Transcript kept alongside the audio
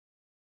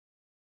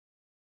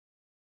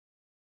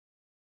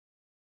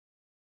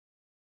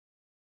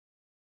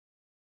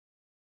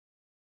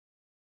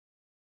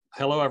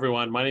Hello,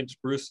 everyone. My name is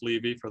Bruce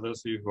Levy, for those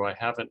of you who I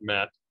haven't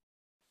met,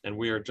 and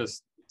we are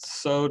just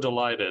so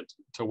delighted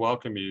to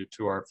welcome you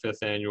to our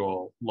 5th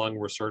annual Lung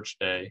Research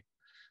Day.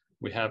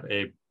 We have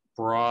a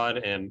broad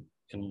and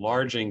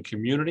enlarging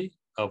community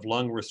of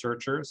lung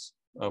researchers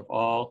of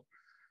all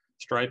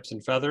stripes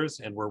and feathers,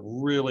 and we're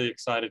really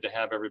excited to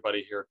have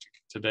everybody here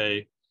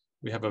today.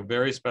 We have a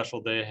very special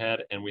day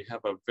ahead, and we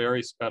have a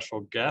very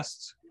special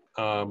guest,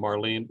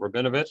 Marlene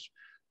Rabinovitch,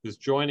 who's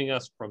joining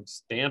us from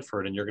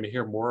Stanford, and you're going to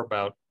hear more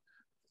about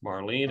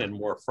Marlene and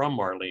more from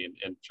Marlene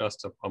in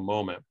just a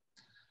moment.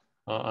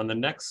 On the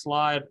next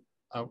slide,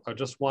 I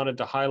just wanted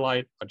to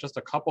highlight just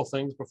a couple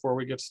things before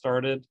we get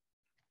started.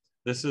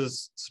 This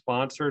is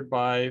sponsored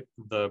by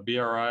the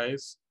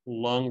BRI's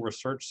Lung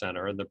Research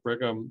Center, and the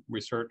Brigham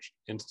Research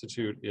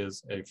Institute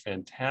is a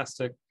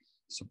fantastic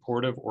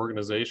supportive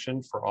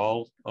organization for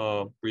all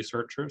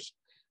researchers.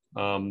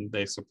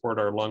 They support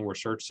our Lung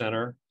Research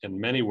Center in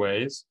many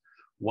ways.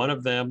 One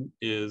of them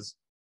is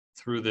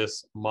through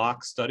this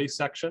mock study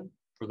section.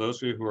 For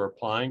those of you who are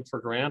applying for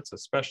grants,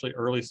 especially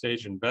early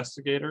stage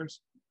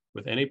investigators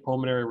with any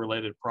pulmonary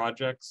related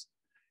projects,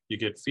 you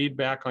get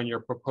feedback on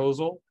your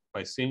proposal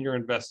by senior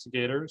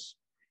investigators.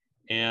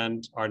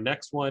 And our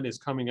next one is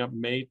coming up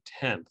May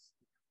 10th.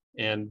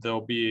 And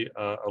there'll be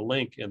a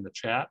link in the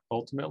chat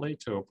ultimately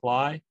to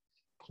apply.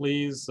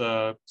 Please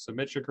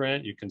submit your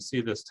grant. You can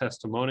see this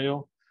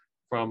testimonial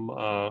from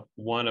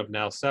one of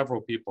now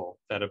several people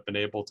that have been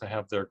able to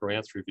have their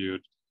grants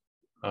reviewed.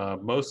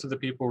 Most of the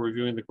people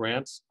reviewing the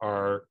grants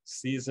are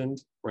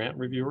seasoned grant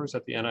reviewers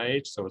at the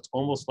NIH, so it's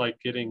almost like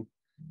getting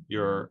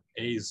your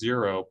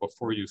A0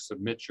 before you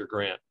submit your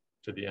grant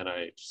to the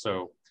NIH.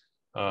 So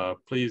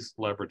please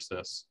leverage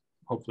this.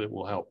 Hopefully it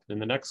will help. In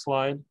the next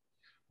slide,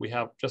 we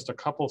have just a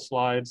couple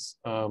slides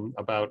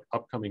about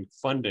upcoming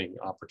funding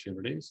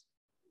opportunities.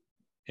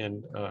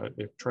 And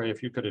Trey,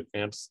 if you could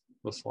advance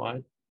the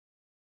slide.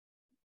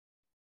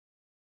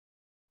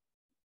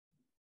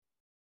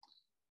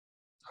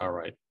 All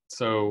right.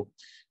 So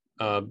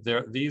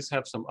these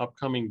have some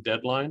upcoming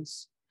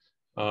deadlines.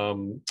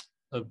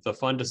 The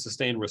Fund to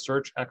Sustain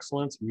Research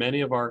Excellence,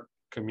 many of our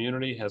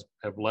community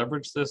have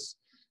leveraged this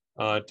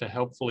to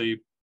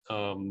helpfully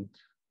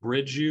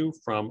bridge you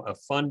from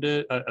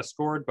a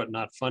scored but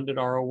not funded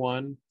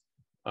R01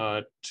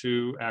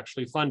 to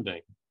actually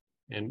funding.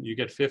 And you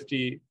get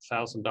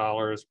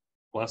 $50,000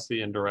 plus the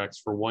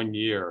indirects for 1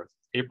 year.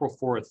 April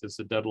 4th is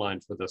the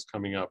deadline for this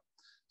coming up.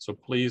 So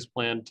please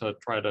plan to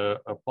try to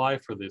apply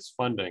for this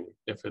funding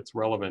if it's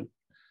relevant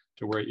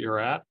to where you're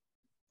at.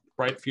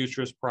 Bright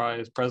Futures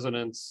Prize,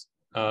 President's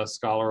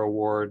Scholar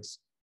Awards.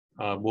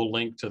 We'll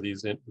link to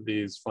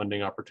these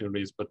funding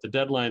opportunities, but the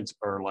deadlines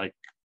are like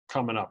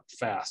coming up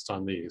fast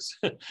on these.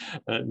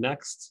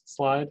 Next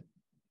slide.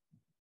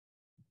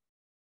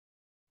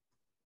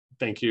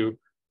 Thank you.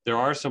 There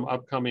are some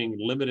upcoming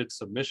limited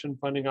submission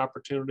funding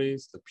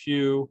opportunities, the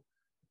Pew,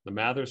 the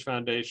Mathers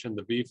Foundation,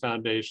 the V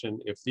Foundation.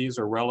 If these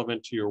are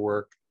relevant to your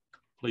work,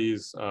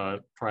 please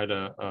try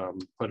to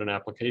put an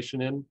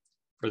application in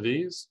for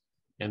these.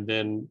 And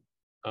then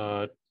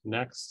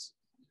next,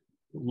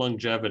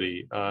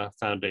 Longevity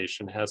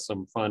Foundation has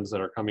some funds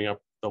that are coming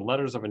up. The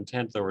letters of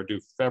intent that are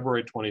due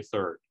February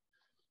 23rd.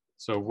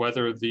 So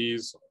whether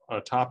these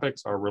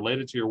topics are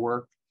related to your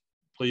work,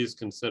 please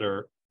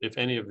consider if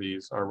any of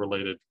these are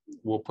related.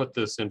 We'll put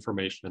this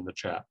information in the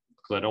chat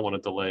because I don't want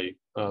to delay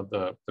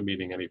the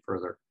meeting any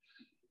further.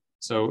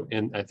 So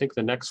I think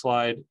the next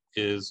slide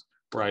is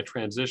where I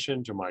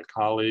transition to my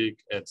colleague,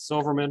 Ed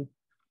Silverman,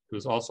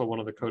 who's also one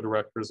of the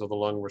co-directors of the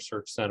Lung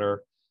Research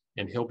Center,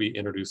 and he'll be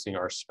introducing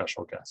our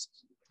special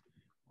guest.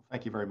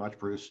 Thank you very much,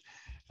 Bruce.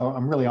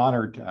 I'm really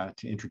honored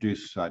to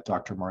introduce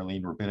Dr.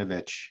 Marlene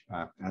Rabinovitch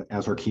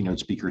as our keynote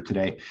speaker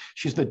today.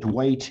 She's the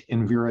Dwight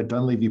and Vera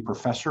Dunlevie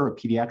Professor of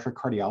Pediatric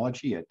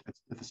Cardiology at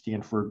the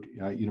Stanford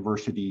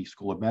University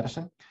School of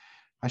Medicine.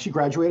 She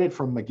graduated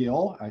from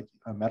McGill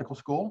Medical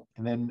School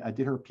and then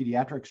did her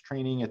pediatrics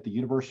training at the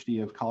University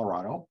of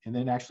Colorado, and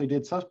then actually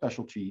did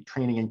subspecialty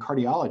training in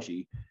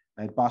cardiology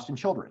at Boston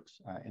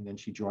Children's. And then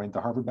she joined the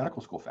Harvard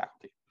Medical School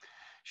faculty.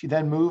 She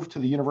then moved to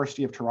the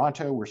University of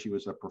Toronto, where she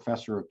was a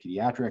professor of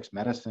pediatrics,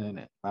 medicine,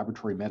 and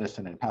laboratory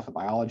medicine and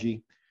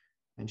pathobiology.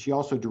 And she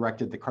also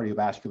directed the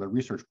cardiovascular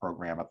research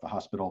program at the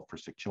Hospital for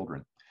Sick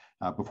Children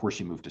before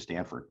she moved to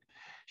Stanford.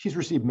 She's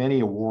received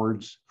many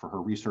awards for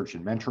her research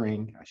and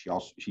mentoring.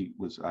 She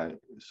was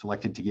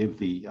selected to give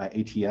the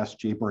ATS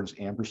J. Burns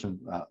Anderson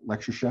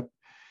lectureship.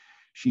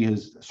 She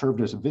has served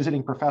as a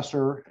visiting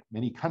professor in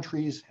many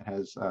countries and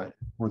has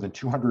more than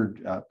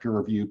 200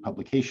 peer-reviewed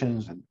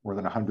publications and more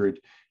than 100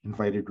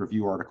 invited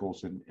review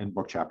articles and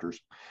book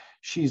chapters.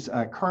 She's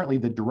currently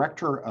the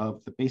director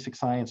of the Basic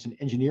Science and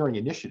Engineering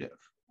Initiative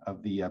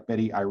of the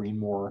Betty Irene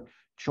Moore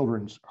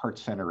Children's Heart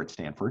Center at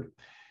Stanford.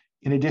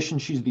 In addition,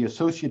 she's the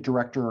associate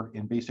director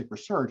in basic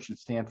research at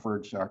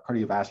Stanford's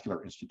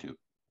Cardiovascular Institute.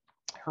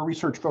 Her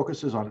research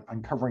focuses on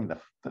uncovering the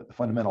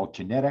fundamental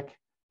genetic,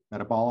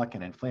 metabolic,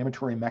 and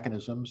inflammatory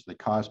mechanisms that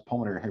cause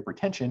pulmonary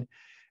hypertension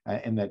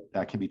and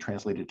that can be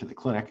translated to the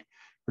clinic,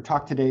 Her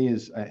talk today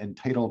is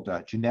entitled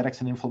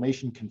Genetics and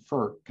Inflammation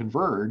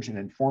Converge and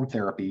Inform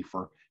Therapy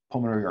for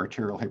Pulmonary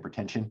Arterial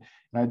Hypertension.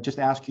 And I'd just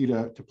ask you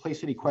to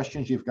place any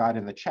questions you've got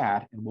in the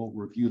chat, and we'll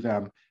review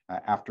them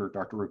after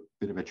Dr.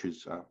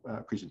 Rabinovitch's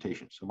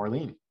presentation. So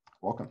Marlene,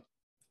 welcome.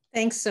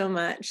 Thanks so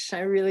much. I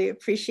really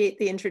appreciate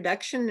the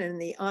introduction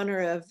and the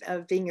honor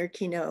of being your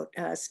keynote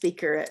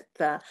speaker at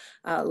the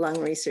Lung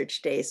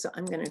Research Day. So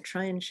I'm going to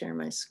try and share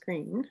my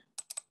screen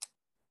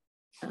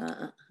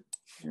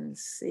and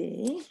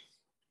see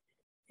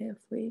if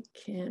we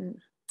can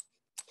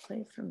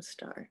play from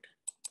start.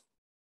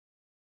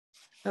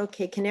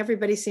 Okay, can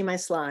everybody see my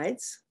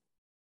slides?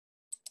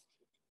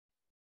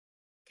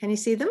 Can you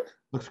see them?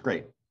 Looks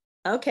great.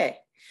 Okay.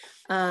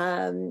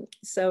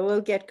 So we'll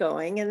get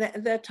going.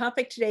 And the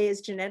topic today is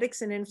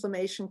genetics and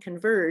inflammation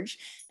converge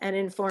and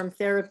inform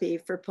therapy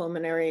for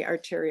pulmonary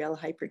arterial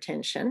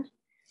hypertension.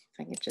 If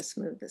I could just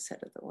move this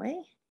out of the way.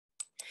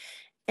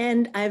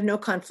 And I have no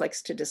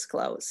conflicts to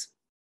disclose.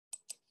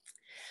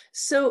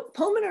 So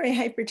pulmonary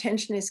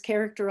hypertension is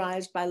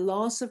characterized by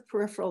loss of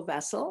peripheral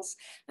vessels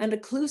and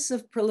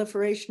occlusive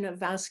proliferation of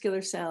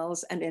vascular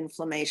cells and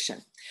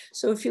inflammation.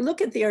 So if you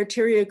look at the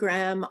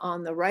arteriogram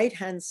on the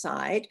right-hand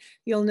side,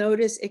 you'll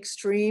notice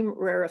extreme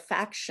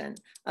rarefaction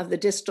of the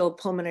distal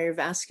pulmonary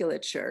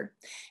vasculature.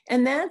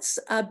 And that's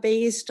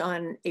based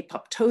on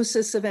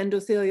apoptosis of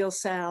endothelial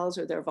cells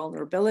or their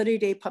vulnerability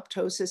to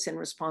apoptosis in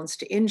response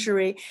to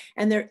injury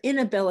and their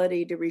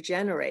inability to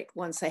regenerate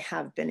once they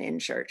have been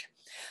injured.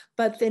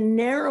 But the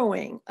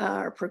narrowing,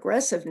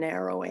 progressive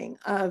narrowing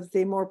of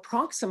the more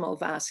proximal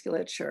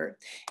vasculature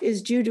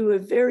is due to a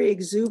very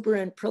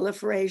exuberant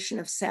proliferation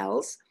of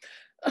cells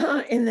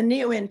in the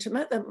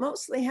neointima that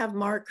mostly have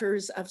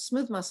markers of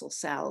smooth muscle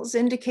cells,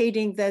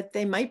 indicating that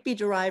they might be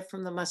derived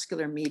from the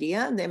muscular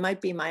media, and they might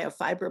be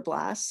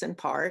myofibroblasts in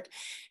part,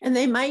 and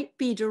they might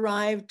be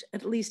derived,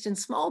 at least in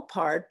small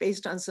part,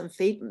 based on some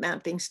fate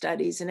mapping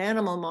studies in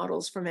animal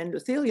models from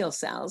endothelial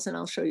cells, and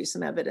I'll show you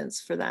some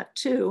evidence for that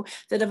too,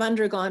 that have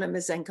undergone a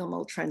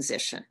mesenchymal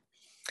transition.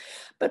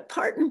 But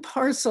part and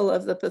parcel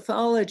of the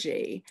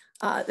pathology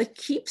that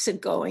keeps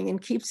it going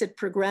and keeps it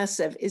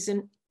progressive is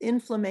an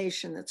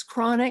inflammation that's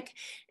chronic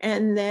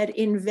and that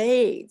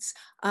invades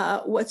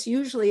what's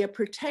usually a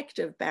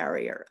protective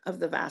barrier of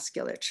the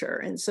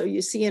vasculature. And so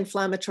you see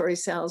inflammatory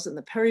cells in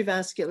the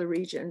perivascular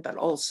region, but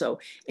also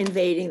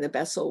invading the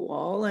vessel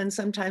wall and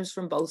sometimes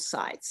from both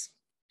sides.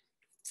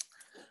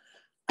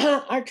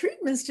 Our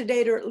treatments to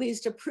date, or at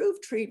least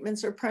approved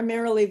treatments, are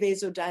primarily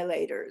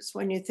vasodilators.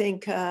 When you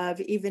think of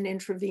even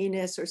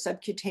intravenous or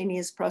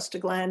subcutaneous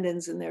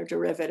prostaglandins and their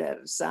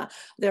derivatives,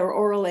 there are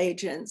oral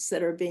agents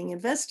that are being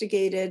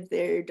investigated.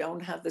 They don't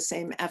have the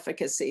same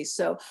efficacy.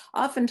 So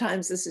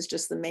oftentimes this is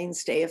just the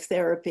mainstay of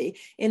therapy,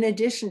 in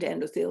addition to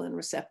endothelin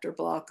receptor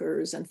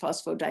blockers and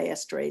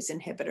phosphodiesterase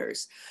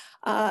inhibitors.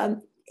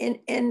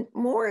 And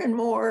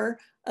more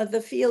of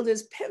the field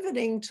is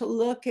pivoting to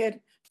look at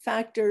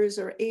factors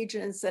or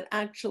agents that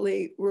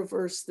actually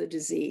reverse the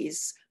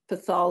disease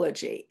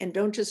pathology and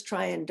don't just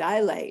try and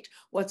dilate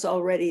what's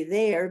already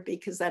there,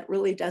 because that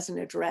really doesn't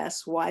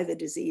address why the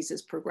disease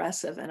is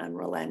progressive and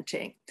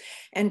unrelenting,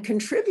 and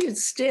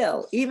contributes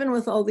still, even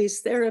with all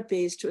these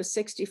therapies, to a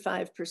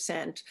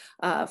 65%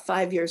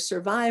 5-year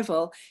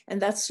survival.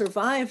 And that's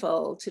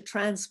survival to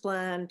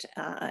transplant,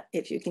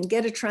 if you can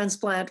get a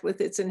transplant with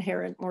its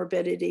inherent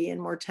morbidity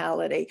and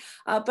mortality,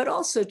 but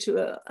also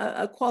to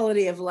a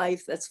quality of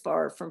life that's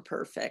far from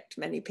perfect.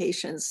 Many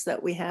patients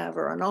that we have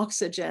are on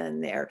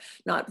oxygen, they're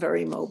not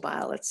very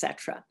mobile,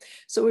 etc.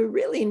 So we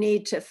really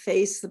need to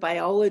face the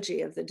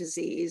biology of the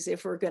disease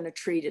if we're going to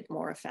treat it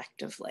more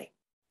effectively.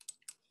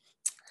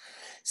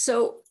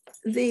 So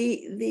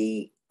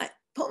the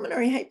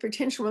pulmonary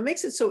hypertension, what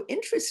makes it so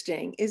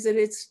interesting is that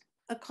it's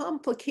a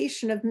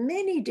complication of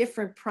many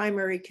different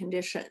primary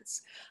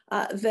conditions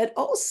that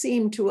all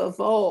seem to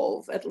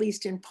evolve, at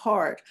least in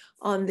part,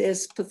 on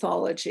this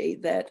pathology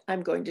that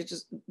I'm going to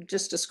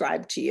just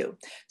describe to you.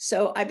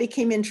 So I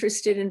became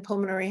interested in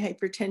pulmonary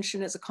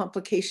hypertension as a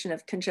complication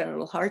of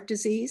congenital heart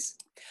disease.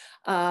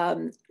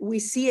 We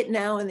see it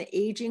now in the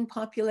aging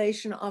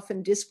population,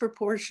 often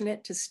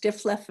disproportionate to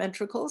stiff left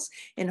ventricles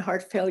in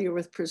heart failure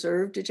with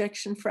preserved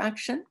ejection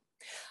fraction.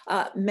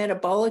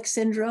 Metabolic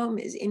syndrome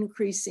is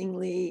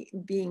increasingly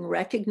being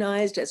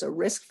recognized as a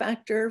risk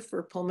factor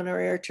for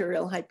pulmonary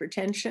arterial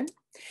hypertension.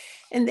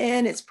 And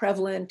then it's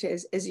prevalent,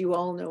 as you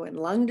all know, in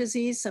lung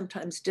disease,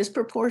 sometimes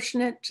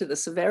disproportionate to the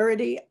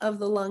severity of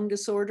the lung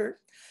disorder.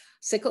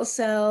 Sickle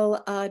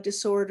cell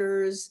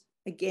disorders,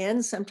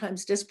 again,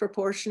 sometimes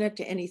disproportionate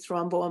to any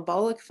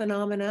thromboembolic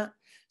phenomena.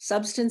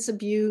 Substance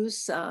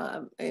abuse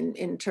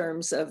in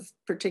terms of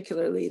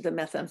particularly the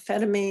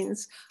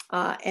methamphetamines,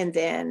 and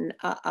then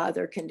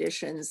other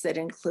conditions that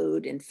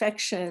include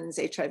infections,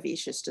 HIV,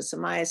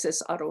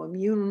 schistosomiasis,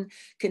 autoimmune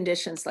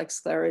conditions like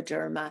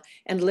scleroderma,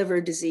 and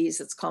liver disease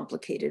that's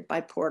complicated by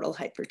portal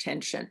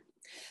hypertension.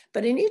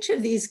 But in each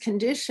of these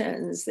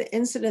conditions, the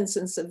incidence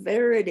and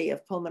severity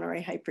of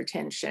pulmonary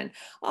hypertension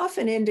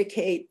often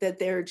indicate that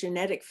there are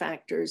genetic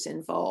factors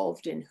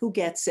involved in who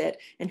gets it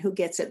and who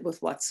gets it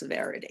with what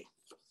severity.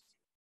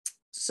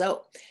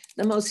 So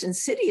the most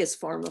insidious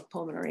form of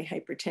pulmonary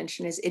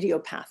hypertension is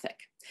idiopathic.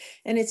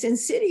 And it's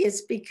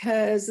insidious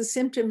because the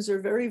symptoms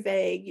are very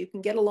vague. You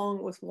can get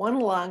along with one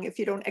lung if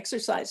you don't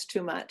exercise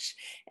too much.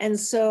 And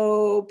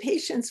so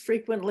patients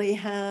frequently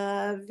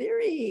have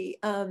very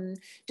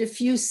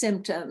diffuse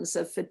symptoms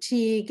of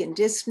fatigue and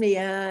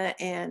dyspnea,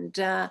 and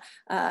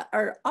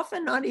are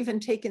often not even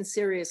taken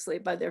seriously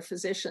by their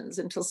physicians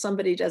until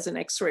somebody does an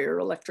X-ray or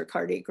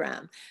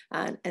electrocardiogram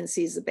and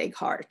sees the big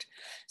heart.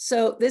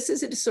 So this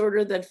is a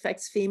disorder that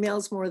affects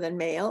females more than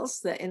males.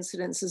 The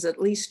incidence is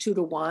at least 2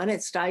 to 1.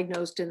 It's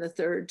diagnosed in the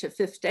 3rd to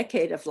 5th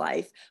decade of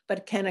life,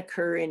 but can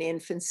occur in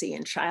infancy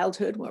and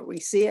childhood where we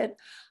see it.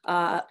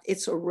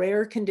 It's a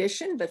rare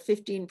condition, but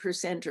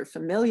 15% are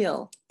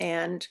familial.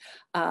 And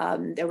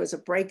there was a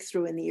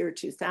breakthrough in the year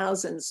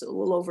 2000, so a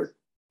little over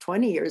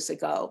 20 years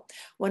ago,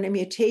 when a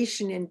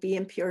mutation in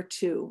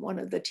BMPR2, one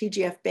of the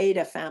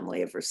TGF-beta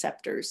family of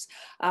receptors,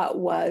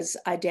 was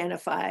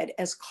identified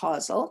as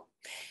causal.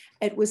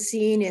 It was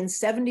seen in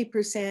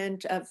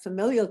 70% of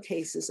familial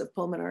cases of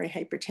pulmonary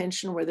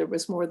hypertension where there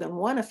was more than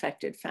one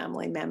affected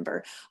family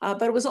member,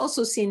 but it was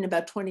also seen in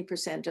about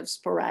 20% of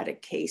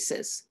sporadic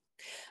cases.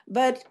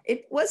 But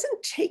it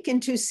wasn't taken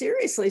too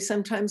seriously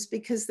sometimes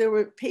because there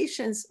were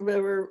patients,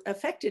 there were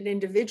affected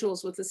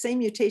individuals with the same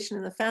mutation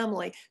in the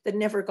family that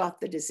never got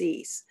the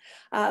disease.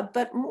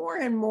 But more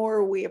and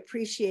more we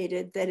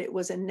appreciated that it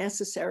was a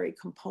necessary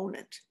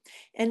component.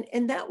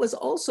 And that was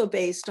also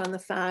based on the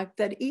fact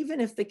that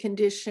even if the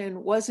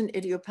condition wasn't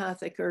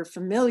idiopathic or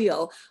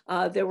familial,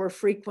 there were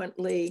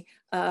frequently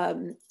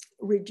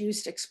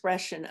reduced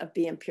expression of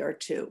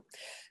BMPR2.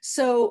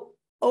 So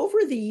over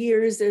the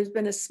years, there's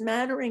been a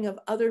smattering of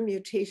other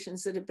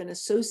mutations that have been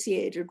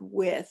associated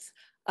with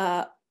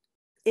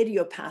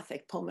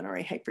idiopathic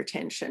pulmonary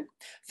hypertension,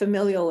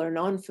 familial or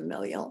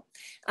non-familial.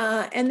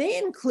 And they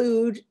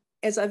include,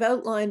 as I've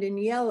outlined in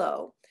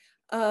yellow,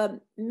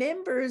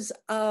 members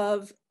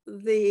of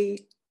the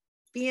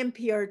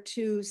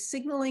BMPR2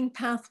 signaling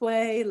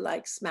pathway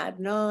like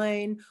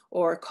SMAD9,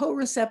 or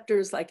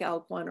co-receptors like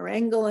ALK1 or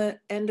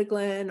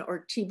endoglin,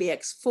 or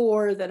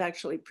TBX4 that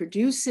actually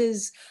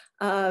produces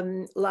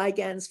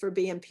ligands for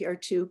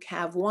BMPR2,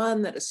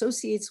 CAV1 that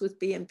associates with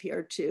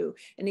BMPR2,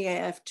 and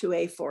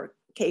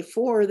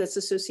EIF2A4K4 that's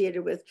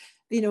associated with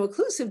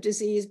veno-occlusive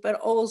disease, but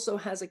also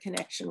has a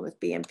connection with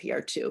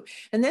BMPR2.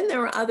 And then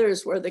there are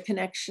others where the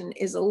connection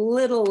is a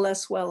little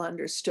less well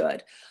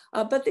understood,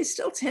 but they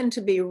still tend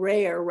to be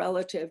rare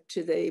relative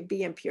to the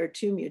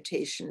BMPR2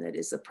 mutation that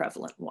is the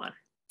prevalent one.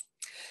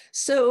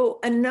 So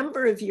a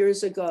number of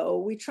years ago,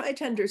 we tried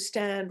to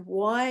understand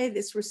why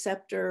this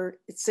receptor,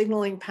 its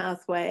signaling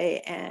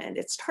pathway, and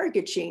its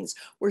target genes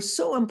were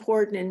so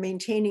important in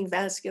maintaining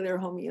vascular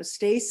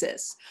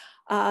homeostasis.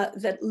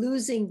 That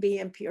losing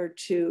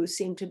BMPR2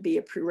 seemed to be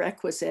a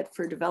prerequisite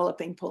for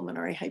developing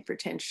pulmonary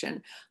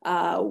hypertension,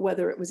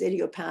 whether it was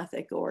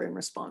idiopathic or in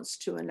response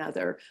to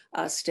another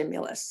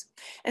stimulus.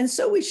 And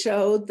so we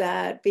showed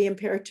that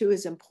BMPR2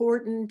 is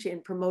important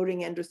in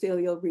promoting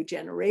endothelial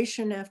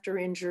regeneration after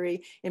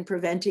injury, in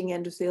preventing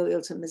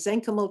endothelial to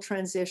mesenchymal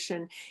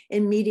transition,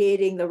 in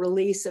mediating the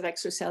release of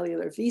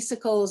extracellular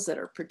vesicles that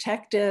are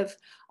protective.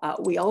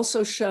 We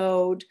also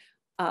showed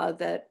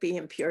that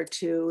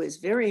BMPR2 is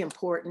very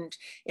important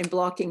in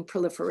blocking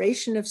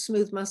proliferation of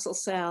smooth muscle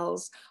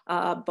cells,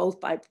 both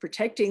by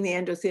protecting the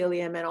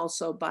endothelium and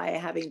also by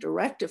having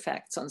direct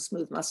effects on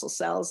smooth muscle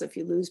cells. If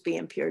you lose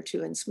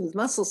BMPR2 in smooth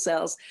muscle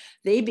cells,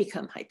 they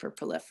become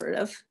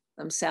hyperproliferative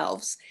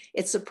themselves.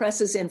 It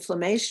suppresses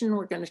inflammation.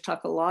 We're going to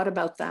talk a lot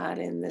about that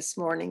in this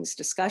morning's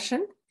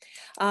discussion.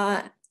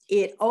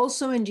 It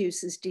also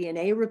induces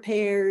DNA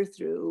repair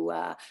through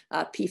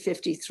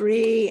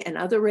P53 and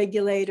other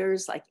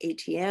regulators like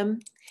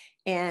ATM.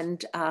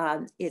 And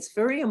it's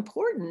very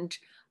important,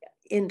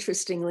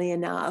 interestingly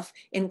enough,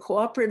 in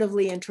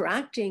cooperatively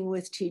interacting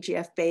with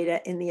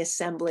TGF-beta in the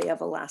assembly of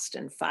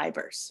elastin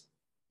fibers.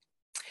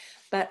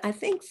 But I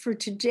think for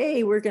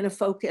today, we're going to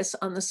focus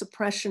on the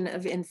suppression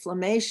of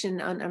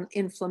inflammation, on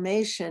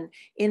inflammation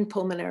in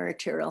pulmonary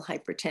arterial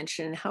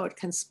hypertension and how it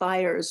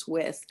conspires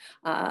with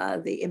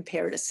the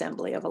impaired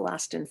assembly of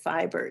elastin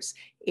fibers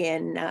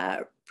in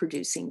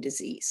producing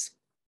disease.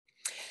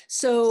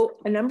 So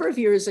a number of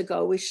years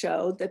ago, we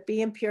showed that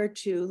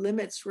BMPR2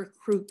 limits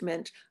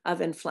recruitment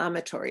of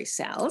inflammatory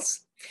cells.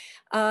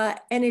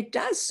 And it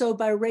does so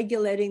by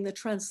regulating the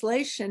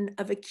translation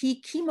of a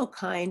key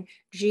chemokine,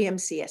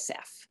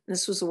 GM-CSF.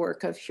 This was the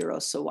work of Hiro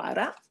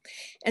Sawada.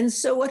 And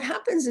so what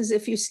happens is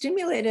if you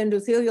stimulate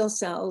endothelial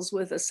cells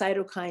with a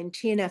cytokine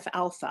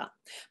TNF-alpha,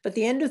 but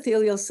the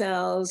endothelial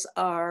cells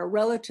are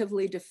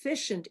relatively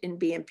deficient in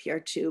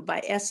BMPR2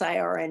 by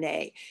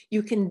siRNA,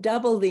 you can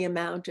double the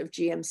amount of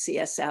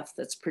GM-CSF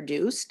that's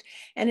produced,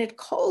 and it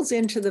calls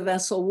into the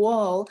vessel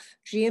wall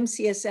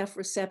GM-CSF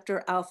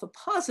receptor alpha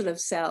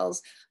positive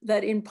cells that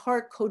that in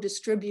part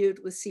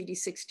co-distribute with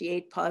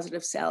CD68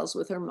 positive cells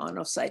with their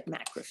monocyte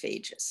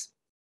macrophages.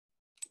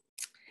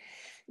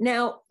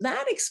 Now,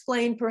 that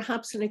explained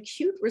perhaps an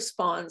acute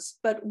response,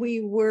 but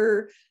we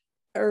were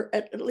or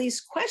at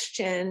least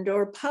questioned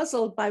or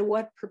puzzled by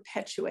what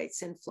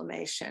perpetuates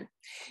inflammation.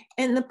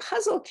 And the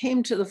puzzle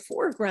came to the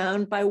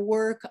foreground by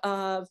work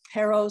of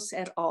Peros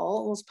et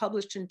al. It was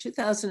published in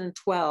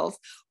 2012,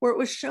 where it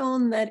was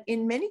shown that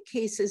in many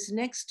cases,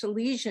 next to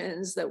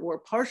lesions that were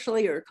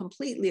partially or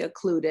completely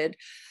occluded,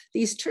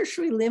 these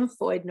tertiary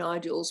lymphoid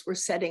nodules were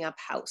setting up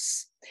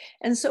house.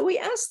 And so we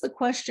asked the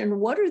question,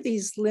 what are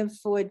these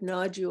lymphoid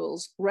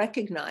nodules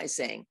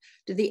recognizing?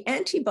 Do the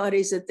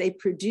antibodies that they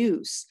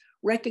produce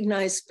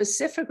recognize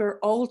specific or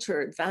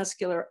altered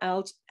vascular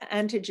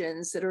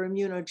antigens that are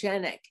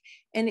immunogenic?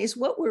 And is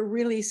what we're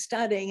really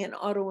studying an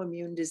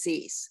autoimmune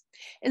disease?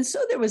 And so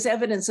there was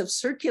evidence of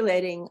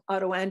circulating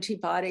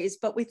autoantibodies,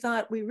 but we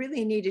thought we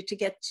really needed to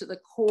get to the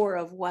core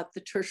of what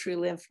the tertiary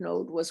lymph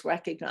node was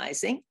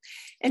recognizing.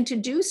 And to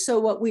do so,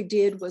 what we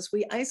did was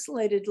we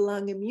isolated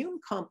lung immune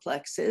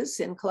complexes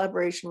in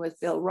collaboration with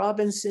Bill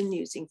Robinson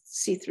using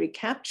C3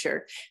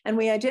 capture, and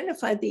we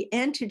identified the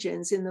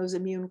antigens in those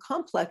immune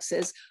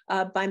complexes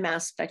by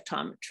mass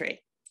spectrometry.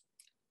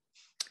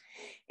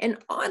 And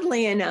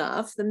oddly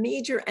enough, the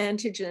major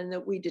antigen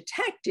that we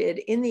detected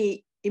in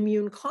the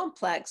immune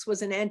complex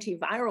was an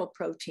antiviral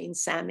protein,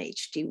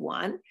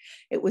 SAM-HD1.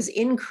 It was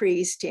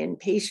increased in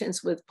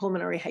patients with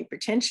pulmonary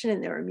hypertension in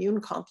their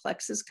immune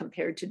complexes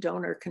compared to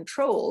donor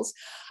controls,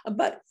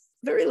 but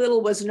very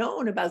little was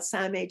known about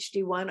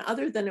SAM-HD1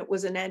 other than it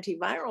was an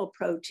antiviral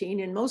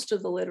protein, and most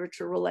of the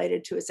literature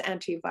related to its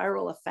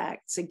antiviral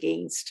effects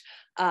against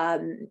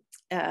HIV.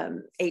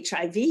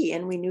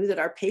 And we knew that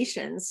our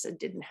patients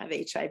didn't have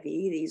HIV.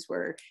 These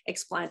were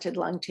explanted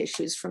lung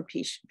tissues from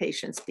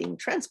patients being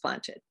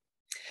transplanted.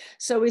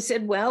 So we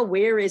said, well,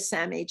 where is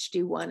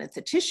SAM-HD1 at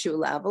the tissue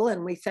level?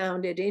 And we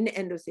found it in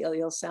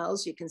endothelial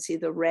cells. You can see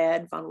the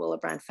red von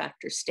Willebrand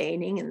factor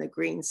staining and the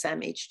green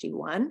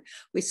SAM-HD1.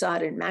 We saw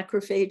it in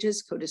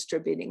macrophages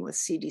co-distributing with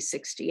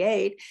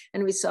CD68,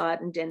 and we saw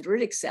it in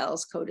dendritic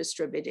cells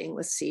co-distributing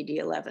with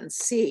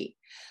CD11C.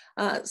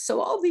 So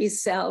all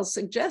these cells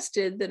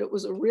suggested that it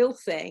was a real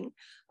thing,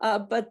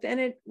 but then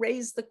it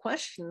raised the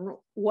question,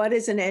 what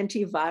is an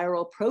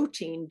antiviral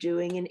protein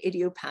doing in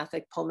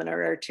idiopathic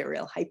pulmonary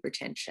arterial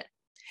hypertension?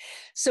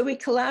 So we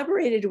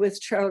collaborated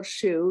with Charles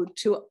Hsu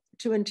to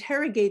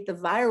interrogate the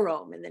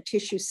virome in the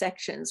tissue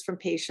sections from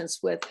patients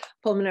with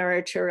pulmonary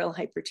arterial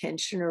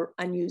hypertension or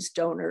unused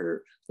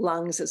donor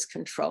lungs as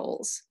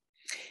controls,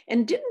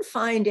 and didn't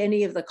find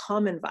any of the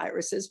common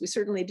viruses. We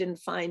certainly didn't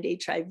find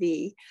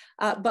HIV,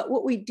 but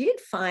what we did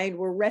find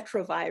were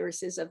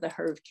retroviruses of the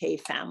HERV-K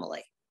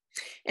family.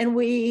 And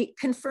we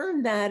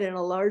confirmed that in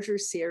a larger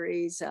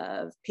series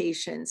of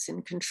patients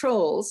and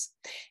controls.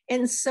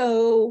 And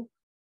so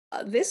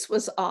this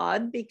was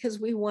odd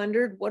because we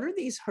wondered, what are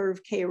these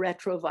HERV-K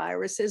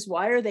retroviruses?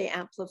 Why are they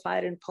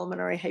amplified in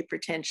pulmonary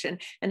hypertension?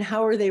 And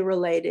how are they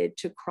related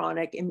to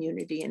chronic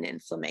immunity and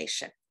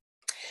inflammation?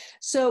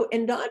 So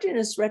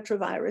endogenous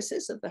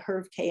retroviruses of the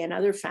HERV-K and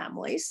other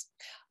families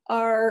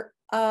are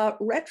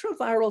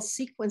retroviral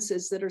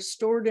sequences that are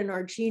stored in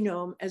our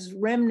genome as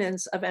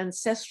remnants of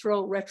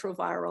ancestral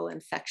retroviral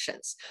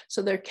infections.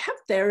 So they're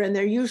kept there and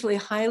they're usually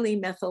highly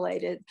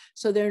methylated,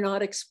 so they're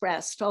not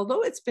expressed.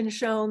 Although it's been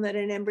shown that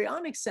in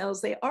embryonic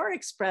cells, they are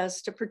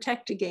expressed to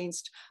protect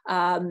against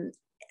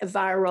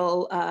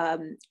viral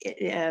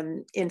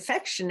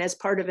infection as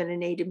part of an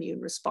innate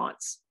immune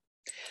response.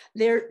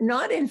 They're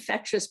not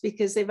infectious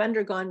because they've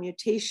undergone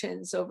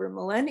mutations over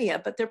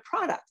millennia, but they're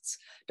products,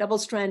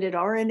 double-stranded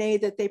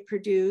RNA that they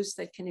produce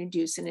that can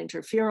induce an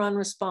interferon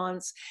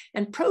response,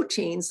 and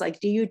proteins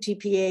like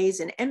DUTPase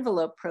and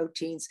envelope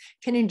proteins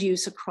can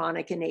induce a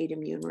chronic innate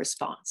immune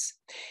response.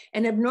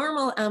 An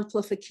abnormal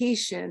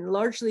amplification,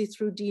 largely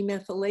through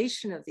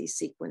demethylation of these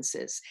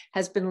sequences,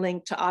 has been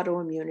linked to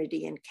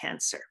autoimmunity and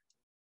cancer.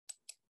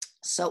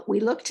 So we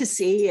looked to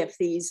see if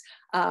these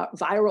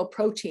viral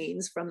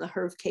proteins from the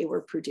HERV-K were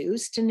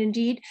produced, and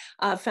indeed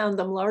found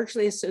them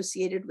largely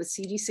associated with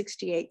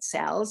CD68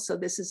 cells. So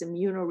this is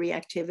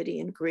immunoreactivity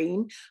in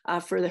green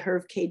for the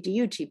HERV-K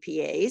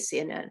DUTPase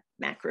in a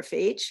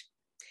macrophage.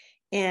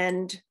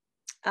 And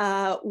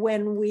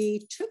when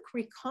we took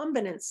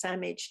recombinant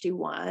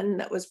SAM-HD1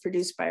 that was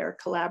produced by our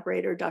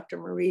collaborator, Dr.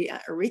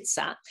 Maria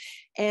Aritza,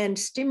 and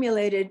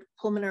stimulated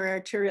pulmonary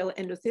arterial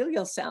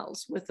endothelial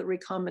cells with the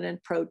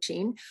recombinant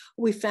protein,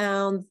 we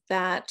found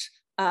that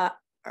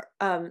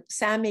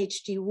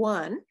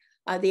SAM-HD1,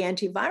 the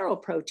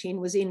antiviral protein,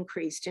 was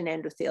increased in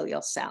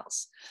endothelial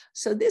cells.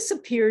 So this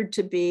appeared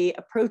to be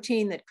a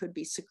protein that could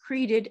be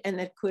secreted and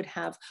that could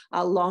have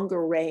a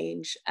longer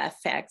range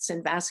effects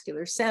in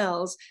vascular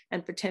cells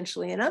and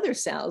potentially in other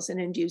cells in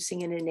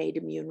inducing an innate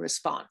immune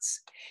response.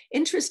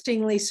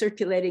 Interestingly,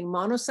 circulating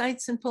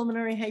monocytes in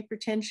pulmonary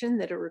hypertension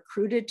that are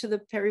recruited to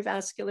the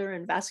perivascular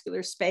and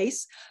vascular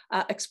space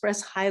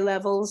express high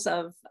levels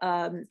of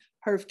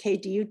HERV-K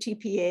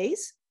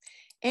DUTPase.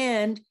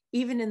 And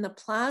even in the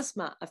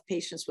plasma of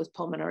patients with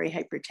pulmonary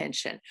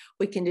hypertension,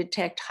 we can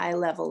detect high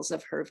levels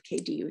of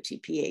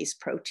HERV-KD-UTPase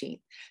protein.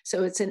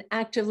 So it's an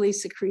actively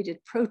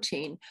secreted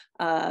protein,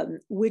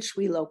 which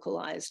we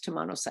localize to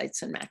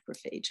monocytes and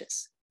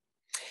macrophages.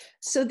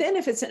 So then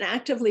if it's an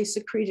actively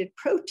secreted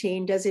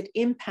protein, does it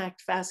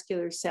impact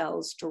vascular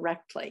cells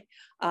directly,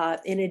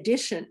 in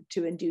addition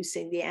to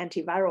inducing the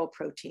antiviral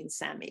protein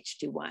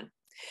SAMHD1?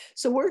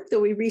 So work that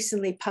we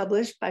recently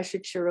published by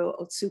Shichiro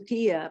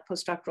Otsuki, a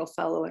postdoctoral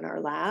fellow in our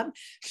lab,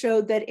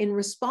 showed that in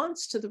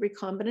response to the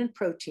recombinant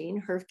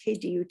protein,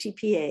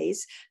 HERV-KD-UTPase,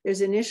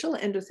 there's initial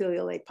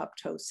endothelial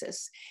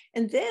apoptosis.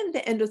 And then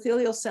the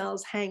endothelial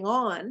cells hang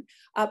on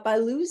by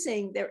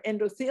losing their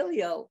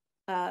endothelial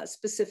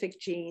specific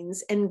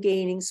genes and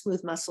gaining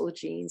smooth muscle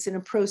genes in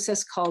a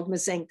process called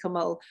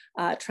mesenchymal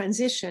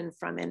transition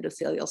from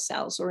endothelial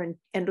cells, or an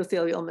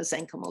endothelial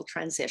mesenchymal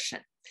transition.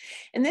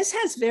 And this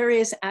has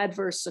various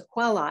adverse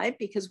sequelae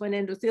because when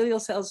endothelial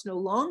cells no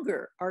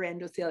longer are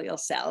endothelial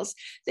cells,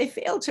 they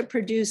fail to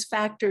produce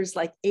factors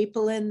like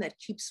apelin that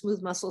keep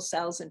smooth muscle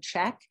cells in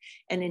check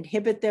and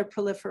inhibit their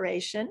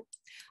proliferation.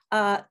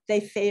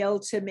 They fail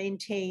to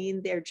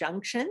maintain their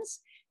junctions.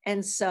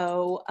 And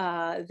so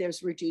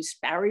there's reduced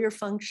barrier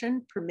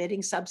function,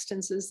 permitting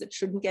substances that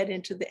shouldn't get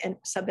into the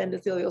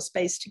subendothelial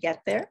space to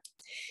get there.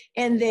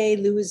 And they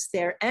lose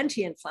their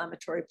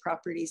anti-inflammatory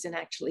properties and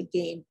actually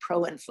gain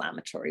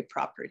pro-inflammatory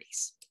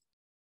properties.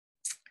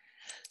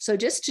 So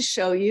just to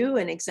show you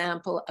an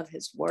example of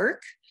his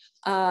work,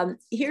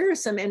 here are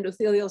some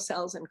endothelial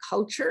cells in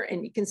culture,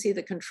 and you can see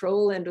the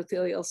control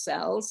endothelial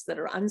cells that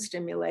are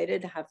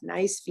unstimulated have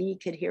nice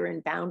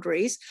V-coherent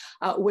boundaries,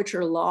 which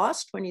are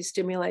lost when you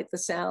stimulate the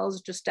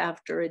cells just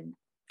after a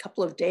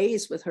couple of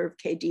days with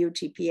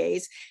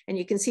HERV-KD-UTPase. And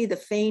you can see the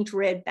faint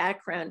red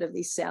background of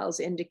these cells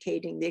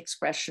indicating the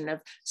expression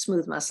of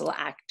smooth muscle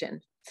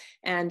actin.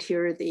 And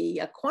here are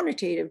the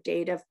quantitative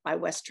data by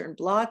Western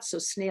blot. So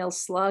snail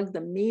slug,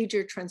 the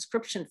major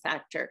transcription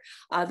factor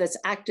that's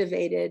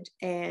activated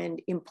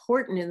and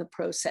important in the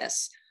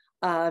process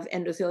of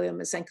endothelial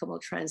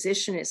mesenchymal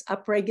transition, is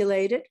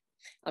upregulated.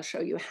 I'll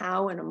show you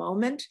how in a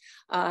moment.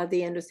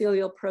 The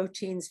endothelial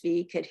proteins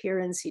V,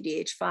 cadherin,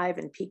 CDH5,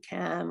 and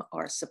PCAM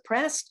are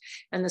suppressed,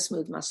 and the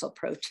smooth muscle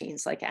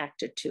proteins like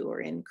ACTA2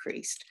 are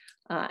increased.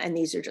 And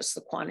these are just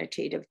the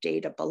quantitative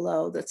data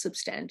below that's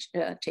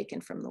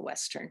taken from the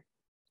Western.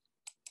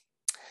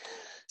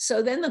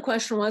 So then the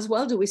question was,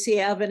 well, do we see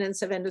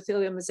evidence of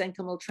endothelial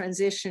mesenchymal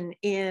transition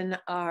in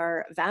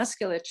our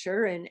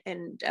vasculature?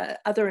 And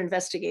other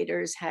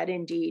investigators had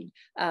indeed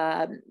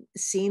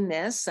seen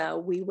this.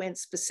 We went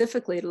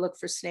specifically to look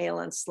for snail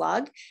and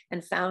slug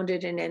and found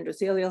it in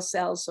endothelial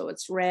cells. So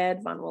it's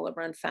red, von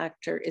Willebrand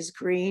factor is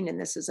green, and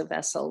this is a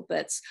vessel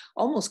that's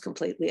almost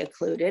completely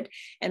occluded.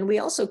 And we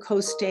also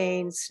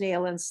co-stained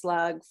snail and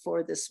slug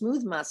for the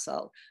smooth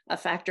muscle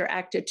factor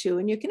ACTA2,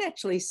 and you can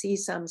actually see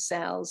some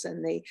cells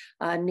in the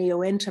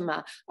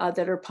neointima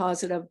that are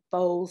positive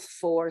both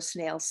for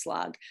snail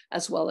slug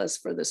as well as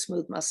for the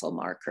smooth muscle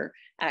marker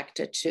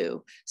ACTA2.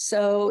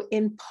 So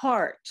in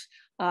part,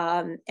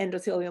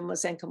 endothelial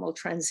mesenchymal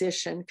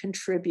transition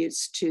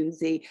contributes to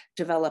the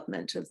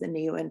development of the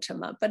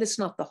neointima, but it's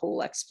not the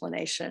whole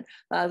explanation.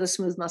 The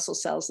smooth muscle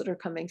cells that are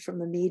coming from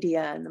the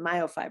media and the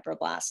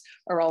myofibroblasts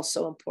are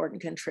also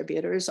important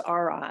contributors,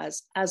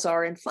 as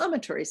are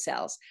inflammatory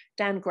cells.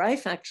 Dan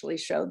Greif actually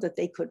showed that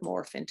they could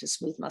morph into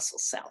smooth muscle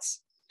cells.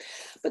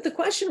 But the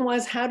question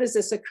was, how does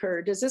this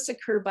occur? Does this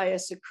occur by a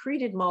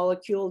secreted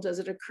molecule? Does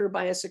it occur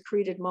by a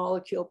secreted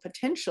molecule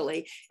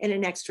potentially in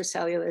an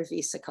extracellular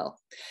vesicle?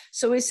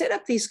 So we set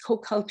up these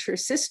co-culture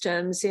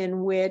systems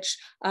in which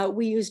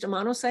we used a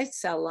monocyte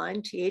cell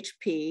line,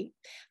 THP.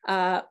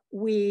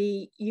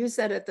 We used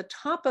that at the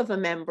top of a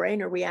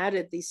membrane, or we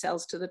added these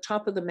cells to the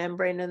top of the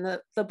membrane, and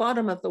the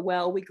bottom of the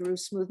well, we grew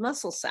smooth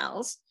muscle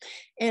cells.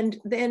 And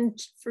then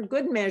for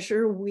good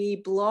measure, we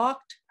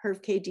blocked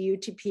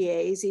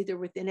HERV-KD-UTPase either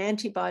with an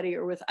antibody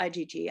or with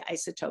IgG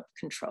isotope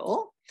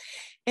control.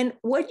 And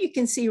what you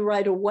can see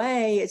right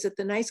away is that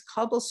the nice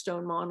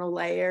cobblestone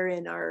monolayer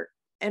in our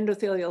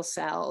endothelial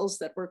cells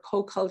that were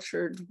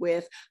co-cultured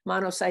with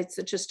monocytes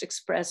that just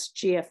express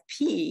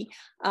GFP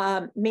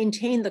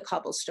maintain the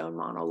cobblestone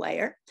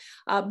monolayer.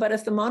 But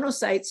if the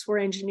monocytes were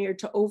engineered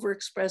to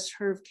overexpress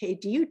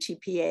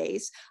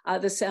HERV-KD-UTPase,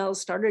 the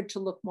cells started to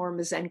look more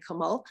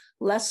mesenchymal,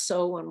 less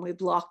so when we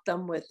blocked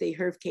them with the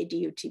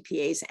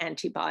HERV-KD-UTPase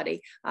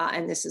antibody,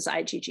 and this is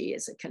IgG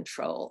as a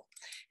control.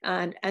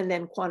 And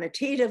then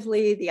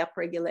quantitatively, the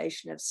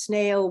upregulation of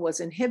snail was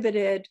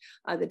inhibited,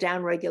 the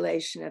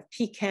downregulation of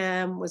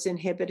PCAM was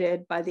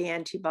inhibited by the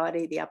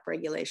antibody, the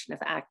upregulation of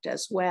ACTA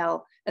as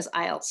well as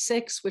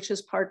IL-6, which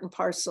is part and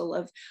parcel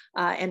of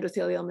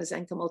endothelial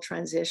mesenchymal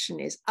transition,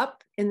 is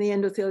up in the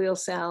endothelial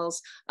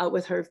cells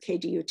with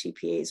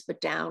HERV-KD-UTPase,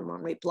 but down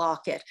when we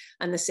block it.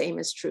 And the same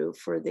is true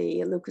for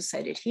the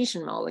leukocyte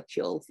adhesion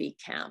molecule,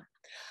 VCAM.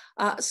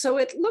 So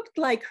it looked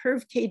like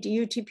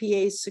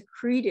HERV-KD-UTPase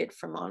secreted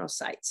from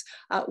monocytes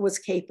was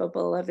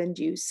capable of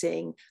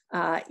inducing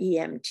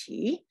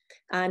EMT.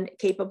 and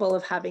capable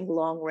of having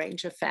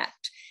long-range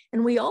effect.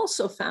 And we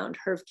also found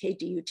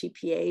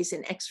HERV-KDUTPAs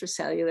in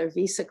extracellular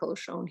vesicles,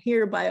 shown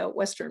here by a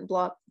Western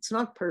blot. It's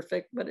not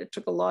perfect, but it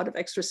took a lot of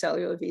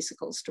extracellular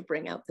vesicles to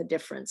bring out the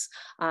difference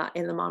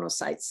in the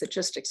monocytes that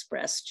just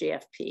express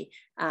GFP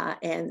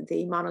and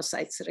the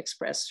monocytes that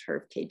express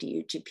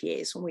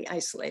HERV-KDUTPAs when we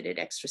isolated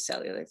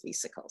extracellular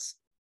vesicles.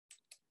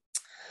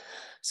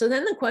 So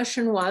then the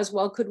question was,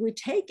 well, could we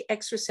take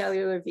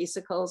extracellular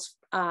vesicles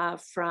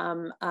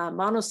from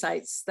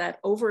monocytes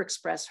that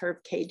overexpress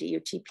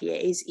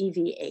HERV-KDUTPAs,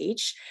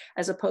 EVH,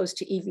 as opposed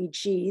to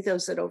EVG,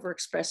 those that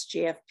overexpress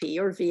GFP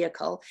or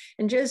vehicle,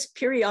 and just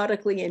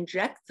periodically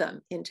inject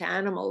them into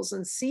animals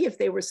and see if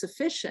they were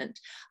sufficient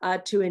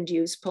to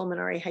induce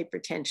pulmonary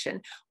hypertension.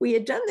 We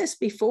had done this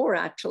before,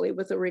 actually,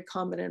 with a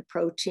recombinant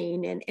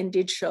protein and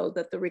did show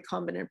that the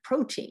recombinant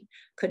protein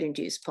could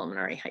induce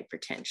pulmonary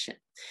hypertension.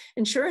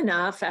 And sure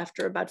enough,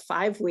 after about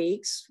 5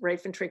 weeks,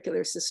 right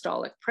ventricular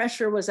systolic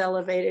pressure was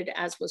elevated,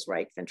 as was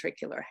right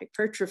ventricular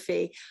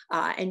hypertrophy,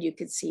 and you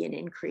could see an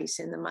increase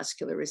in the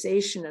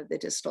muscularization of the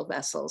distal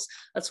vessels.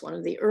 That's one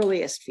of the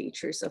earliest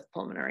features of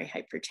pulmonary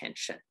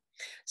hypertension.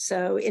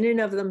 So in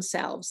and of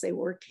themselves, they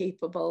were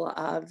capable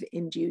of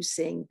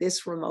inducing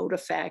this remote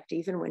effect,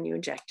 even when you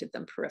injected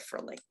them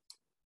peripherally.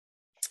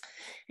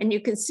 And you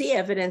can see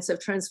evidence of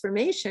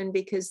transformation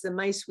because the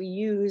mice we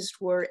used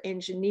were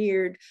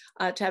engineered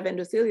to have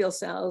endothelial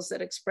cells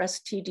that express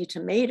TD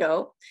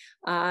tomato.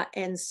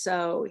 And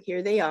so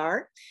here they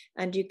are.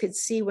 And you could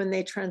see when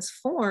they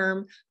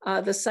transform,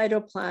 the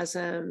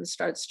cytoplasm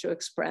starts to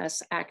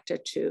express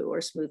ACTA2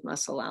 or smooth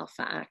muscle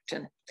alpha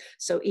actin.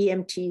 So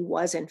EMT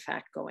was in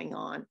fact going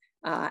on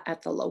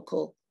at the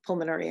local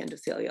pulmonary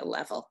endothelial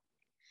level.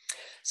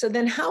 So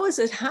then how is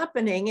it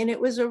happening? And it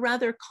was a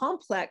rather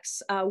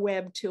complex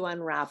web to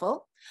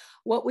unravel.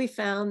 What we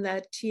found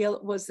that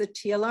was the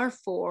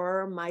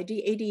TLR4,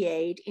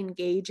 MyD88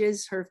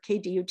 engages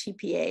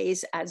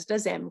HERV-KDUTPAs, as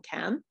does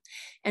MCAM,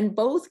 and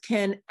both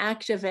can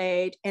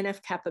activate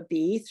NF-kappa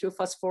B through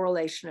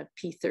phosphorylation of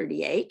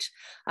P38.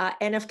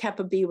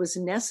 NF-kappa B was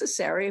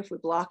necessary. If we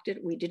blocked it,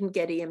 we didn't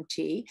get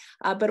EMT,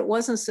 but it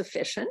wasn't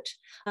sufficient.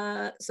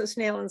 So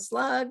snail and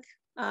slug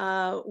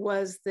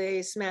was the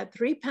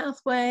SMAD3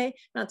 pathway,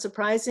 not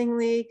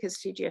surprisingly, because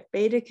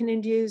TGF-beta can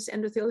induce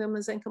endothelial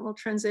mesenchymal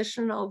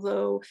transition,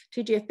 although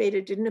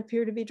TGF-beta didn't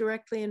appear to be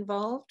directly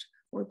involved.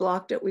 We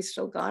blocked it, we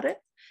still got it.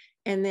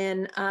 And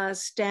then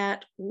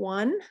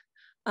STAT1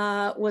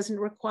 wasn't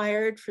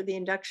required for the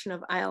induction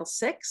of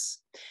IL-6.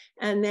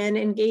 And then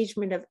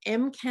engagement of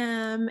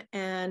MCAM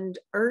and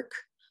ERK,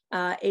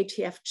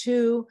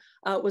 ATF2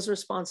 was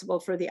responsible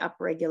for the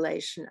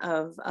upregulation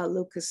of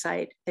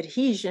leukocyte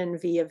adhesion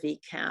via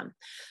VCAM.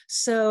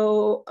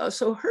 So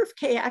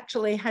HERV-K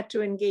actually had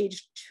to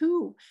engage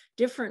 2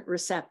 different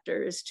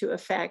receptors to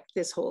affect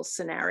this whole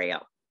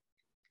scenario.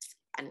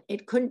 And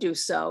it couldn't do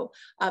so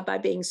by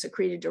being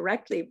secreted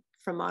directly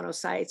from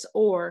monocytes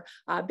or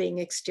being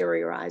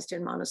exteriorized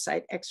in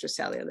monocyte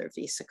extracellular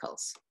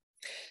vesicles.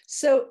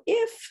 So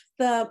if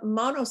the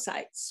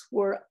monocytes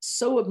were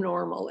so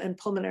abnormal in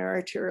pulmonary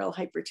arterial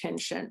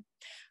hypertension,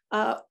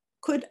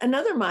 could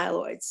another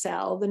myeloid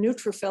cell, the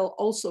neutrophil,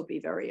 also be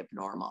very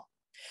abnormal?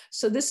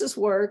 So this is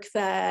work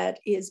that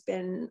has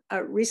been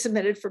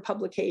resubmitted for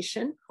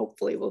publication,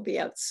 hopefully will be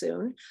out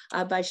soon,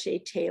 by Shay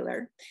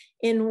Taylor,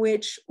 in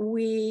which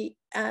we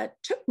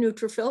took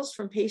neutrophils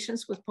from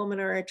patients with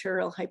pulmonary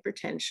arterial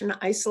hypertension,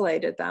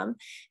 isolated them,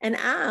 and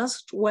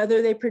asked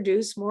whether they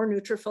produce more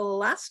neutrophil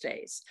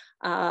elastase.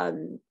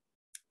 And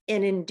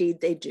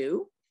indeed they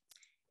do.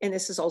 And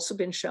this has also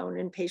been shown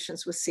in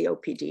patients with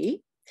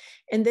COPD.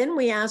 And then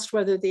we asked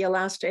whether the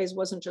elastase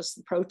wasn't just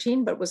the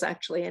protein, but was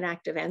actually an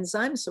active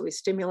enzyme. So we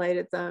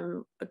stimulated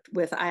them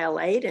with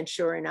IL-8, and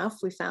sure enough,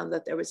 we found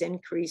that there was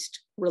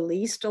increased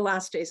released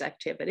elastase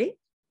activity.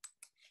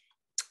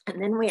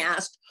 And then we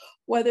asked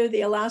whether the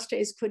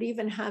elastase could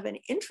even have an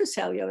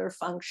intracellular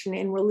function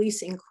in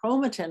releasing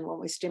chromatin when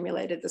we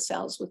stimulated the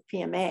cells with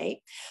PMA.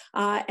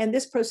 And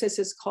this process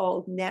is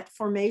called NET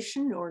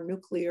formation, or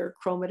nuclear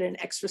chromatin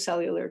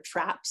extracellular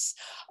traps,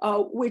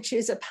 which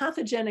is a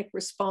pathogenic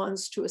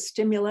response to a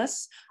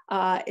stimulus.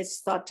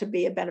 It's thought to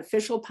be a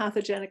beneficial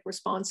pathogenic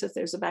response if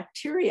there's a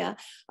bacteria,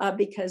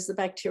 because the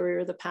bacteria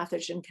or the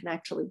pathogen can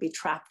actually be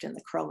trapped in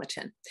the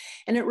chromatin.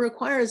 And it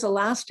requires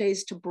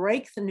elastase to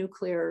break the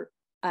nuclear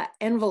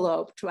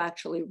envelope to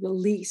actually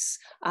release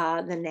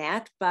the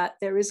NET, but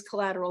there is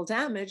collateral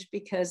damage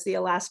because the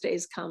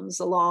elastase comes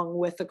along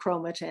with the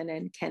chromatin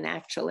and can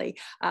actually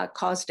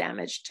cause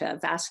damage to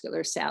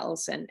vascular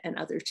cells and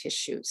other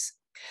tissues.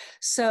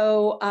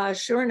 So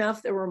sure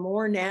enough, there were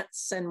more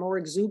NETs and more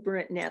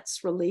exuberant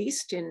NETs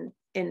released in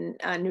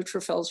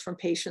neutrophils from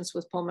patients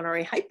with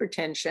pulmonary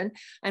hypertension.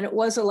 And it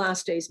was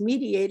elastase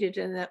mediated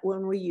in that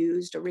when we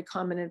used a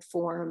recombinant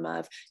form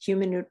of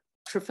human neutrophil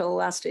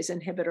elastase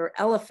inhibitor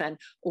elephant,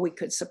 we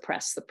could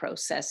suppress the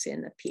process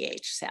in the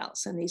PH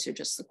cells. And these are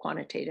just the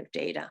quantitative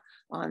data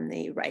on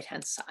the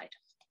right-hand side.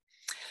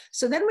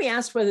 So then we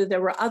asked whether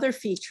there were other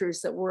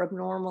features that were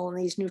abnormal in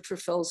these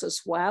neutrophils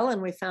as well,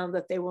 and we found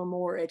that they were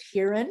more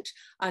adherent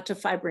to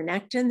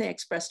fibronectin. They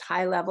expressed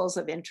high levels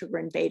of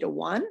integrin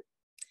beta-1.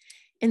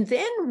 And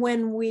then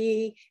when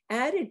we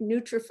added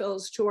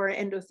neutrophils to our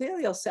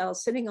endothelial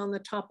cells sitting on the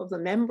top of the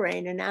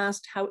membrane and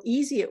asked how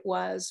easy it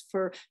was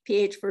for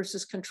pH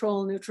versus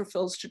control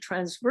neutrophils to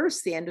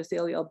traverse the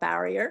endothelial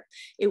barrier,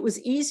 it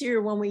was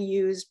easier when we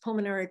used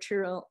pulmonary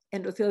arterial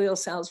endothelial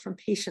cells from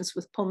patients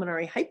with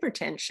pulmonary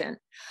hypertension.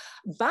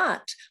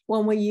 But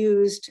when we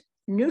used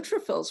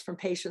neutrophils from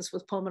patients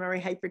with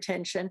pulmonary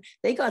hypertension,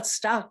 they got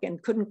stuck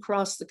and couldn't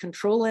cross the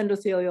control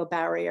endothelial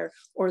barrier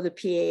or the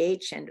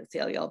PAH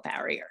endothelial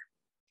barrier.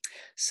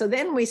 So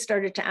then we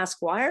started to ask,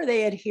 why are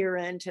they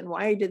adherent and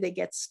why do they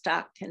get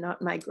stuck and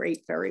not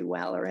migrate very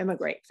well or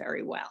immigrate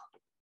very well?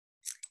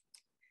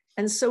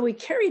 And so we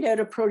carried out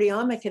a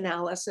proteomic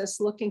analysis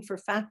looking for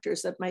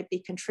factors that might be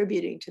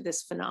contributing to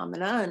this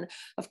phenomenon. And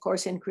of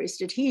course,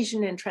 increased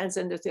adhesion and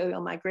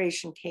transendothelial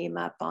migration came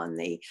up on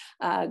the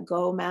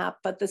GO map,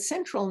 but the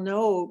central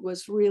node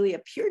was really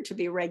appeared to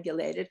be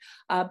regulated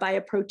by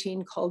a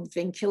protein called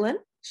vinculin,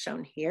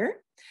 shown here.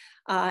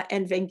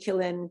 And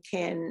vinculin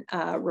can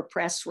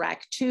repress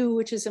RAC2,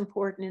 which is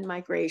important in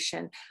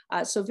migration.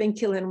 So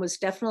vinculin was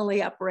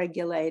definitely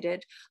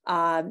upregulated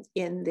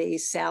in the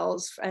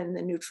cells and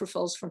the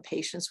neutrophils from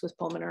patients with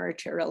pulmonary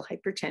arterial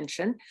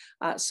hypertension.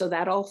 So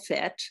that all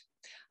fit.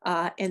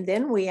 And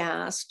then we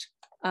asked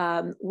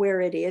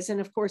where it is. And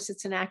of course,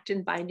 it's an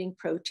actin binding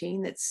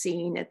protein that's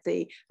seen at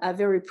the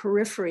very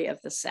periphery of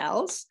the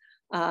cells.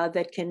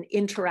 That can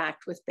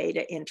interact with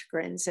beta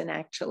integrins and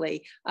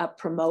actually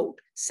promote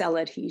cell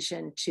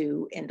adhesion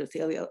to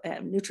endothelial,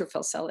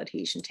 neutrophil cell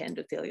adhesion to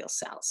endothelial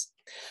cells.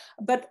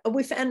 But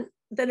we found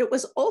that it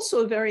was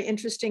also a very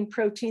interesting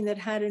protein that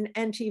had an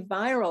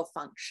antiviral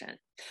function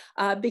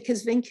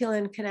because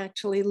vinculin can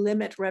actually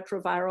limit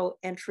retroviral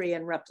entry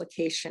and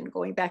replication,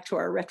 going back to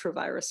our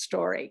retrovirus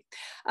story.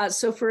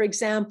 So for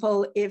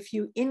example, if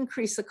you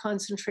increase the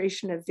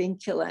concentration of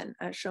vinculin,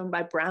 shown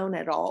by Brown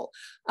et al.,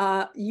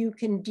 you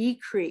can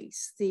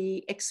decrease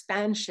the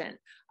expansion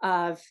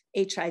of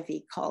HIV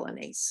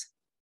colonies.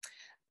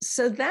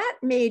 So that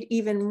made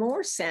even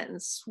more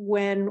sense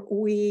when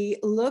we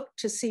looked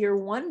to see or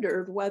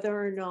wondered whether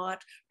or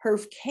not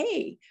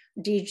HERV-K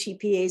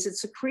DHEPAs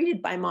that's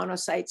secreted by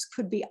monocytes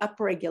could be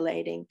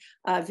upregulating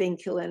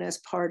vinculin as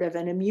part of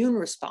an immune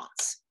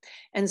response.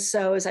 And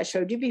so, as I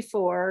showed you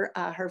before,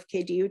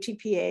 HERV-K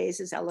DHEPAs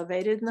is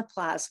elevated in the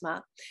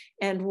plasma.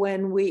 And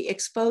when we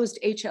exposed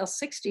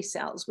HL60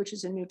 cells, which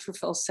is a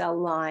neutrophil cell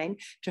line,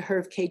 to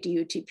HERV-K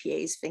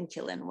DHEPAs,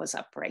 vinculin was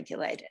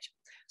upregulated.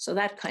 So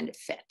that kind of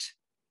fit.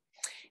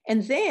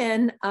 And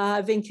then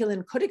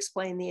vinculin could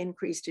explain the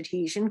increased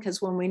adhesion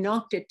because when we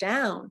knocked it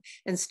down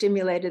and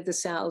stimulated the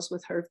cells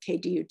with HERV-K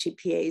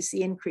DHEPAs,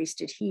 the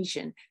increased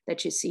adhesion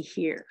that you see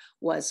here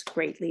was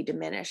greatly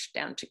diminished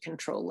down to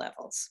control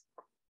levels.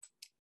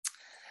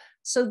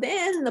 So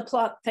then the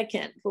plot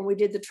thickened when we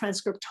did the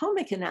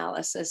transcriptomic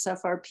analysis of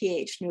our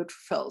pH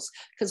neutrophils,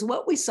 because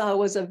what we saw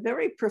was a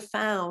very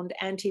profound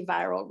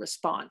antiviral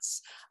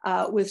response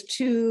with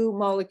two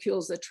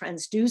molecules that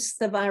transduce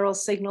the viral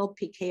signal,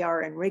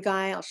 PKR and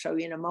RIGI. I'll show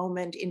you in a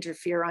moment,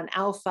 interferon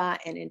alpha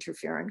and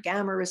interferon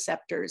gamma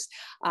receptors,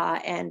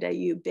 and a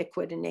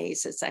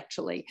ubiquitinase that's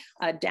actually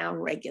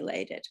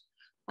downregulated.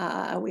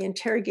 We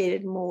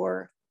interrogated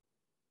more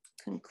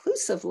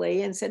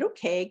conclusively and said,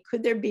 okay,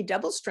 could there be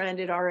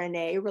double-stranded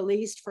RNA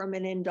released from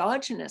an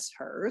endogenous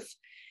HERV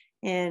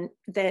and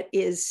that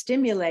is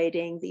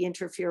stimulating the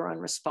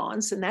interferon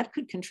response? And that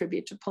could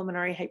contribute to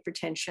pulmonary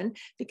hypertension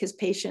because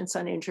patients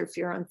on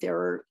interferon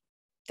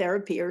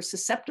therapy are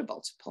susceptible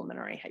to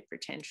pulmonary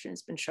hypertension.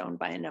 It's been shown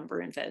by a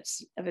number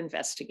of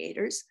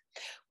investigators.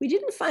 We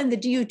didn't find the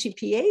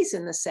DHEPAs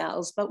in the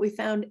cells, but we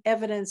found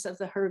evidence of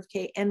the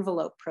HERV-K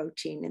envelope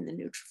protein in the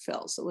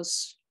neutrophils. It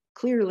was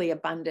clearly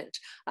abundant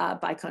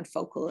by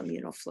confocal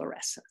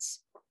immunofluorescence.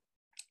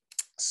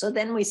 So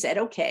then we said,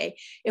 okay,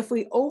 if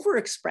we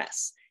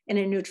overexpress in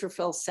a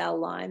neutrophil cell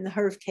line, the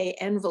HERV-K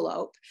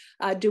envelope,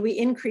 do we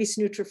increase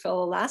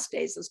neutrophil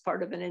elastase as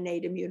part of an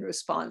innate immune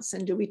response?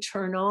 And do we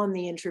turn on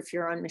the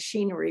interferon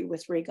machinery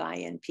with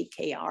RIGI and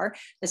PKR?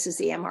 This is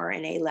the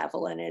mRNA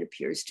level, and it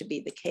appears to be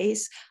the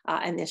case.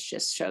 And this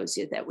just shows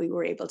you that we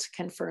were able to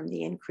confirm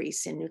the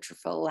increase in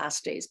neutrophil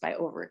elastase by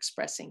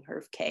overexpressing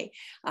HERV-K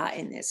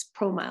in this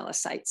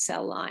promyelocyte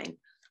cell line,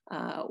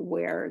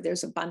 where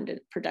there's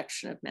abundant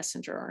production of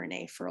messenger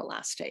RNA for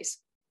elastase.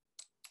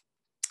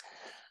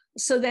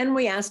 So then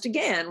we asked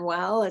again,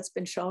 well, it's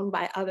been shown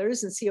by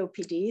others in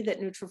COPD that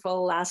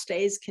neutrophil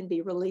elastase can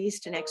be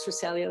released in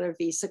extracellular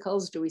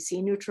vesicles. Do we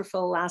see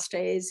neutrophil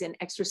elastase in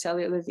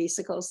extracellular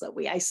vesicles that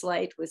we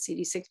isolate with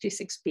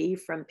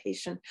CD66B from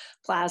patient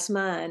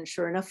plasma? And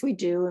sure enough, we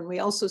do. And we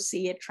also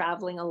see it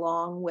traveling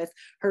along with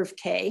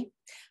HERV-K.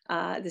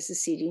 This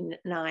is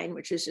CD9,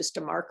 which is just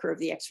a marker of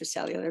the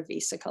extracellular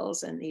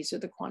vesicles, and these are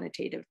the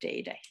quantitative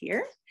data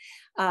here.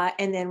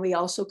 And then we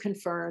also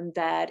confirmed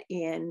that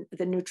in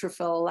the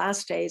neutrophil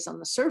elastase on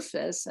the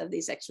surface of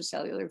these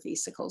extracellular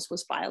vesicles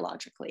was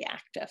biologically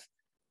active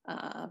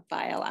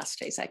by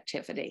elastase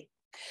activity.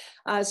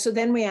 So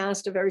then we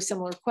asked a very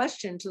similar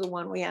question to the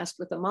one we asked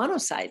with the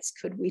monocytes.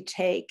 Could we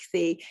take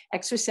the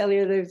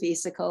extracellular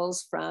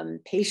vesicles from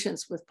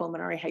patients with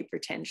pulmonary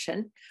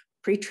hypertension,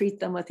 pre-treat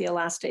them with the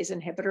elastase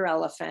inhibitor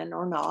elephant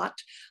or not,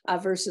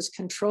 versus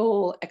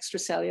control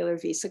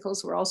extracellular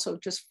vesicles? We're also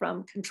just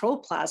from control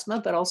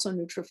plasma, but also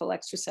neutrophil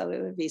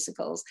extracellular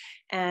vesicles.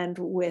 And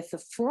with the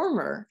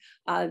former,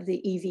 the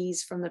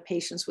EVs from the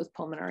patients with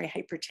pulmonary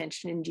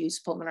hypertension,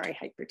 induced pulmonary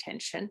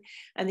hypertension.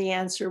 And the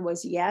answer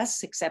was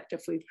yes, except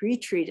if we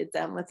pre-treated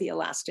them with the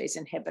elastase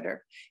inhibitor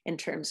in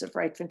terms of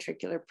right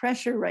ventricular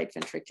pressure, right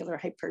ventricular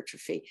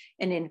hypertrophy,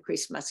 and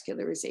increased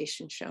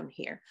muscularization shown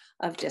here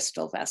of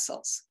distal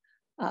vessels.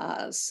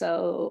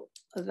 So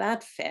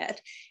that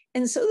fit.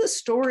 And so the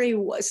story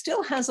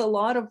still has a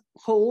lot of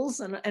holes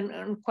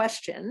and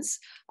questions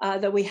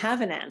that we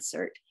haven't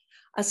answered.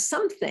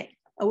 Something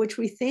which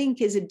we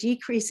think is a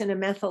decrease in a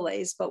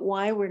methylase, but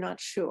why we're not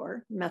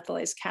sure,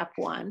 methylase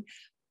CAP1.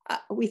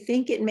 We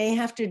think it may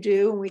have to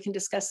do, and we can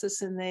discuss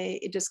this in the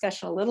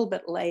discussion a little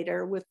bit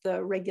later, with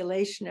the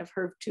regulation of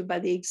HERV2 by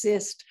the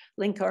exist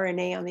link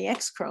RNA on the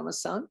X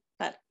chromosome.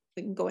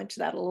 We can go into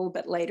that a little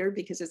bit later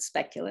because it's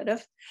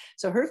speculative.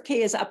 So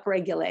HERV-K is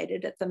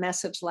upregulated at the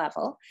message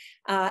level,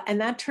 and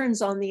that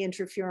turns on the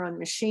interferon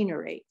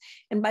machinery.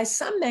 And by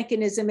some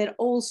mechanism, it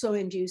also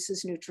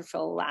induces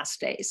neutrophil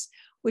elastase,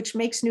 which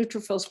makes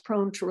neutrophils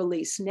prone to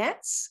release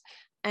nets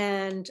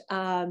and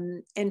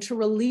to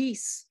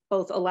release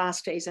both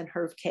elastase and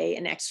HERV-K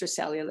in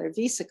extracellular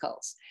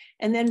vesicles.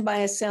 And then by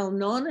a cell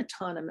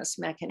non-autonomous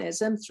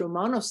mechanism through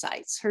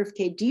monocytes,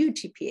 HERV-K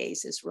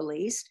DUTPase is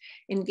released,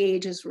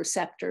 engages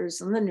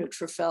receptors in the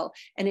neutrophil,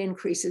 and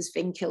increases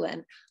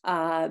vinculin,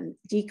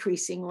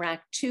 decreasing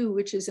RAC2,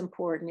 which is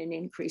important in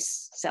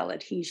increased cell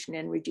adhesion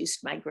and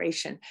reduced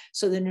migration.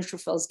 So the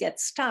neutrophils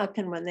get stuck,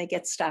 and when they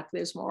get stuck,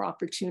 there's more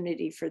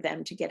opportunity for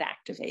them to get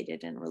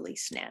activated and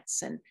release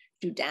nets and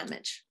do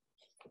damage.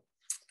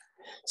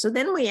 So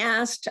then we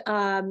asked,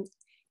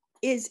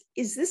 is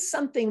this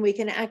something we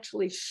can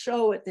actually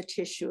show at the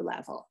tissue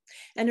level?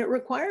 And it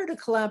required a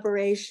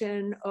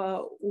collaboration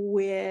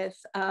with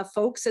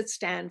folks at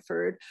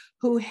Stanford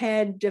who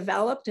had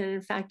developed and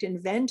in fact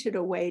invented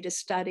a way to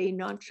study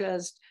not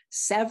just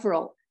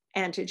several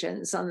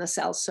antigens on the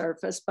cell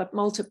surface, but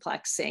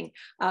multiplexing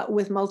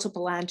with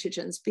multiple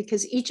antigens,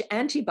 because each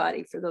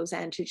antibody for those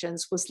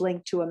antigens was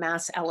linked to a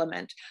mass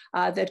element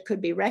that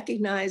could be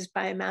recognized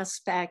by a mass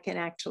spec and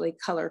actually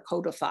color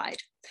codified.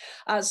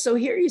 So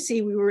here you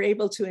see we were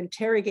able to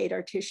interrogate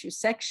our tissue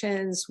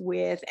sections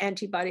with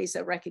antibodies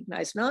that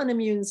recognize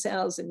non-immune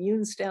cells,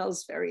 immune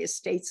cells, various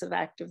states of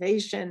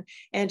activation,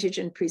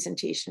 antigen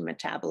presentation,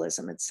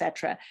 metabolism, et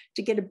cetera,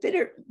 to get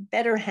a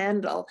better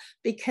handle,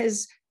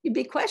 because you'd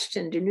be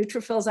questioned, do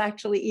neutrophils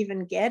actually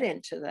even get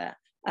into the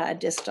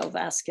distal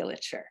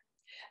vasculature?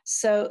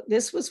 So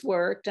this was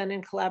work done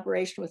in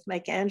collaboration with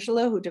Mike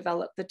Angelo, who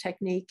developed the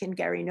technique in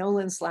Gary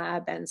Nolan's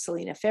lab, and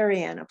Selena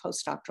Farian, a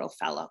postdoctoral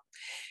fellow.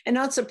 And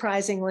not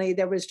surprisingly,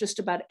 there was just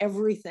about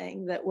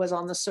everything that was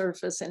on the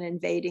surface and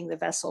invading the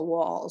vessel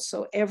walls.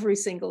 So every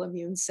single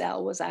immune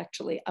cell was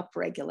actually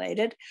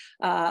upregulated,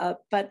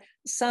 but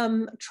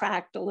some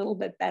tracked a little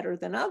bit better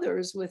than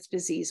others with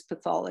disease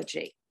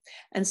pathology.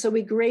 And so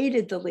we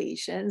graded the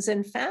lesions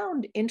and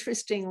found,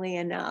 interestingly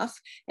enough,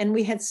 and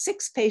we had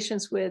 6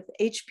 patients with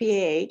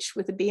HPAH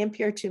with a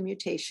BMPR2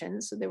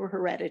 mutation, so they were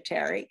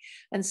hereditary,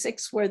 and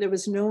 6 where there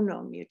was no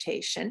known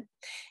mutation.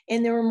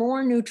 And there were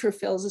more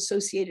neutrophils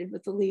associated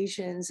with the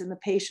lesions in the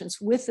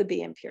patients with the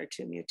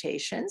BMPR2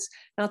 mutations.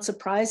 Not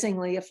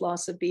surprisingly, if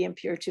loss of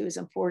BMPR2 is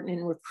important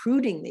in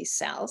recruiting these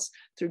cells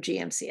through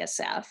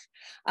GM-CSF.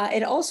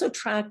 It also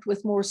tracked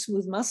with more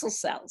smooth muscle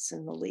cells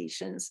in the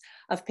lesions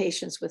of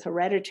patients with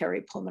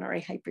hereditary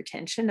pulmonary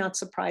hypertension. Not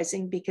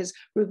surprising, because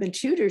Ruben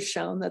Tudor's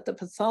shown that the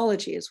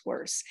pathology is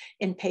worse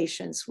in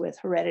patients with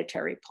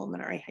hereditary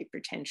pulmonary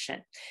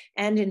hypertension.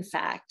 And in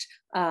fact,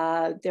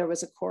 there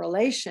was a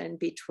correlation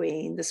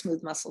between the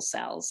smooth muscle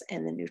cells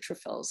and the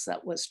neutrophils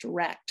that was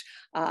direct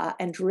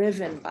and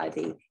driven by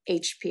the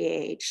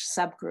HPAH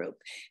subgroup.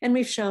 And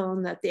we've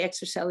shown that the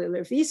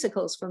extracellular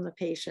vesicles from the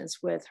patients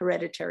with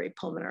hereditary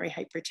pulmonary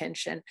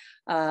hypertension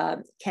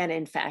can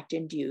in fact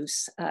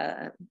induce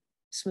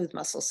smooth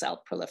muscle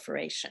cell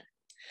proliferation.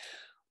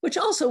 Which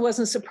also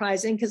wasn't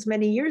surprising, because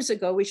many years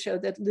ago, we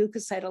showed that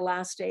leukocyte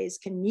elastase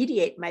can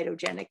mediate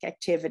mitogenic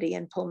activity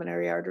in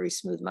pulmonary artery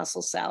smooth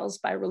muscle cells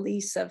by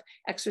release of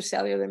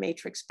extracellular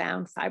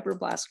matrix-bound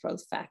fibroblast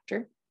growth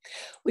factor.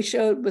 We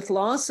showed with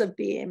loss of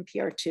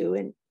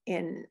BMPR2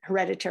 in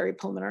hereditary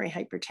pulmonary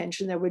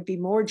hypertension, there would be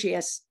more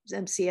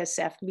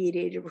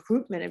GM-CSF-mediated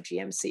recruitment of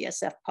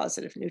GM-CSF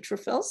positive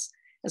neutrophils,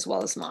 as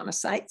well as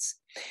monocytes.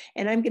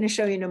 And I'm going to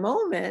show you in a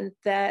moment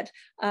that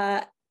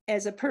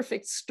as a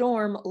perfect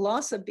storm,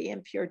 loss of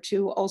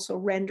BMPR2 also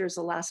renders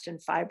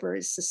elastin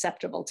fibers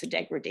susceptible to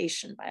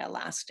degradation by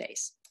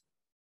elastase.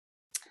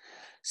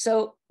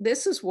 So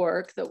this is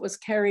work that was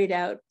carried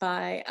out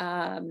by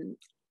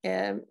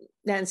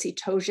Nancy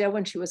Toja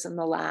when she was in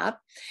the lab.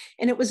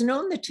 And it was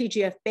known that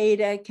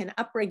TGF-beta can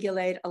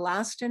upregulate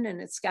elastin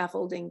and its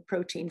scaffolding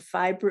protein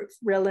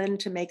fibrillin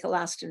to make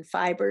elastin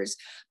fibers.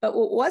 But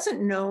what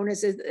wasn't known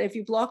is that if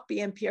you block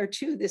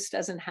BMPR2, this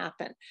doesn't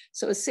happen.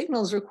 So a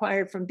signal is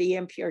required from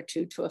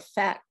BMPR2 to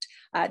affect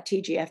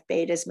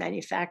TGF-beta's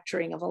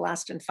manufacturing of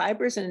elastin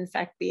fibers. And in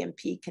fact,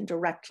 BMP can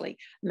directly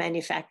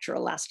manufacture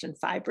elastin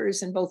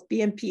fibers. And both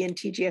BMP and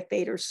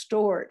TGF-beta are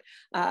stored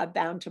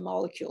bound to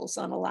molecules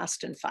on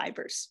elastin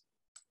fibers.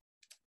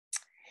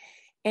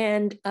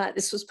 And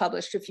this was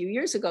published a few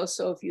years ago.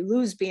 So if you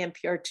lose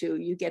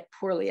BMPR2, you get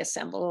poorly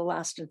assembled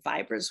elastin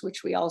fibers,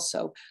 which we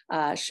also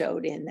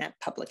showed in that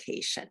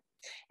publication.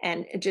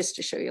 And just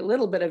to show you a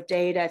little bit of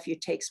data, if you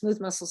take smooth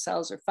muscle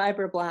cells or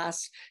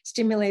fibroblasts,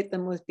 stimulate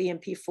them with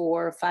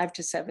BMP4 5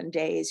 to 7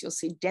 days, you'll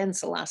see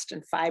dense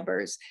elastin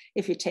fibers.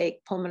 If you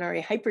take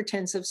pulmonary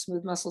hypertensive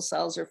smooth muscle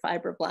cells or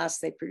fibroblasts,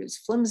 they produce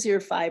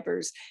flimsier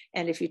fibers.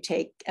 And if you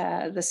take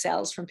the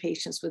cells from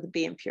patients with a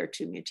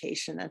BMPR2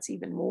 mutation, that's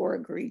even more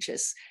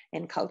egregious.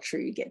 In culture,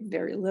 you get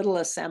very little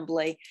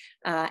assembly.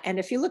 And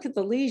if you look at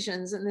the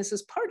lesions, and this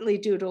is partly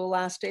due to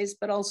elastase,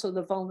 but also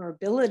the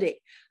vulnerability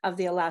of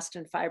the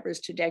elastin fibers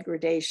to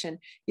degradation,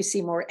 you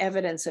see more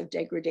evidence of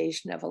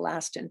degradation of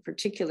elastin,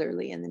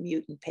 particularly in the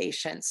mutant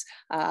patients,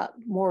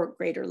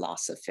 greater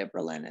loss of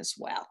fibrillin as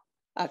well,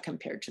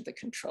 compared to the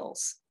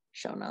controls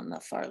shown on the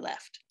far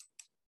left.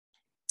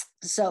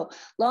 So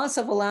loss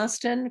of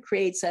elastin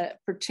creates a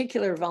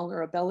particular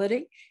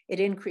vulnerability. It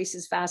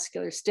increases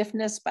vascular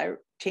stiffness by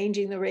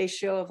changing the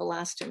ratio of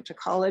elastin to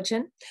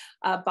collagen.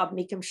 Bob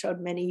Meekum showed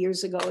many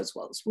years ago, as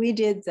well as we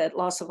did, that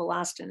loss of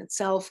elastin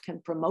itself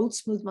can promote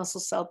smooth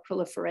muscle cell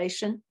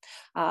proliferation.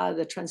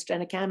 The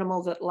transgenic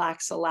animal that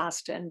lacks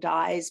elastin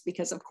dies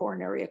because of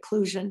coronary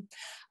occlusion.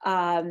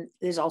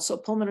 There's also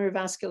pulmonary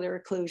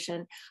vascular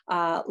occlusion.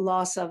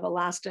 Loss of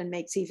elastin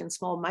makes even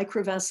small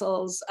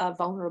microvessels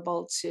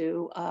vulnerable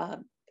to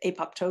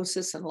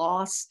apoptosis and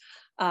loss.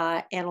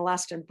 And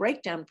elastin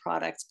breakdown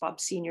products,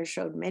 Bob Sr.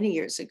 showed many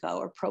years ago,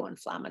 are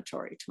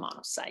pro-inflammatory to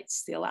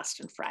monocytes, the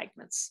elastin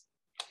fragments.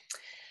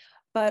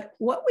 But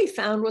what we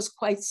found was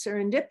quite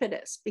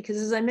serendipitous, because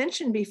as I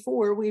mentioned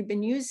before, we've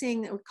been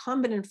using a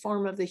recombinant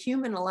form of the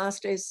human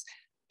elastase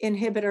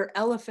inhibitor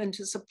elephant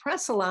to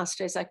suppress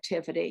elastase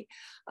activity.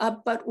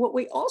 But what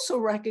we also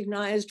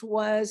recognized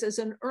was, as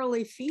an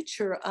early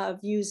feature of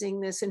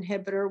using this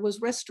inhibitor, was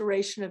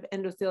restoration of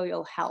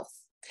endothelial health.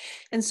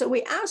 And so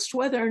we asked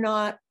whether or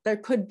not there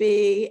could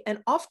be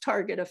an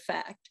off-target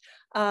effect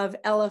of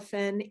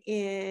elephant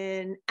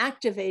in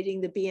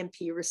activating the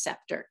BMP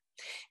receptor.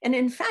 And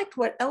in fact,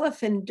 what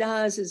elephant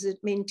does is it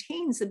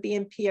maintains the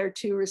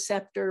BMPR2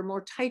 receptor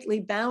more tightly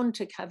bound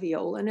to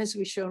caveolin, as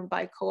we've shown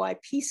by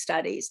co-IP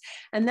studies.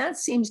 And that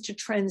seems to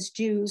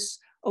transduce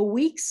a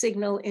weak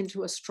signal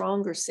into a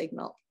stronger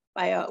signal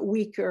by a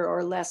weaker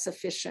or less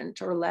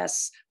efficient or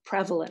less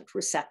prevalent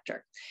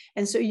receptor.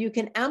 And so you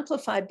can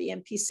amplify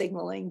BMP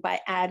signaling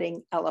by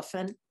adding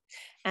elephant.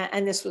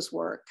 And this was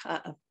work,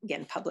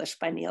 again, published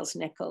by Niels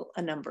Nickel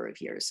a number of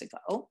years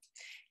ago.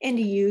 And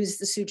he used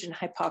the Sugen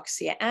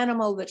hypoxia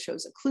animal that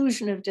shows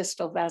occlusion of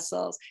distal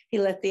vessels. He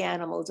let the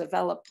animal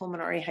develop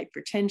pulmonary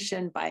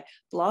hypertension by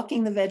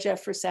blocking the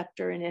VEGF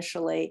receptor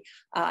initially,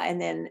 and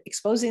then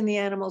exposing the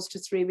animals to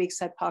 3 weeks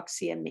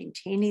hypoxia,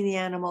 maintaining the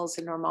animals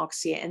in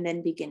normoxia, and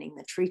then beginning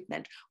the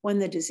treatment when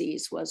the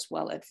disease was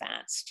well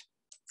advanced.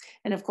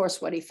 And of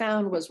course, what he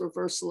found was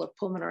reversal of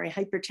pulmonary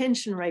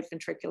hypertension, right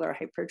ventricular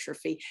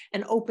hypertrophy,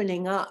 and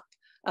opening up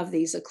of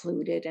these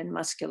occluded and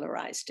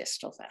muscularized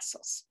distal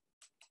vessels.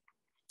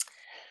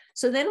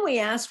 So then we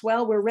asked,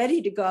 well, we're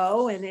ready to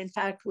go. And in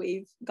fact,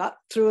 we've got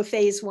through a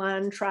phase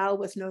 1 trial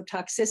with no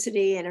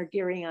toxicity and are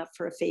gearing up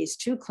for a phase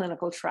 2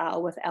 clinical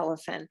trial with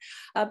elephant.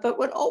 But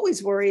what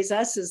always worries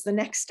us is the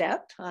next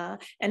step, and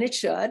it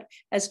should,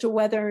 as to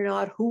whether or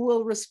not who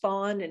will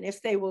respond and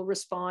if they will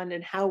respond,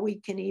 and how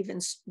we can even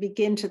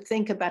begin to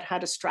think about how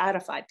to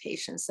stratify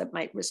patients that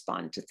might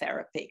respond to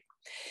therapy.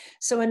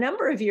 So a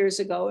number of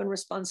years ago, in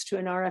response to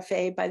an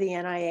RFA by the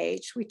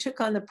NIH, we took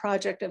on the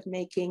project of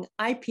making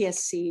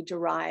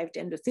iPSC-derived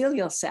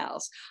endothelial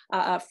cells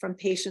from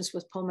patients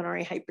with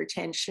pulmonary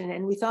hypertension.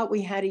 And we thought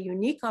we had a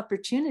unique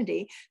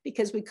opportunity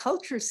because we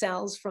culture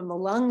cells from the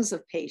lungs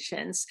of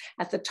patients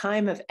at the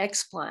time of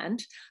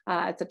explant,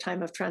 at the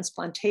time of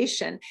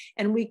transplantation.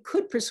 And we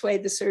could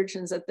persuade the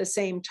surgeons at the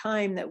same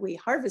time that we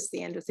harvest the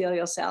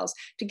endothelial cells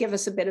to give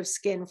us a bit of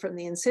skin from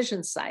the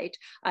incision site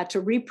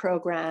to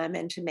reprogram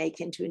and to make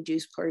into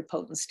induced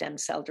pluripotent stem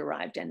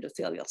cell-derived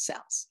endothelial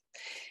cells.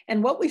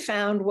 And what we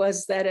found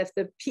was that if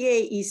the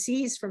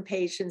PAECs from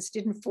patients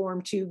didn't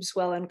form tubes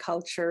well in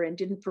culture and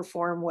didn't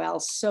perform well,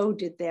 so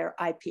did their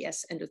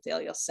iPS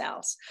endothelial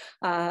cells,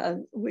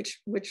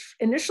 which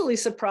initially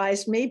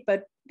surprised me,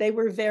 but they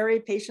were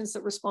patients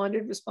that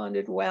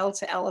responded well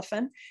to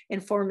elephant in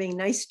forming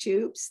nice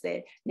tubes.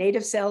 The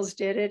native cells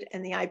did it,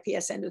 and the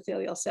iPS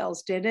endothelial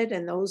cells did it.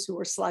 And those who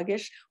were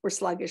sluggish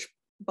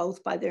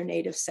both by their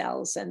native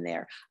cells and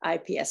their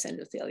iPS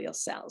endothelial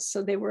cells.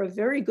 So they were a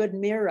very good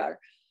mirror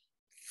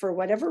for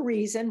whatever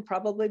reason,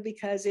 probably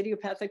because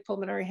idiopathic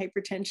pulmonary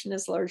hypertension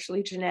is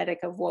largely genetic,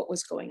 of what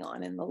was going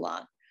on in the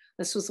lung.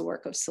 This was the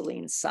work of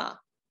Celine Sa.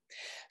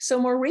 So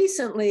more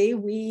recently,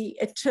 we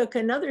took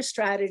another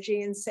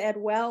strategy and said,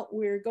 well,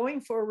 we're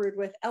going forward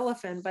with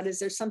elephant, but is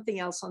there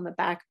something else on the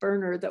back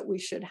burner that we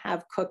should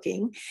have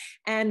cooking?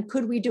 And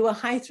could we do a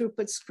high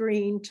throughput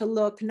screen to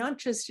look not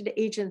just at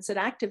agents that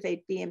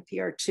activate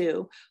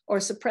BMPR2 or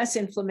suppress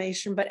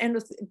inflammation, but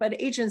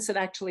agents that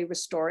actually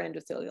restore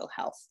endothelial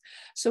health?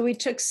 So we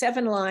took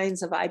 7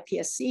 lines of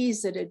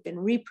iPSCs that had been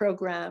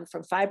reprogrammed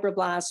from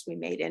fibroblasts. We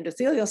made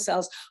endothelial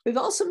cells. We've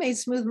also made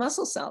smooth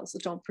muscle cells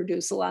that don't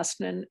produce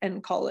elastin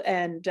and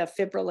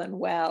fibrillin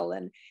well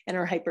and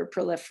are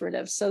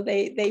hyperproliferative. So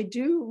they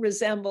do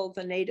resemble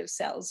the native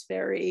cells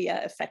very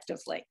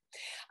effectively.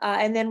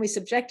 And then we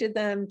subjected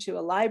them to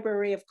a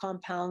library of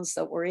compounds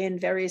that were in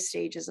various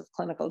stages of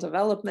clinical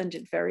development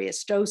at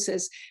various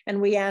doses.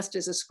 And we asked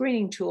as a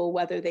screening tool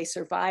whether they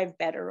survived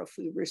better if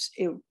we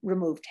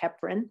removed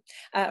heparin,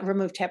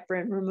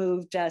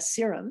 removed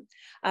serum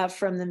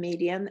from the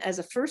medium as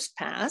a first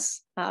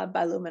pass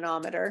by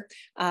luminometer.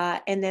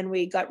 And then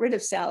we got rid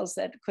of cells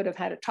that could have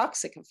had a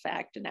toxic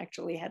effect and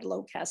actually had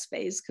low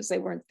caspase because they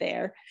weren't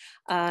there.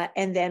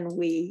 And then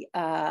we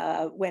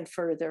went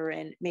further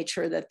and made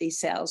sure that these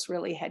cells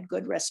really had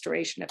good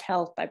restoration of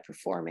health by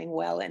performing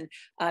well in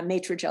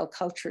matrigel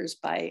cultures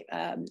by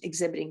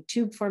exhibiting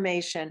tube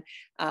formation.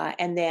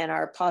 And then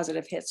our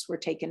positive hits were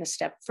taken a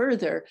step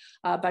further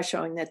by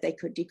showing that they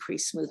could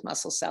decrease smooth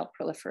muscle cell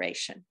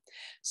proliferation.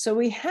 So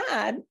we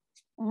had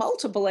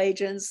multiple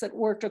agents that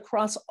worked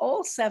across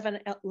all 7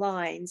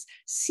 lines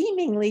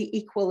seemingly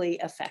equally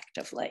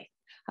effectively.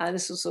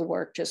 This was a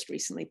work just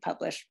recently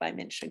published by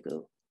Min-Sha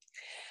Gu.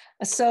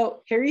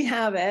 So here you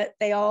have it.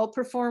 They all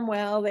perform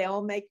well. They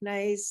all make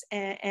nice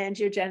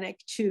angiogenic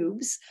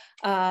tubes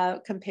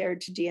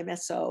compared to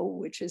DMSO,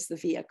 which is the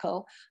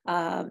vehicle.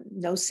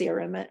 No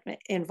serum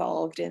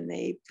involved in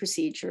the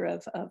procedure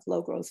of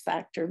low growth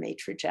factor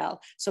matrigel.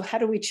 So how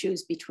do we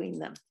choose between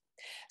them?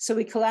 So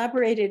we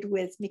collaborated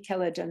with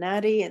Michele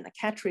Donati in the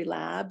Catri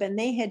lab, and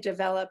they had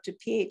developed a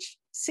pH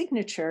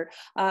signature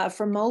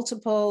for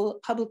multiple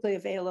publicly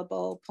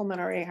available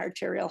pulmonary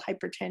arterial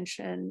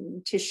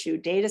hypertension tissue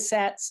data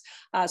sets.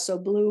 So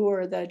blue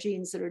are the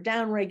genes that are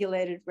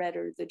downregulated, red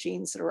are the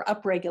genes that are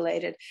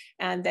upregulated,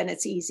 and then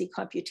it's easy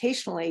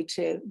computationally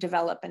to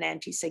develop an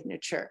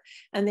anti-signature.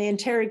 And they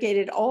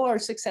interrogated all our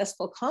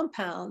successful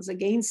compounds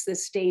against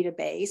this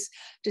database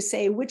to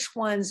say which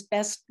ones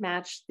best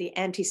matched the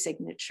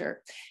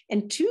anti-signature.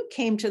 And 2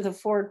 came to the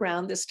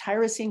foreground, this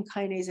tyrosine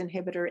kinase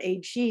inhibitor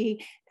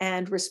AG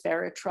and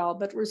resveratrol,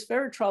 but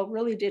resveratrol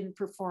really didn't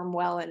perform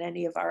well in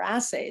any of our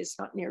assays,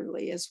 not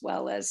nearly as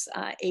well as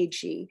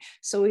AG.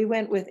 So we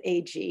went with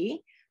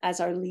AG as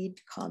our lead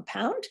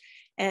compound.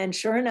 And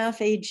sure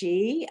enough,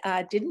 AG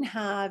didn't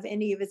have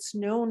any of its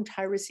known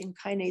tyrosine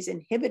kinase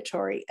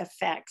inhibitory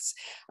effects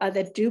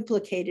that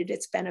duplicated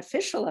its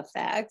beneficial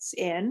effects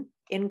in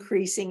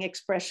increasing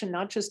expression,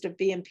 not just of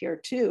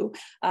BMPR2,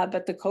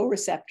 but the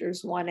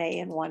co-receptors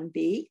 1A and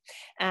 1B.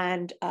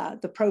 And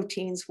the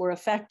proteins were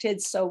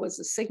affected, so was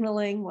the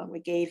signaling. When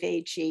we gave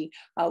AG,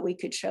 we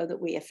could show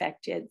that we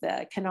affected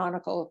the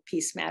canonical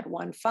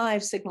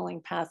PSMAD1/5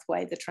 signaling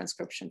pathway. The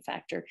transcription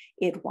factor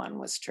ID1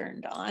 was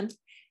turned on.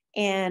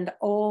 And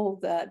all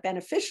the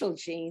beneficial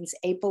genes,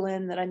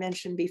 apelin that I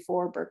mentioned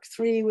before,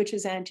 BERK3, which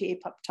is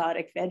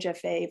anti-apoptotic,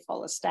 VEGF-A,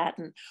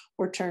 follistatin,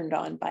 were turned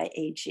on by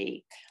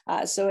AG.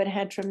 So it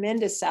had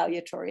tremendous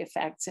salutary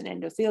effects in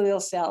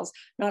endothelial cells,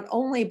 not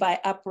only by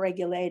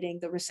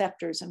upregulating the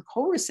receptors and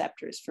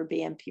co-receptors for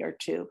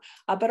BMPR2,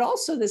 but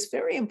also this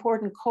very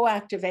important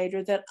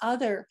co-activator that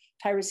other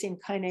tyrosine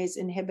kinase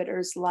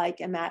inhibitors like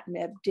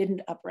imatinib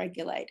didn't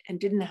upregulate and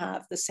didn't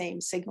have the same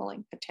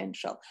signaling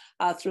potential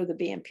through the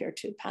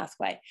BMPR2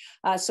 pathway.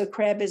 So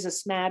CREB is a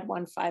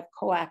SMAD1/5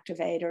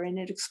 co-activator, and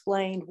it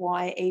explained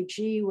why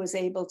AG was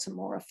able to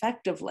more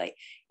effectively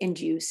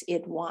induce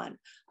ID1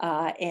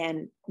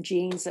 and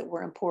genes that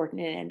were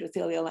important in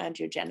endothelial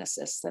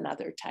angiogenesis than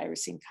other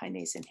tyrosine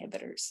kinase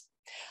inhibitors.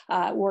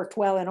 Worked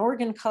well in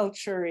organ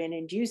culture in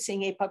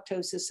inducing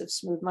apoptosis of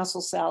smooth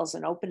muscle cells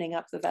and opening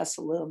up the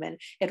vessel lumen.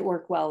 It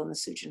worked well in the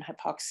Sugen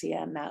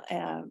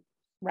hypoxia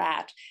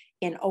rat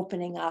in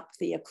opening up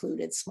the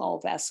occluded small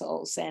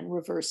vessels and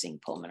reversing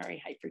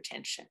pulmonary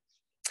hypertension.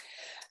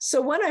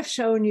 So what I've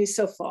shown you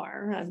so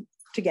far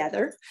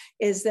together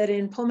is that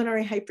in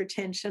pulmonary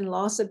hypertension,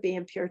 loss of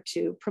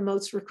BMPR2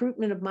 promotes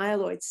recruitment of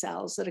myeloid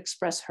cells that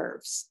express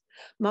HERVs,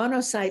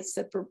 monocytes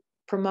that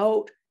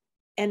promote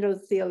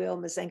endothelial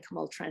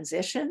mesenchymal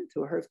transition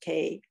through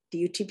HERV-K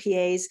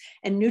DUTPase,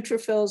 and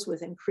neutrophils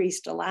with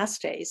increased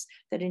elastase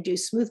that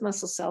induce smooth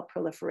muscle cell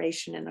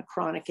proliferation and a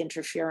chronic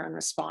interferon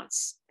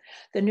response.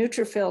 The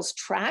neutrophils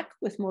track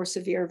with more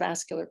severe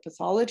vascular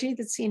pathology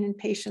that's seen in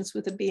patients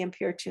with a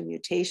BMPR2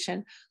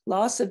 mutation.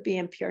 Loss of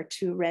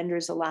BMPR2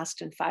 renders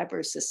elastin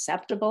fibers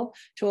susceptible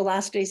to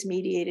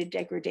elastase-mediated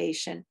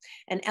degradation.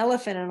 And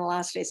elephant, an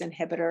elastase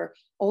inhibitor,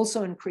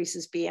 also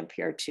increases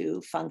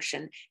BMPR2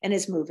 function and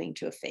is moving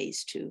to a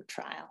phase 2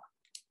 trial.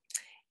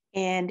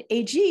 And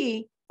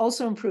AG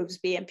also improves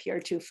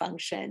BMPR2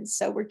 function.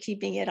 So we're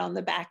keeping it on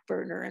the back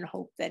burner and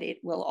hope that it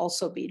will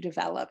also be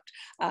developed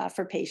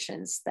for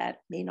patients that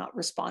may not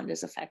respond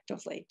as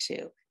effectively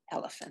to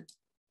elephant.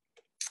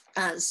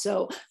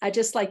 So I'd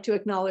just like to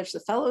acknowledge the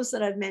fellows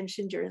that I've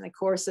mentioned during the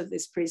course of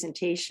this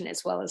presentation,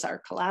 as well as our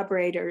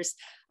collaborators,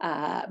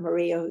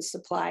 Maria, who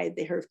supplied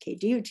the HERV-K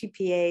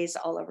DUTPAs,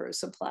 Oliver, who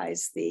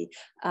supplies the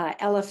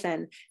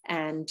elephant,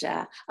 and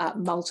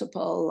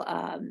multiple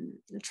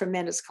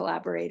tremendous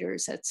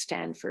collaborators at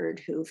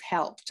Stanford who've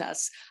helped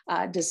us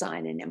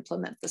design and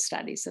implement the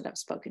studies that I've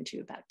spoken to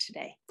you about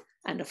today.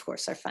 And of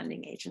course, our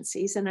funding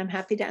agencies, and I'm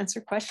happy to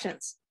answer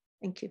questions.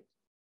 Thank you.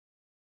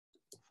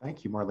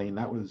 Thank you, Marlene.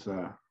 That was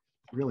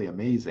really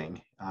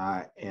amazing,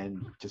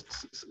 and just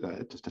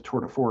a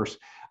tour de force.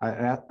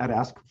 I'd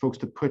ask folks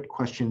to put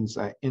questions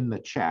in the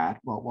chat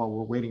while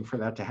we're waiting for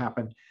that to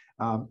happen.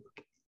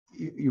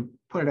 You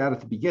pointed out at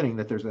the beginning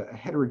that there's a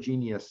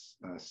heterogeneous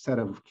set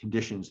of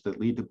conditions that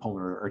lead to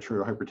pulmonary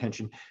arterial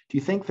hypertension. Do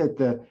you think that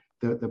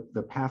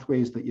the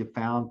pathways that you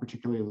found,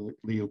 particularly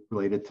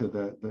related to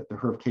the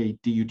HERV-K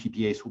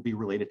DUTPase, will be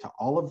related to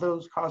all of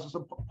those causes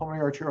of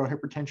pulmonary arterial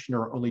hypertension,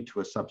 or only to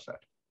a subset?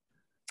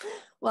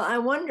 Well, I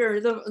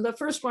wonder, the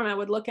first one I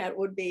would look at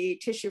would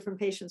be tissue from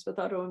patients with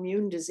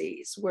autoimmune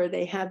disease, where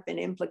they have been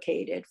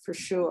implicated for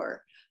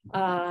sure,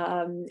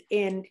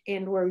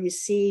 and where you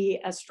see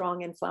a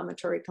strong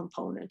inflammatory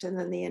component, and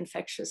then the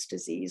infectious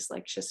disease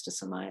like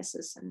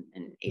schistosomiasis and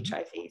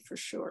HIV for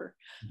sure.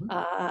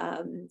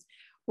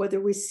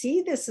 Whether we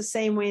see this the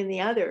same way in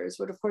the others,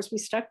 but of course we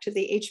stuck to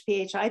the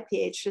HPH,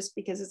 IPH just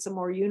because it's a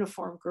more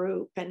uniform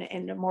group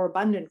and a more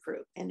abundant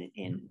group in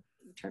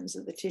terms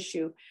of the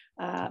tissue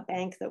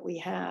bank that we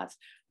have.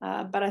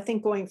 But I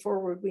think going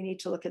forward, we need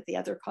to look at the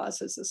other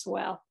causes as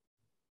well.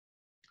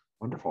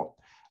 Wonderful.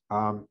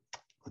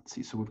 Let's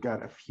see, so we've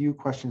got a few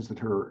questions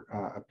that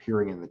are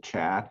appearing in the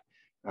chat.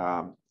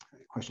 A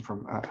question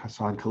from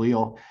Hassan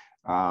Khalil.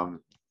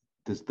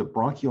 Does the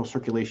bronchial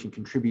circulation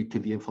contribute to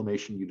the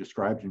inflammation you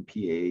described in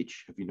PAH?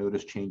 Have you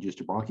noticed changes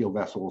to bronchial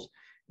vessels,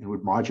 and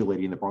would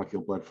modulating the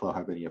bronchial blood flow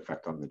have any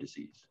effect on the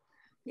disease?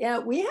 Yeah,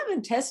 we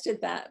haven't tested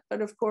that,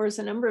 but of course,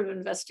 a number of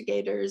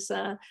investigators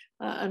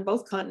on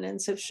both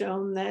continents have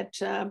shown that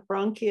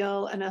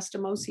bronchial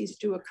anastomoses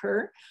do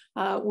occur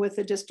with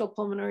the distal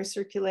pulmonary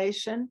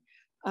circulation.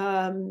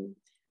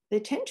 They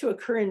tend to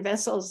occur in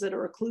vessels that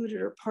are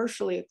occluded or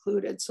partially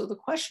occluded. So the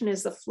question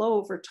is, the flow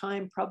over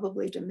time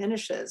probably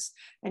diminishes,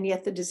 and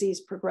yet the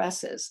disease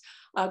progresses.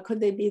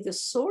 Could they be the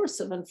source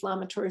of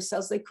inflammatory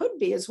cells? They could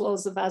be, as well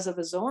as the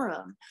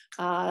vasovasorum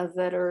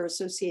that are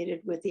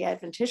associated with the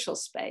adventitial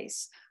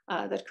space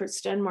that Kurt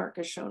Stenmark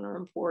has shown are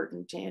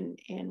important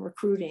in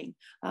recruiting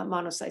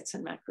monocytes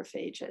and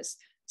macrophages.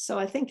 So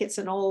I think it's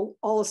an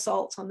all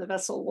assault on the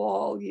vessel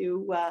wall.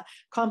 You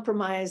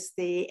compromise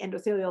the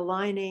endothelial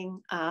lining,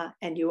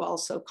 and you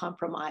also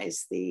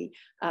compromise the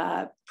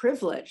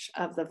privilege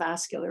of the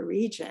vascular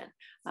region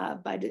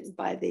by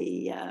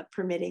the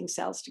permitting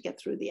cells to get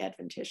through the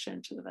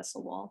adventitia to the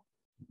vessel wall.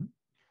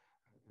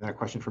 And a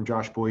question from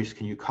Josh Boyce.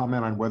 Can you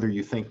comment on whether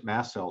you think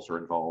mast cells are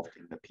involved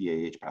in the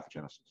PAH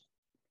pathogenesis?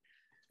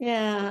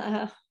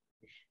 Yeah.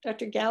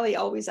 Dr. Galley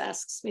always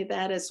asks me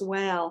that as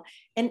well.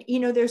 And, you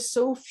know, there's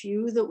so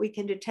few that we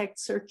can detect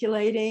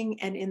circulating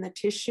and in the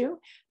tissue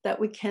that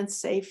we can't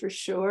say for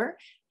sure.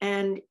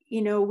 And,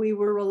 you know, we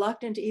were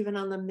reluctant even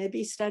on the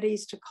MIBI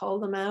studies to call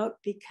them out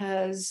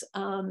because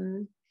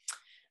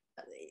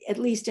at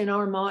least in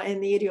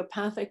the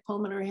idiopathic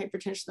pulmonary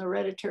hypertension, the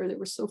hereditary, there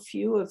were so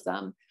few of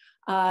them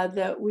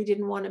that we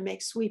didn't want to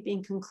make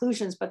sweeping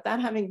conclusions. But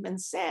that having been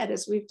said,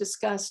 as we've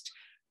discussed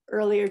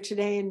earlier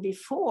today and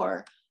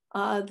before,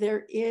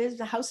 there is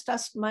the house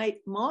dust mite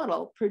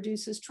model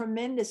produces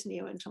tremendous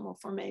neointimal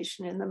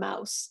formation in the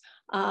mouse,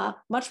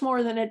 much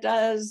more than it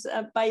does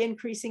by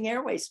increasing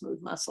airway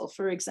smooth muscle,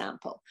 for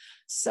example.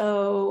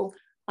 So,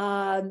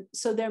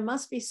 so there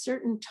must be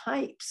certain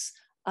types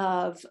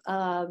of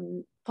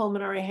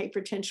pulmonary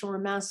hypertension where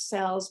mast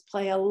cells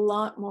play a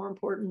lot more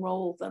important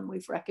role than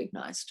we've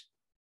recognized.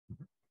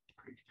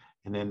 Great.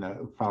 And then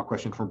a final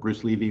question from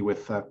Bruce Levy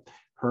with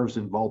HERV's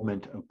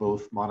involvement of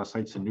both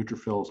monocytes and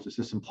neutrophils. Does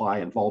this imply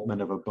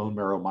involvement of a bone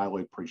marrow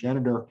myeloid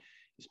progenitor?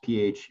 Is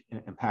PAH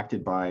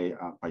impacted by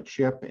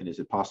CHIP, and is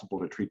it possible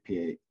to treat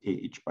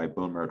PAH by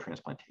bone marrow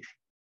transplantation?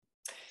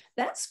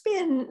 That's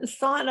been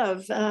thought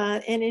of,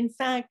 and in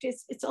fact,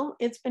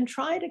 it's been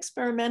tried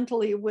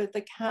experimentally with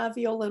a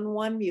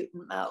caveolin-1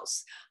 mutant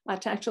mouse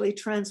to actually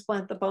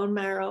transplant the bone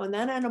marrow, and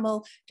that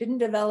animal didn't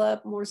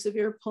develop more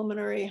severe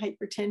pulmonary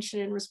hypertension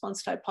in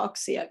response to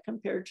hypoxia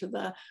compared to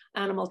the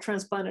animal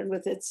transplanted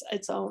with its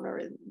own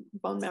or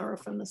bone marrow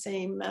from the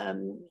same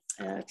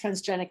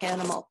transgenic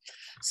animal.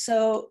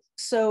 So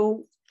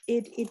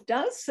it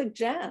does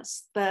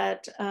suggest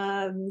that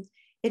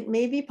it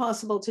may be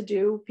possible to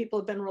do. People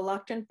have been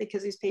reluctant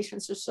because these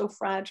patients are so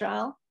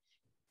fragile.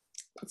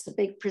 It's a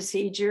big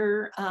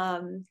procedure.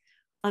 On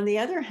the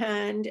other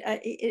hand,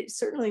 it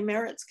certainly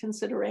merits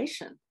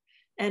consideration.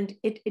 And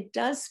it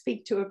does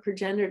speak to a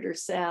progenitor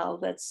cell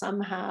that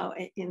somehow,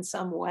 in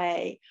some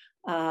way,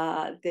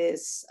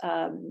 there's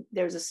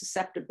a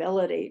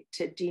susceptibility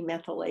to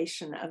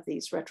demethylation of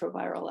these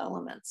retroviral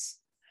elements.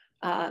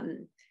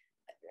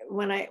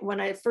 When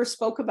I first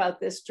spoke about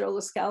this, Joe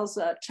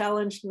Lascalza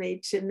challenged me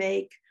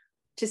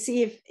to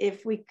see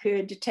if we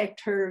could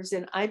detect HERVs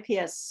in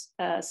iPS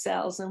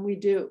cells, and we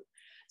do.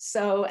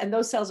 So, and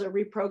those cells are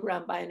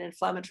reprogrammed by an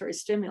inflammatory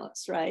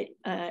stimulus, right?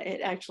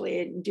 It actually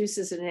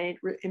induces an innate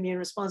immune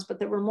response, but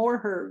there were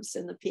more HERVs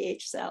in the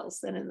PH cells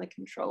than in the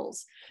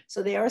controls.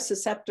 So they are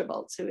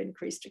susceptible to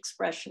increased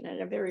expression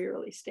at a very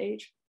early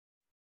stage.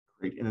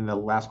 Great. And then the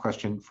last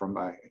question from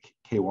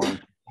Kay Warren.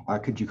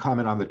 Could you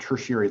comment on the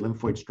tertiary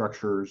lymphoid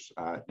structures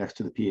next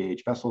to the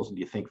PAH vessels? And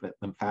do you think that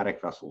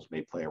lymphatic vessels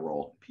may play a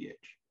role in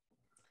PH?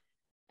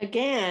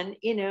 Again,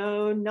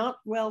 not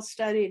well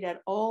studied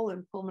at all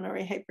in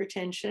pulmonary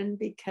hypertension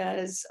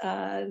because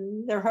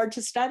they're hard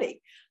to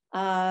study.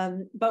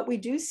 But we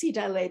do see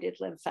dilated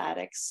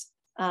lymphatics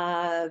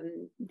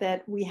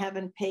that we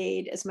haven't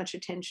paid as much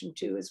attention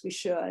to as we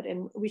should.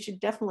 And we should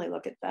definitely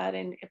look at that,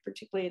 and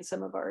particularly in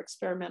some of our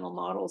experimental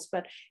models,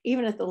 but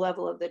even at the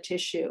level of the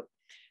tissue.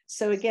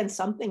 So again,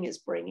 something is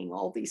bringing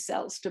all these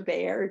cells to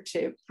bear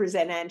to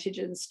present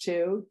antigens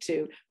to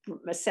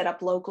set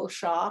up local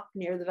shock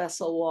near the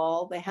vessel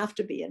wall. They have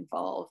to be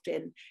involved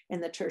in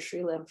the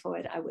tertiary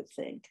lymphoid, I would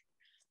think.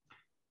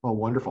 Well,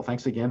 wonderful.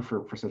 Thanks again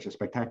for such a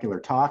spectacular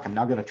talk. I'm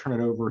now going to turn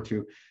it over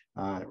to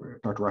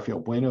Dr. Rafael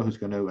Bueno, who's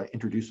going to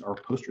introduce our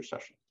poster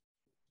session.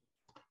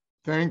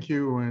 Thank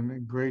you, and a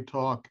great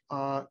talk.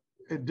 At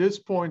this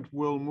point,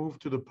 we'll move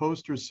to the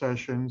poster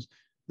sessions.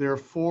 There are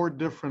 4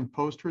 different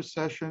poster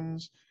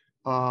sessions.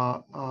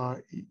 For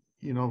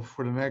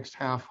the next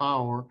half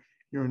hour,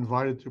 you're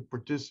invited to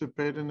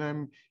participate in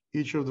them.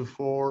 Each of the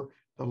 4,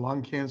 the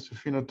lung cancer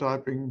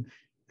phenotyping,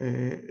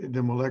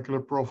 the molecular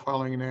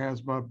profiling in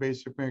asthma,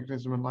 basic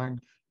mechanism in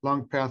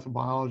lung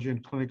pathobiology,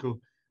 and clinical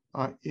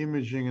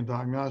imaging and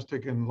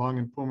diagnostic in lung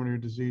and pulmonary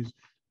disease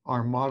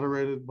are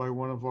moderated by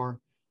one of our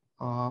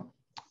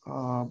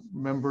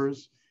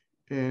members.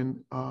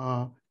 And,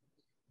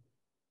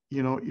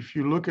 if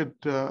you look at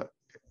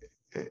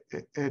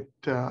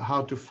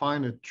how to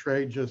find it,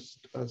 Trey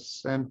just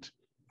sent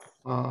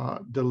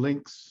the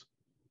links.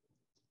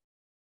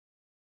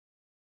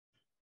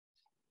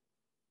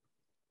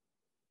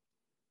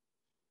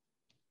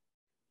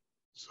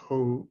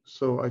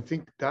 So I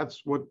think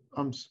that's what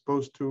I'm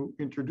supposed to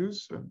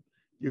introduce, and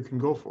you can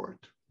go for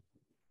it.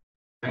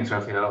 Thanks,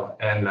 Rafael.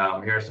 And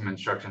here are some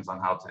instructions on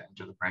how to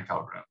enter the prank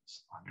call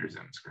rooms on your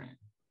Zoom screen.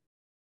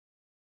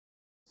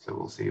 So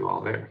we'll see you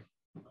all there.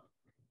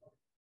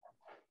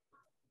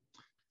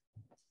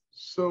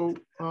 So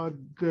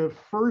the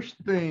first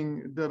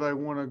thing that I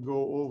want to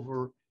go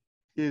over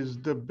is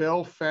the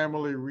Bell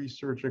Family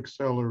Research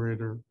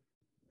Accelerator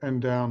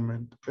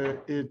Endowment.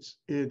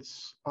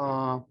 It's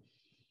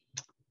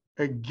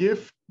a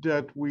gift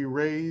that we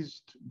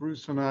raised,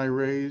 Bruce and I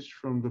raised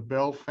from the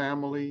Bell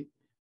family.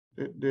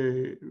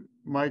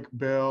 Mike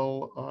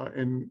Bell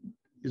and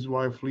his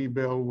wife Lee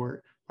Bell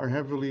are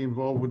heavily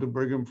involved with the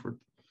Brigham for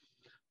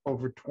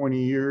over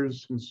 20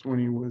 years, since when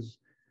he was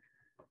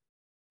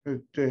at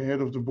the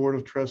head of the board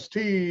of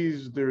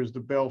trustees. There's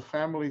the Bell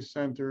Family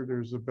Center,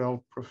 there's the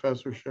Bell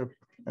Professorship,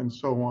 and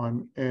so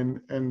on.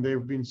 And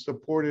they've been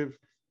supportive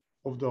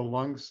of the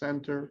Lung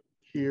Center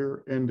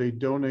here, and they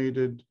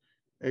donated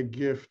a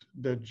gift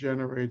that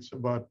generates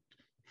about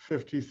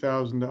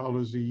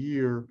 $50,000 a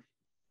year,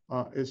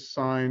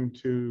 assigned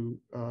to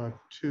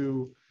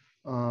 2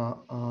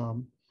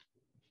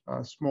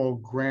 small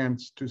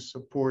grants to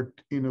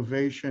support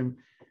innovation.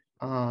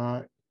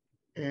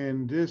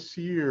 And this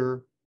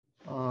year,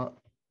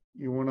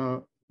 you want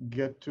to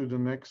get to the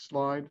next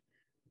slide,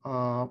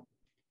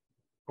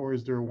 or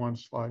is there one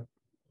slide?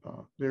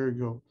 There you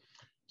go.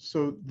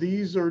 So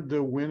these are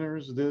the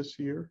winners this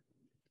year.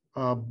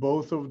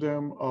 Both of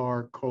them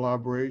are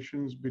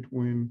collaborations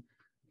between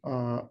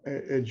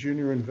a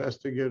junior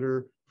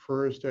investigator,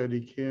 first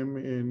Eddie Kim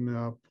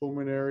in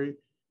pulmonary,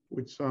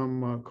 with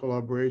some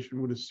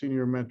collaboration with a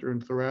senior mentor in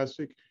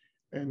thoracic,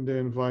 and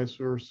then vice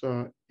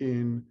versa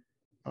in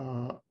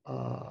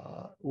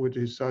with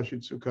Hisashi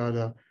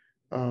Tsukada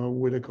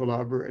with a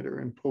collaborator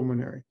in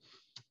pulmonary.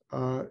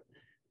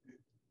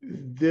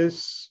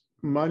 This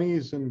money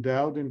is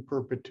endowed in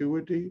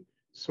perpetuity,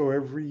 so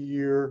every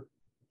year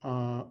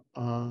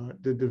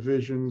the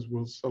divisions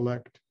will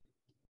select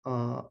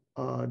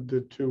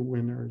the two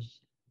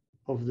winners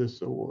of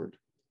this award.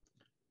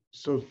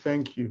 So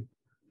thank you.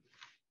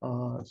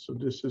 So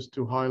this is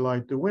to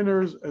highlight the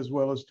winners as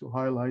well as to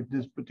highlight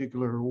this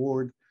particular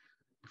award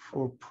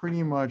for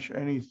pretty much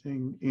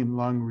anything in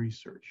lung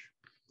research.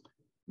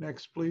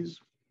 Next, please.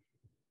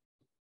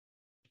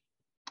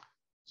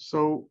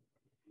 So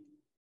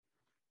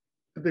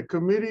the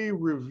committee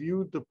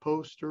reviewed the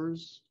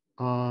posters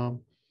a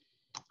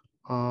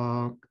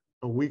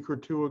week or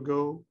two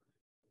ago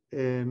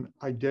and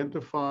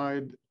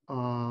identified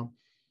the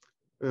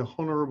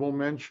honorable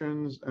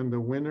mentions and the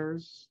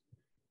winners.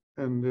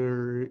 And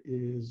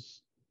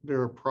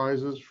there are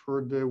prizes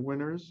for the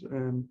winners,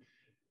 and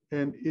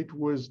it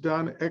was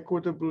done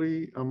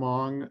equitably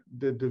among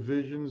the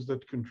divisions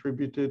that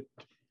contributed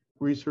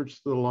research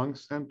to the Lung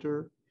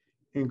Center,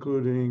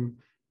 including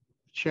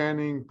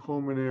Channing,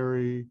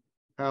 pulmonary,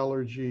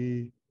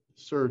 allergy,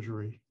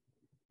 surgery.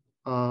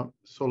 So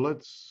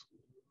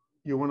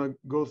you want to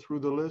go through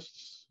the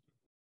lists?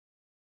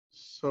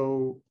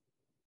 So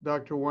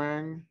Dr.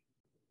 Wang,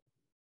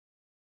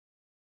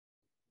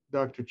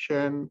 Dr.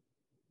 Chen,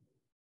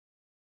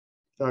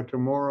 Dr.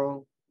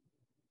 Morrow,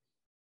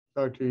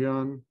 Dr.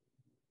 Yun,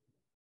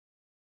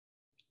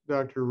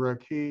 Dr.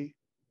 Raki,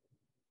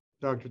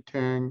 Dr.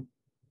 Tang,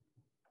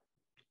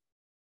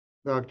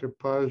 Dr.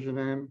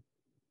 Pajanan,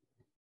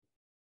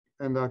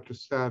 and Dr.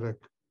 Sadik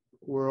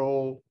were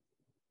all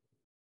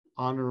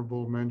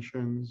honorable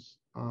mentions,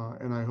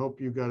 and I hope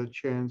you got a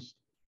chance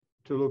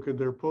to look at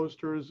their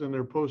posters, and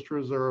their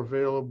posters are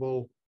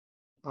available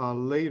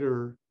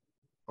later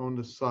on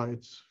the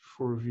sites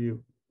for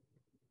view.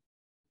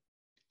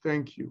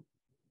 Thank you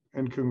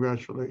and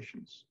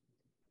congratulations.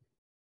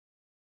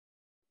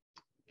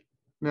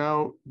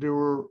 Now, there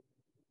were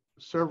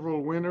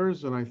several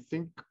winners, and I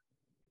think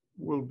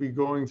we'll be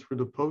going through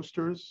the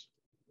posters.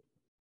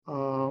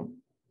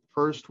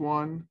 First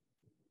one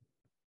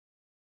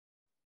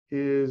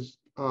is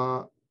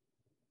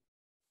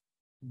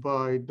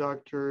by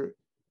Dr.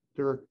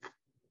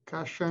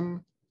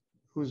 Kashan,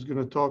 who's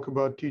going to talk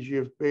about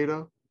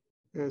TGF-beta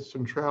as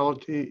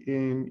centrality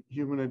in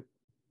human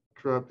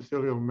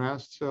intraepithelial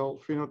mast cell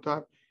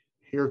phenotype.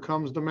 Here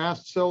comes the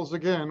mast cells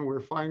again. We're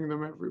finding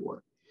them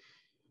everywhere.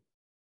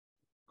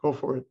 Go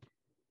for it.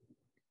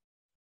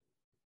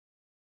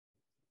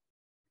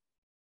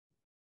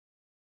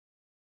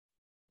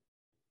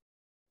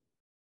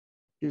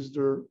 Is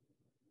there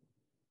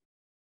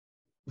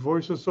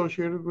voice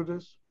associated with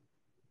this,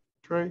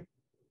 Trey?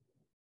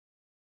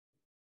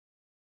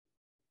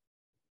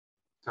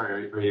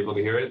 Sorry, are you able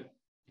to hear it?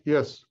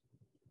 Yes.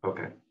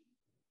 Okay.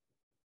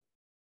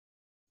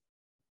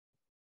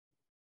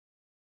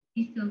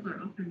 These cells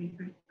are often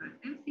referred to as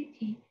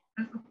MCT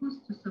as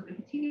opposed to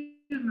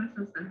subepithelial mast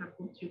cells that have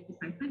both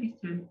tryptophan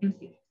kinase termed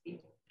MCT.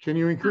 Can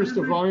you increase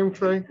the volume,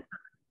 Trey?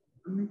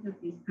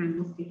 These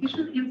kinase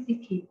deficient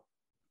MCT.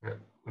 Yeah.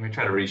 Let me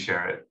try to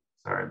reshare it.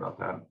 Sorry about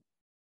that.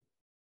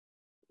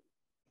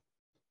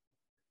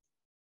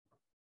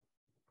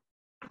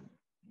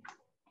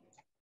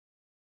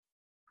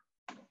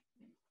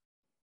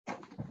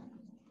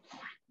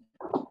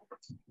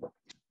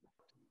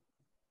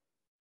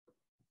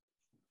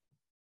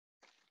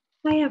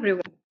 Hi,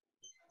 everyone.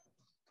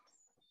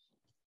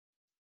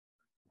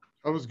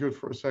 That was good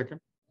for a second.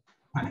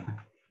 Hi,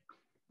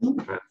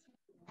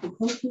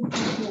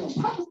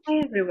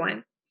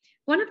 everyone.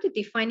 One of the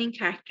defining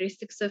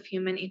characteristics of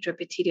human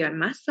intraepithelial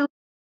mast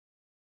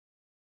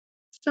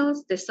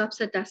cells, the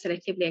subset that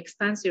selectively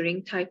expands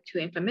during type 2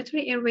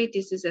 inflammatory airway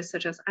diseases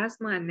such as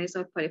asthma and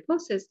nasal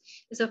polyposis,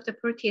 is of the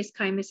protease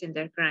kinase in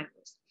their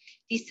granules.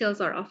 These cells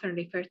are often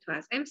referred to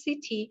as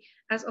MCT,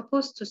 as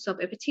opposed to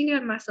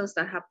subepithelial mast cells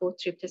that have both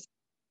tryptophan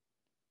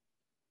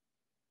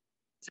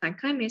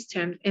kinase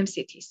termed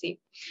MCTC.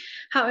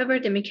 However,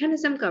 the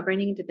mechanism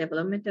governing the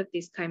development of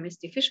these kinase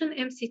deficient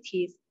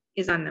MCTs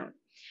is unknown.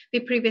 We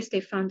previously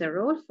found a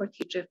role for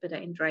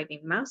TGF-beta in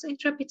driving mouse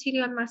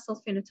intraepithelial mast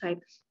cell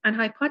phenotype and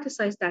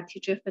hypothesized that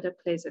TGF-beta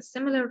plays a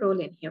similar role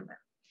in humans.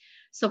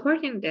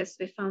 Supporting this,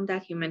 we found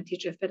that human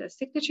TGF-beta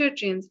signature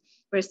genes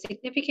were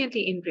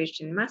significantly enriched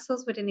in mast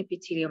cells within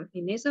epithelium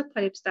in nasal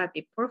polyps that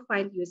we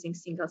profiled using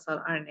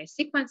single-cell RNA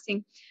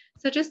sequencing,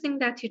 suggesting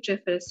that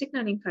TGF-beta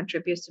signaling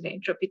contributes to the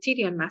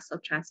intraepithelial mast cell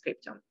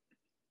transcriptome.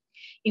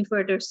 In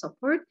further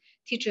support,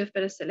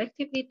 TGF-beta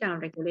selectively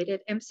downregulated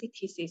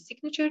MCTC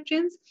signature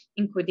genes,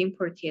 including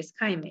protease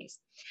kinase.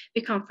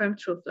 We confirmed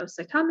through flow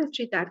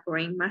cytometry that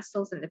growing mast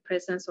cells in the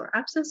presence or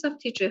absence of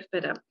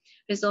TGF-beta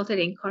resulted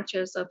in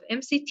cartels of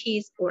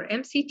MCTs or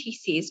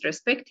MCTCs,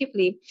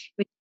 respectively,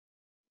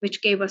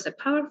 which gave us a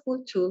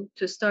powerful tool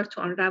to start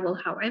to unravel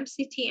how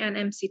MCT and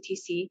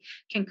MCTC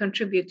can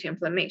contribute to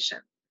inflammation.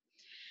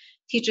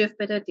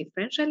 TGF-beta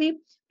differentially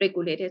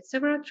regulated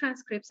several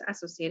transcripts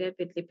associated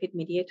with lipid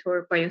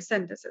mediator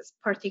biosynthesis,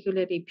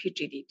 particularly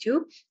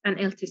PGD2 and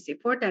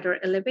LTC4 that are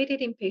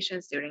elevated in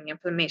patients during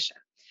inflammation.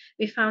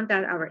 we found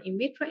that our in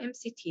vitro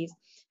MCTs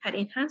had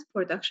enhanced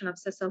production of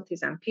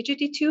sessile-Ts and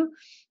PGD2.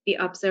 We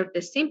observed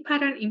the same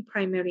pattern in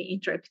primary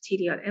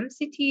intraepithelial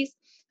MCTs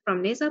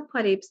from nasal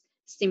polyps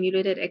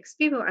stimulated ex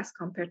vivo as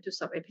compared to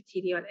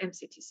subepithelial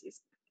MCTCs.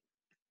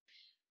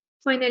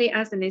 Finally,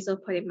 as the nasal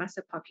polyp mast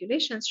cell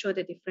populations showed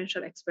a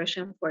differential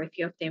expression for a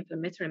few of the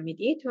inflammatory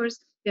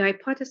mediators, we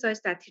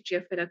hypothesized that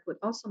TGF-beta could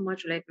also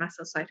modulate mast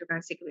cell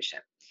cytokine secretion.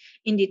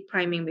 Indeed,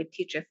 priming with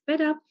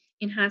TGF-beta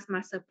enhanced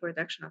mast cell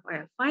production of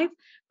IL-5,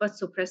 but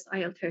suppressed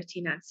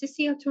IL-13 and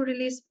CCL2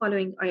 release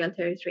following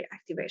IL-33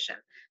 activation,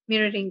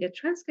 mirroring the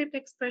transcript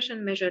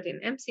expression measured in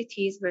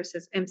MCTs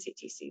versus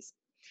MCTCs.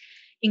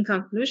 In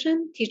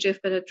conclusion,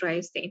 TGF-beta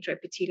drives the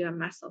intraepithelial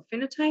mast cell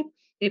phenotype,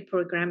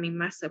 reprogramming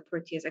mast cell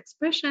protease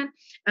expression,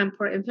 and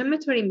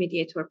pro-inflammatory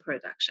mediator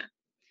production.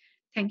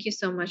 Thank you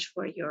so much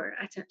for your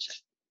attention.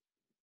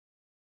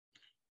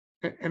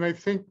 And I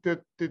think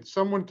that, did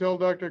someone tell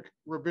Dr.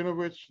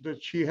 Rabinovitch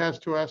that she has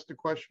to ask the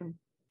question?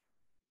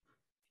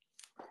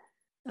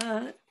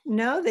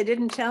 No, they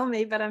didn't tell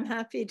me, but I'm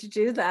happy to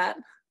do that.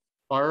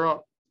 Fire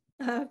up.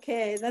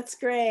 Okay, that's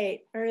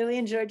great. I really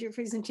enjoyed your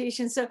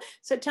presentation. So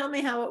tell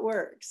me how it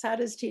works. How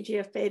does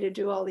TGF-beta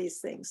do all these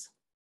things?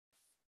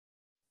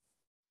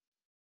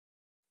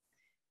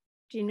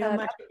 Do you know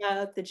much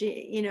about the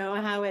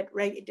how it,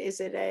 is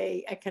it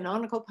a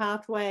canonical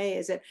pathway?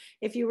 Is it,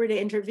 if you were to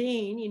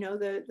intervene,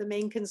 the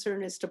main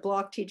concern is to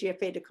block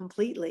TGF-beta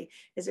completely.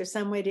 Is there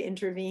some way to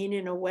intervene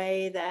in a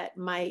way that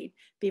might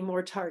be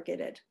more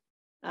targeted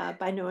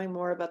by knowing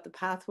more about the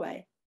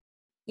pathway?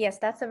 Yes,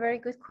 that's a very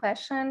good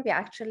question. We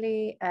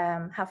actually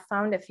have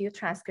found a few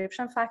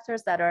transcription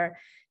factors that are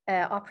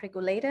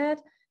upregulated,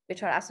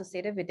 which are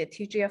associated with the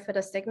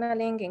TGF-beta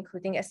signaling,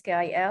 including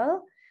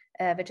SKIL,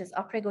 which is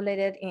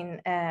upregulated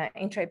in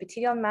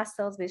intraepithelial mast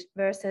cells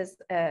versus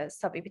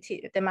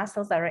the mast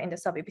cells that are in the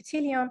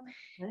subepithelium.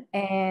 Okay.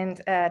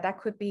 And that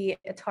could be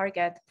a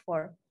target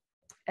for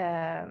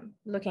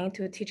looking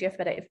into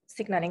TGF-beta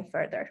signaling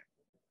further.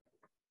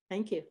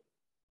 Thank you.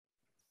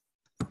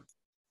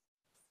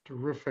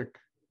 Terrific.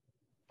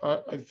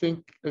 I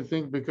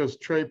think because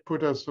Trey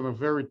put us on a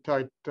very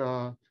tight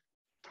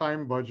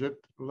time budget,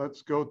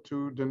 let's go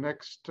to the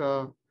next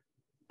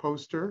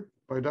poster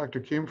by Dr.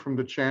 Kim from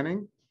the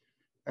Channing.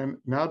 And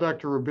now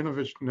Dr.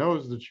 Rabinovitch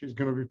knows that she's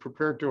going to be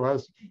prepared to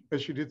ask,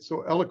 as she did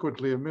so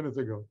eloquently a minute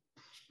ago.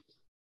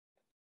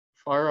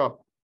 Fire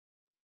up.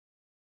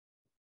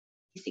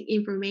 Basic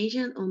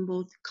information on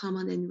both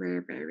common and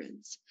rare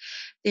variants.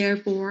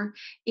 Therefore,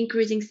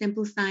 increasing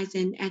sample size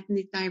and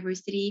ethnic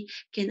diversity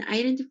can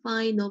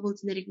identify novel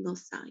genetic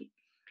loci.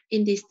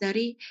 In this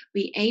study,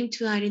 we aim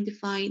to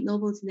identify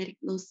novel genetic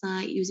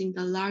loci using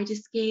the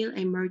large-scale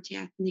and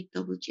multi-ethnic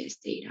WGS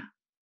data.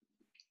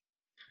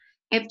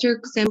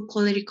 After sample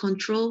quality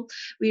control,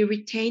 we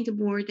retained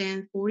more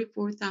than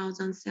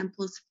 44,000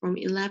 samples from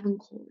 11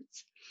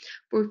 cohorts.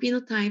 For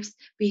phenotypes,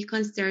 we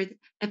considered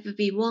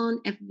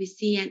FEV1,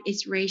 FVC, and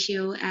its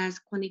ratio as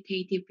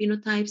quantitative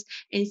phenotypes,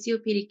 and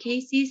COPD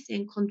cases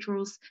and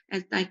controls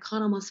as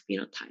dichotomous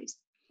phenotypes.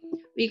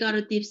 We got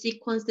a deep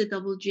sequenced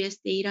WGS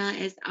data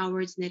as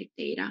our genetic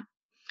data.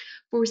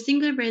 For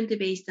single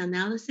brand-based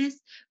analysis,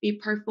 we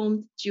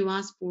performed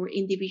GWAS for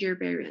individual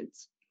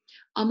variants.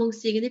 Among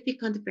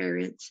significant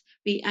variants,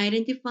 we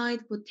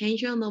identified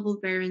potential novel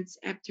variants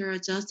after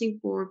adjusting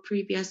for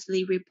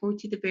previously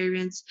reported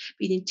variants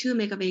within 2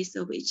 megabase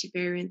of each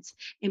variant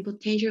and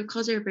potential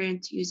causal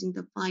variants using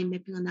the fine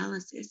mapping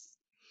analysis.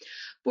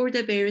 For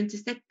the variant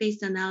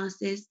set-based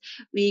analysis,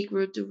 we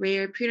grouped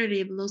rare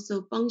putative loss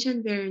of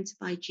function variants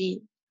by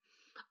gene.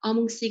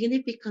 Among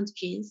significant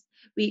genes,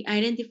 we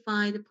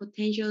identified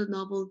potential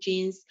novel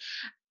genes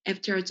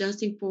after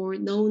adjusting for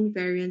known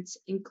variants,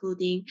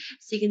 including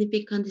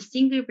significant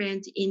single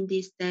variants in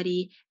this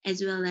study,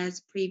 as well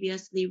as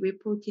previously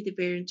reported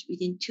variants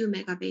within 2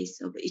 megabase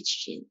of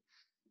each gene.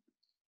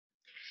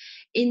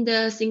 In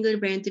the single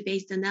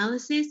variant-based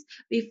analysis,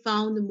 we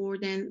found more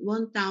than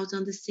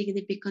 1,000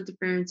 significant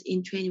variants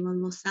in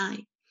 21 loci.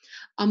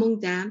 Among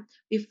them,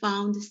 we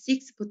found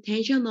 6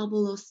 potential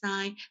novel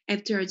loci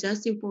after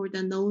adjusting for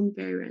the known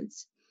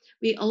variants.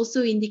 We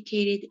also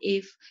indicated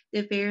if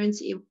the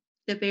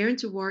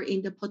variants were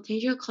in the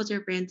potential causal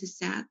variant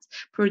set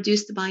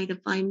produced by the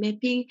fine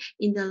mapping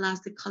in the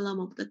last column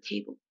of the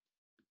table.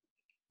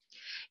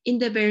 In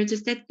the variant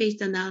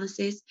set-based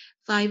analysis,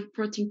 5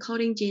 protein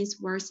coding genes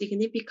were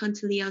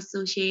significantly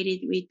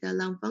associated with the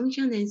lung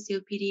function and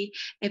COPD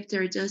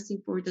after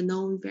adjusting for the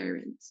known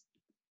variants.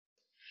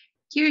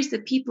 Here's the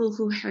people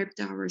who helped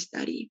our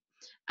study.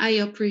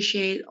 I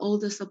appreciate all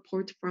the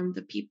support from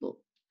the people.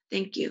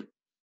 Thank you.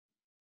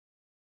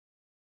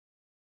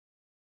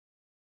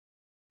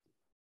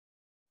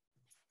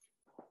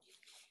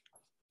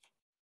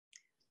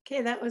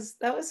 Okay, that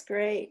was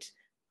great.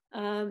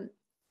 Can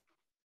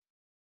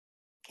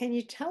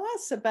you tell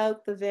us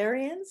about the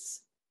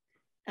variants?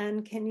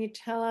 And can you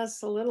tell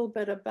us a little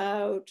bit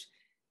about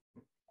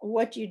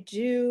what you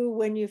do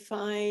when you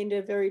find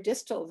a very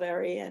distal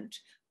variant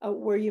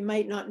where you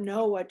might not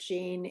know what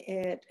gene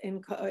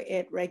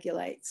it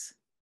regulates?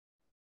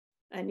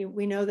 And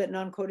we know that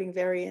non-coding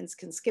variants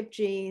can skip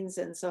genes.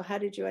 And so how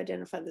did you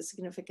identify the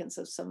significance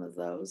of some of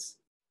those?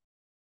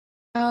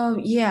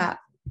 Yeah,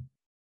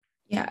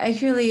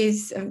 actually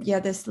it's,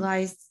 the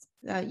slides,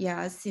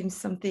 seems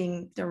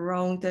something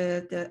wrong.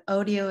 The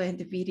audio and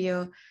the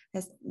video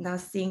has not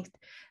synced,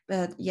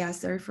 but yeah,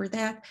 sorry for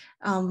that.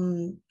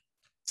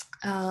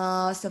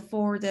 So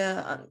for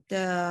the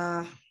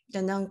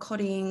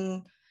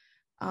non-coding,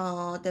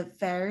 the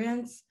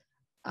variants,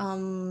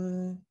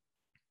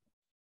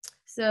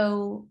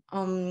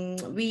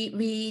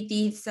 we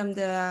did some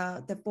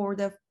for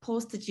the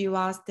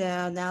post-GWAS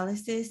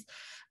analysis.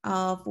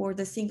 For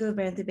the single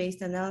variant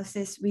based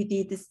analysis, we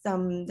did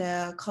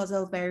the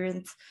causal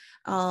variants,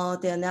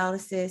 the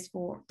analysis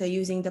for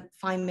using the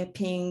fine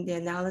mapping, the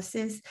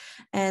analysis,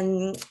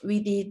 and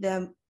we did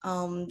the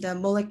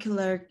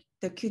molecular,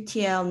 the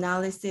QTL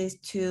analysis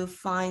to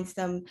find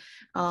some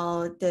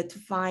of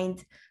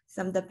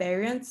the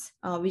variants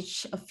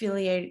which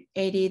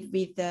affiliated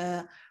with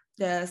the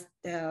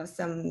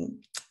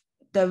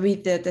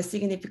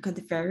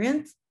significant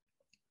variants.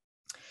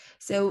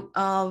 So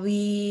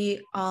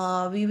we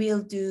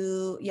will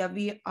do,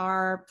 we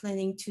are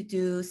planning to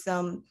do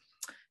some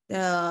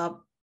the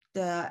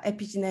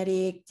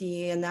epigenetic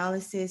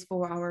analysis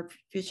for our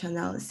future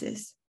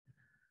analysis.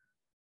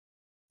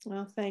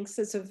 Well, thanks.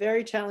 It's a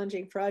very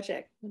challenging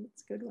project, and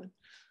it's a good one.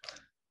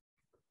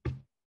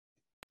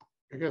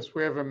 I guess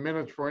we have a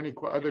minute for any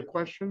other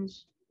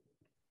questions.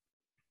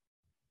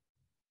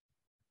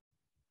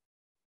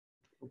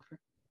 Okay.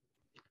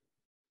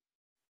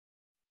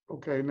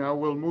 Okay, now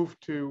we'll move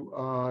to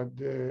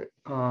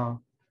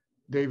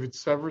David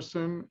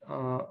Severson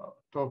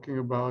talking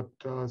about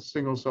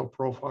single cell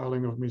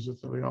profiling of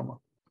mesothelioma.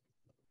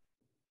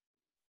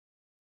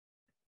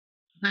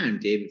 Hi, I'm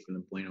David from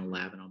the Bueno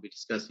Lab, and I'll be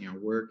discussing our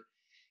work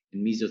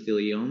in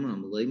mesothelioma, a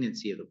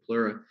malignancy of the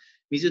pleura.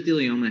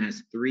 Mesothelioma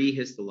has three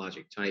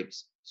histologic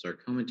types: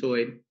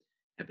 sarcomatoid,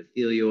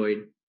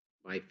 epithelioid,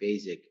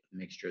 biphasic, a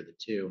mixture of the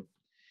two.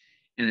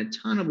 And a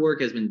ton of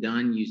work has been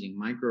done using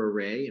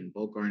microarray and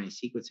bulk RNA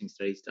sequencing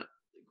studies to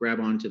grab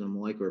onto the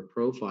molecular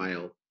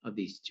profile of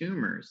these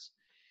tumors.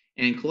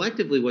 And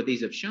collectively, what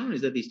these have shown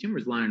is that these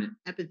tumors lie on an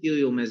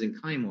epithelial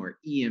mesenchymal, or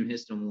EM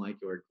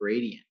histomolecular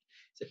gradient.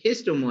 It's a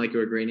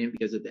histomolecular gradient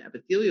because at the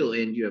epithelial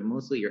end, you have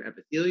mostly your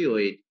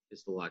epithelioid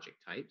histologic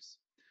types,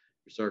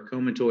 your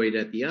sarcomatoid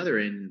at the other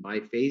end, and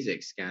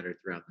biphasic scattered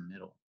throughout the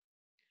middle.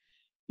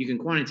 You can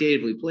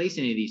quantitatively place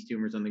any of these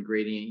tumors on the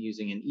gradient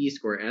using an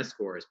E-score,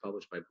 S-score, as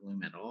published by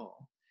Bloom et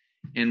al.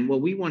 And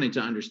what we wanted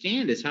to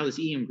understand is how this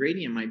EM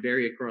gradient might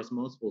vary across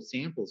multiple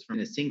samples from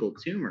a single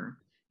tumor,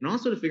 and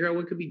also to figure out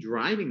what could be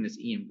driving this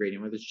EM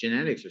gradient, whether it's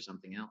genetics or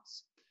something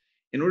else.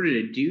 In order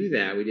to do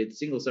that, we did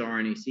single-cell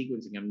RNA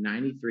sequencing of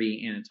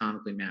 93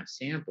 anatomically mapped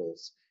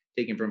samples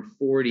taken from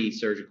 40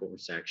 surgical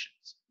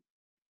resections.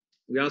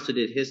 We also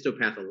did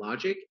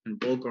histopathologic and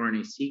bulk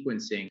RNA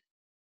sequencing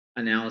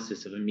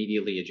analysis of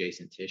immediately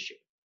adjacent tissue.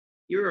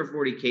 Here are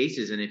 40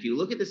 cases, and if you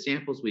look at the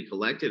samples we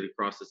collected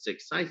across the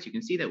 6 sites, you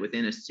can see that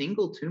within a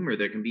single tumor,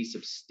 there can be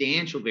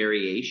substantial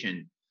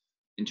variation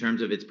in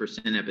terms of its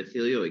percent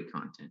epithelioid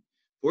content.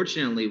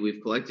 Fortunately,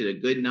 we've collected a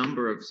good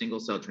number of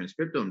single-cell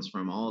transcriptomes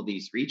from all of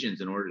these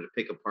regions in order to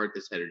pick apart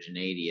this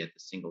heterogeneity at the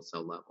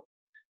single-cell level.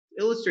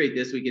 To illustrate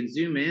this, we can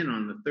zoom in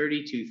on the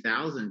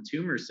 32,000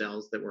 tumor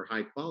cells that were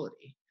high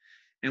quality.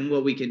 And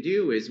what we can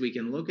do is we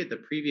can look at the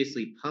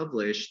previously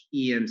published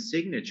EM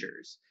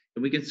signatures,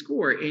 and we can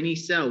score any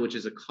cell, which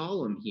is a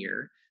column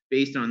here,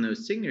 based on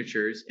those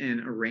signatures and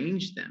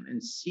arrange them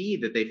and see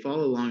that they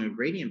follow along a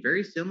gradient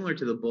very similar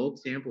to the bulk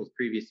samples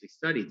previously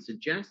studied,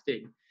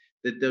 suggesting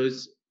that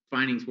those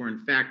findings were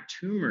in fact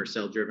tumor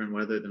cell driven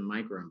rather than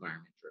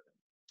microenvironment driven.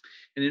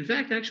 And in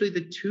fact, actually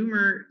the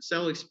tumor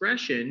cell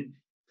expression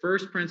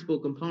first principal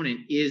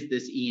component is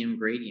this EM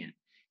gradient.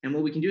 And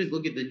what we can do is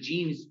look at the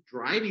genes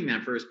driving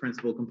that first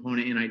principal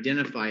component and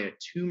identify a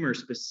tumor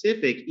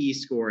specific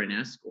E-score and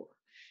S-score.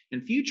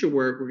 In future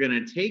work, we're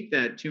going to take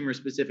that tumor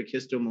specific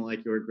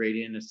histomolecular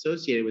gradient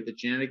associated with the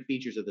genetic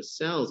features of the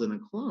cells and the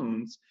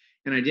clones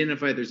and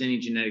identify if there's any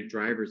genetic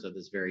drivers of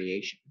this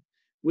variation.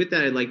 With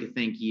that, I'd like to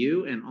thank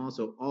you and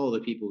also all the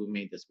people who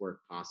made this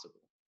work possible.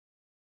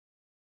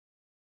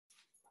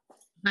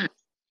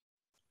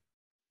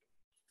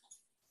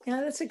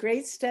 Yeah, that's a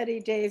great study,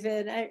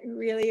 David. I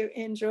really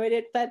enjoyed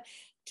it. But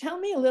tell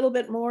me a little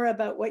bit more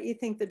about what you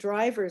think the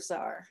drivers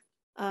are.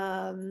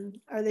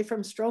 Are they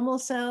from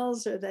stromal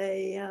cells? Are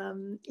they,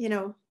 you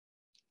know?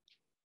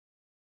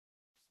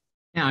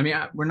 Yeah, I mean,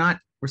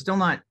 we're still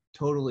not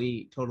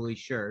totally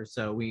sure.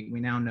 So we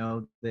now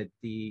know that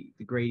the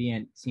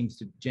gradient seems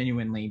to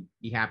genuinely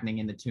be happening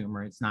in the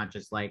tumor. It's not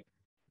just like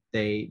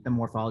the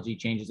morphology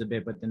changes a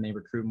bit, but then they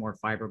recruit more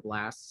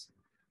fibroblasts.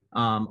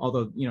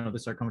 Although, you know, the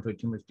sarcomatoid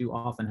tumors do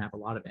often have a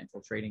lot of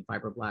infiltrating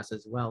fibroblasts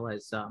as well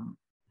as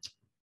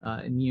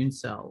immune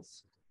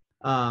cells.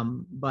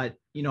 But,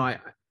 you know,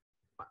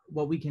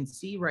 what we can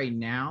see right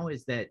now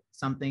is that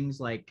some things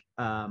like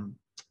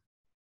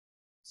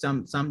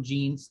some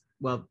genes,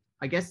 well,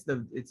 I guess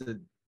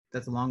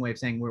that's a long way of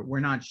saying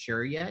we're not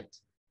sure yet.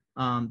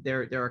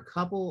 There are a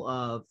couple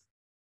of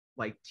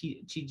like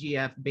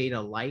TGF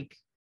beta-like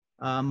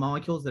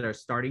molecules that are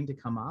starting to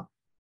come up,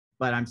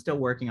 but I'm still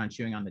working on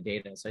chewing on the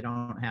data, so I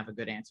don't have a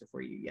good answer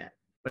for you yet.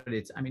 But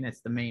it's, I mean,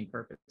 that's the main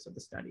purpose of the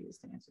study, is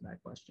to answer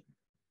that question.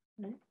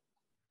 Right.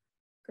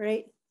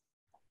 Great.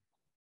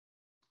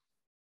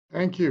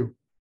 Thank you.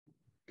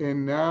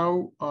 And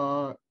now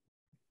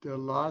the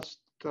last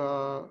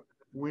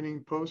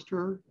winning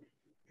poster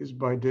is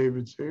by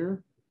David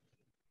Sayre.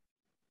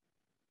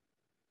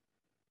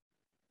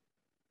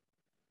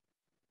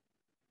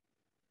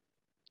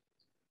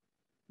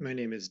 My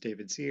name is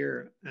David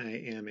Sayre. I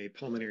am a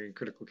pulmonary and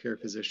critical care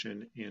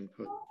physician and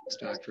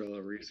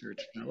postdoctoral research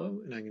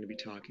fellow, and I'm going to be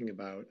talking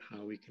about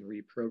how we can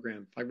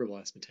reprogram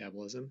fibroblast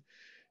metabolism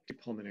to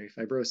pulmonary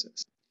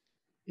fibrosis.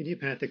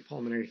 Idiopathic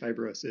pulmonary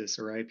fibrosis,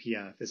 or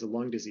IPF, is a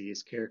lung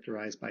disease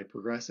characterized by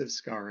progressive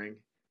scarring,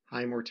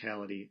 high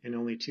mortality, and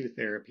only 2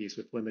 therapies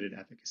with limited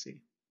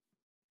efficacy.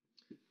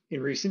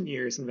 In recent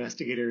years,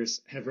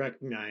 investigators have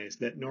recognized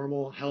that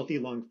normal, healthy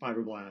lung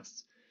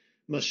fibroblasts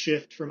must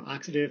shift from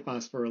oxidative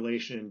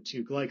phosphorylation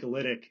to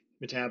glycolytic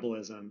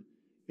metabolism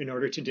in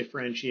order to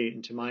differentiate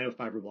into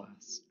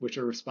myofibroblasts, which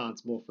are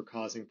responsible for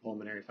causing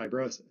pulmonary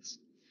fibrosis.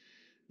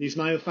 These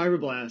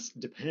myofibroblasts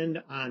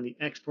depend on the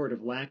export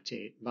of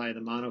lactate via the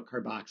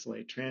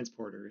monocarboxylate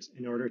transporters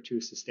in order to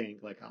sustain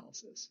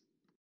glycolysis.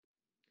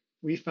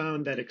 We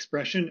found that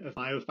expression of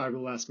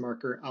myofibroblast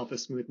marker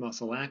alpha-smooth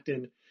muscle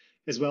actin,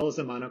 as well as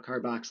the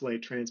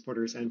monocarboxylate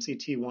transporters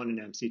MCT1 and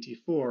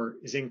MCT4,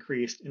 is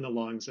increased in the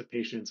lungs of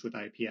patients with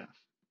IPF.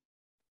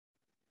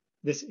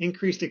 This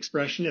increased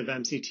expression of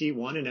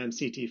MCT1 and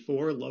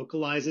MCT4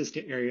 localizes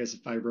to areas of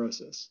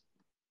fibrosis.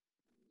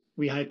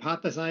 We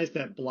hypothesized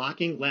that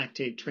blocking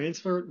lactate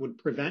transfer would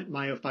prevent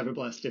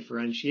myofibroblast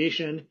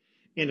differentiation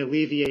and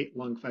alleviate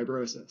lung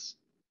fibrosis.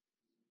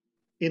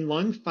 In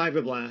lung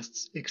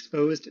fibroblasts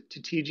exposed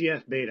to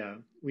TGF-beta,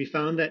 we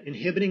found that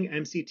inhibiting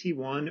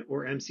MCT1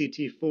 or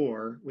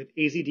MCT4 with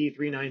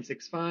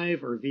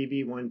AZD3965 or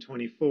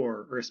VB124,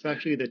 or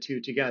especially the 2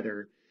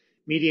 together,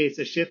 mediates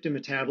a shift in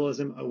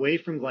metabolism away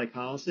from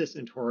glycolysis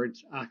and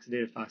towards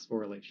oxidative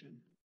phosphorylation.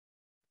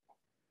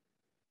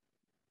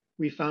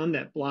 We found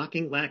that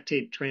blocking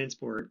lactate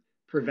transport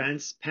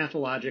prevents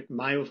pathologic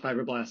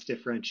myofibroblast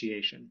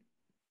differentiation.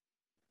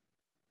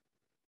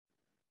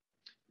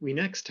 We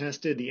next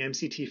tested the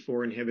MCT4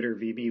 inhibitor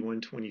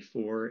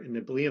VB124 in the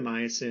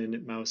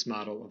bleomycin mouse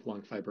model of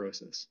lung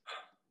fibrosis.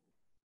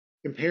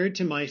 Compared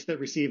to mice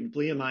that received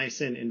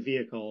bleomycin in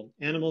vehicle,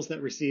 animals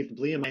that received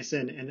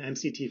bleomycin and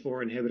MCT4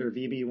 inhibitor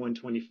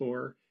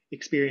VB124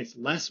 experienced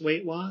less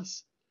weight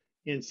loss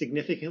and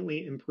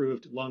significantly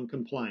improved lung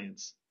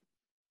compliance.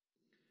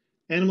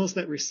 Animals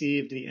that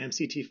received the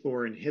MCT4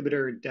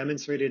 inhibitor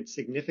demonstrated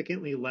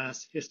significantly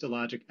less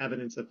histologic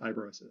evidence of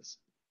fibrosis.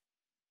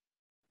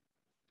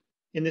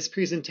 In this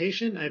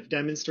presentation, I've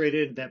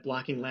demonstrated that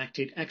blocking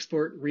lactate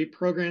export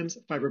reprograms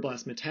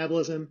fibroblast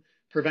metabolism,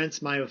 prevents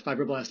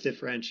myofibroblast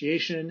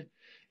differentiation,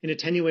 and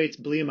attenuates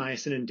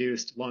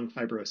bleomycin-induced lung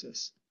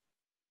fibrosis.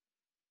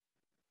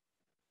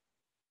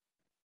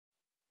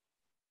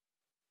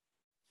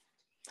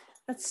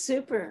 That's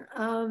super.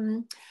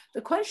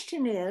 The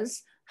question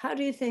is, how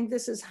do you think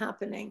this is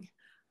happening?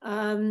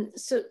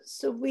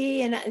 So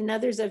we and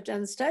others have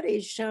done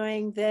studies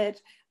showing that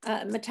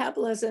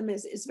metabolism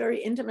is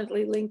very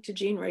intimately linked to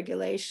gene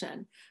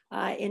regulation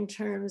in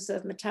terms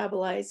of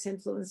metabolites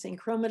influencing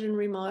chromatin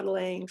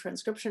remodeling,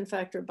 transcription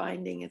factor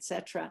binding,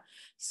 etc.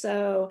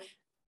 So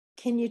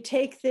can you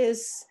take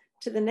this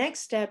to the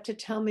next step to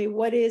tell me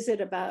what is it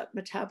about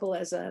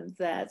metabolism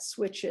that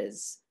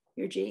switches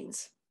your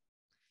genes?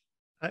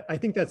 I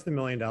think that's the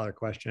million-dollar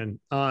question.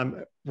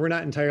 We're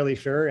not entirely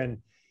sure, and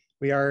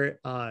we are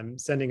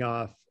sending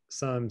off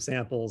some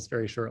samples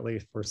very shortly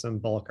for some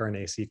bulk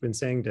RNA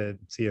sequencing to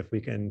see if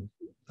we can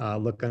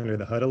look under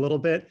the hood a little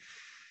bit.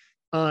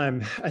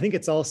 I think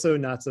it's also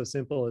not so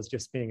simple as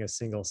just being a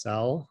single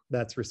cell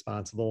that's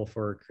responsible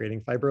for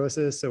creating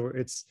fibrosis. So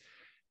it's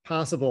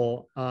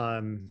possible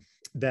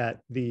that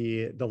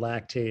the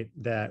lactate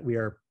that we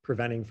are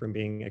preventing from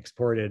being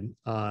exported,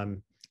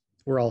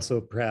 we're also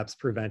perhaps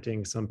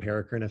preventing some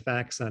paracrine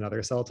effects on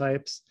other cell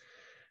types.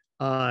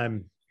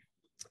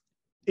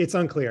 It's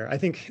unclear. I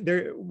think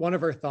one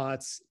of our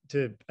thoughts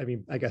to,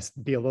 I guess,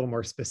 be a little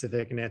more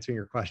specific in answering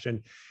your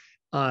question,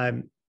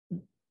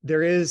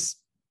 there is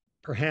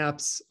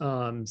perhaps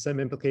some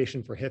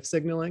implication for HIF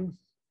signaling,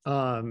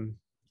 but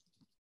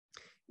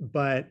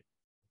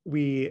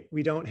we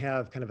don't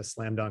have kind of a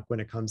slam dunk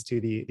when it comes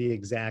to the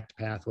exact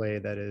pathway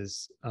that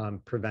is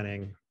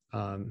preventing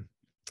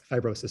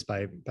fibrosis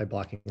by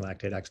blocking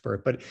lactate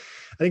export. But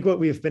I think what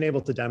we've been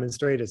able to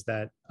demonstrate is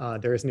that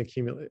there is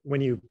when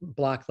you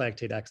block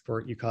lactate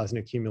export, you cause an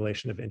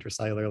accumulation of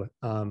intracellular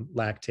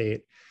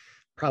lactate,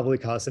 probably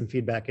cause some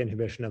feedback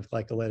inhibition of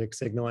glycolytic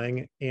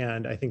signaling.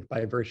 And I think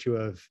by virtue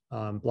of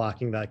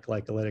blocking that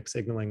glycolytic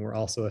signaling, we're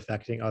also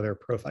affecting other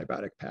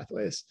profibrotic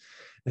pathways.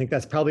 I think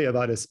that's probably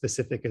about as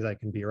specific as I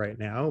can be right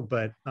now,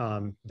 but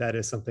that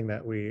is something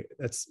that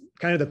that's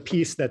kind of the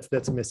piece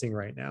that's missing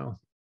right now.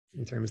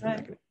 in terms of the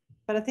mechanism.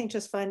 But I think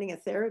just finding a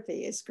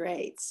therapy is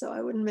great. So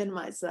I wouldn't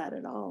minimize that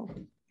at all.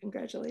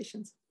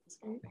 Congratulations. That's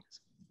great.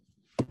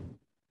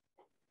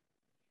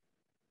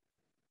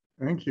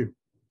 Thank you.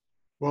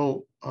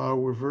 Well,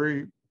 we're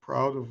very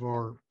proud of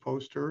our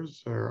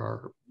posters,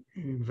 our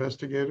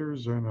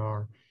investigators, and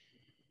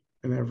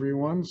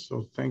everyone.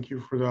 So thank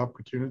you for the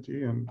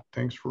opportunity, and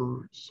thanks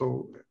for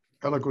so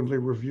eloquently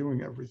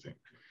reviewing everything.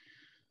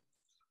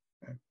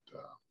 And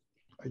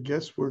I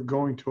guess we're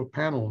going to a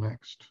panel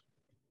next.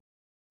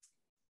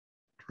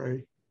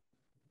 Trey?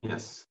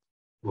 Yes,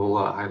 we'll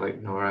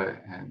highlight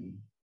Nora and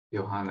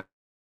Johanna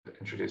to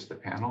introduce the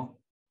panel.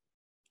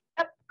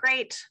 Yep,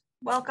 great.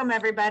 Welcome,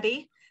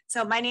 everybody.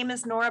 So my name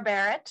is Nora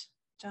Barrett.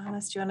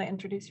 Johannes, do you want to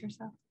introduce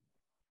yourself?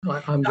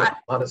 I'm good.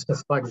 On a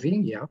specific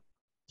thing, yeah.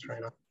 That's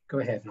right. Go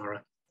ahead,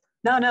 Nora.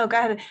 No, go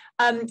ahead.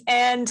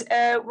 And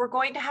we're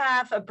going to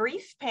have a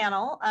brief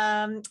panel.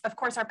 Of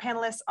course, our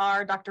panelists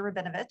are Dr.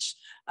 Rabinovitch,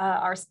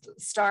 our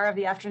star of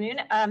the afternoon,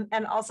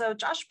 and also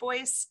Josh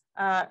Boyce,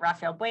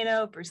 Rafael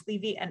Bueno, Bruce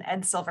Levy, and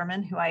Ed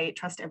Silverman, who I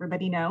trust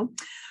everybody know.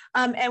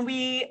 And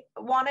we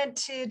wanted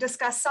to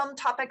discuss some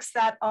topics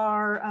that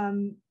are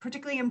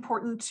particularly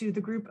important to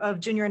the group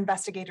of junior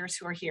investigators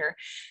who are here.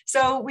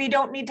 So we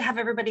don't need to have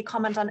everybody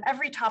comment on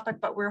every topic,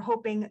 but we're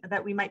hoping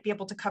that we might be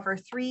able to cover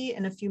 3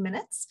 in a few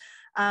minutes.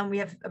 We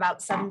have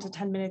about 7 to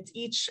 10 minutes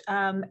each,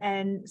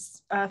 and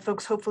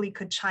folks hopefully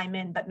could chime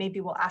in, but maybe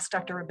we'll ask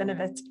Dr.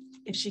 Rabinovitch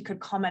if she could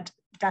comment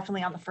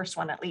definitely on the first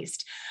one at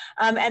least.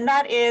 And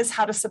that is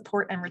how to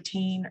support and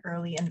retain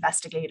early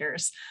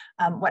investigators.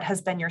 What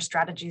has been your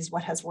strategies,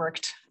 what has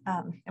worked,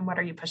 and what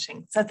are you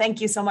pushing? So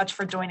thank you so much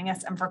for joining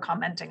us and for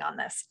commenting on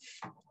this.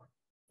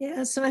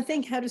 Yeah, so I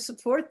think how to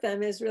support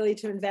them is really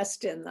to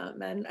invest in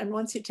them. And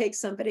once you take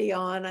somebody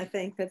on, I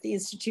think that the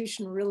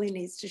institution really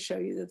needs to show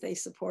you that they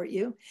support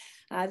you.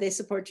 They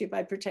support you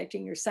by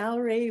protecting your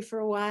salary for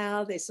a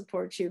while. They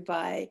support you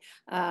by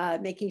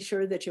making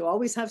sure that you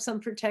always have some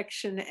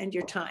protection and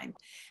your time.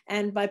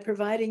 And by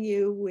providing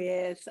you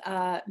with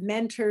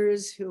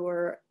mentors who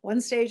are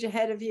one stage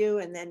ahead of you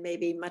and then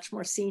maybe much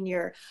more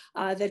senior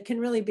that can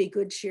really be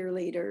good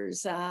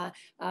cheerleaders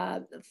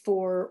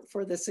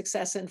for the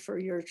success and for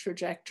your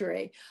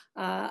trajectory.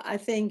 I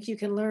think you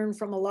can learn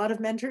from a lot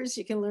of mentors.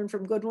 You can learn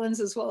from good ones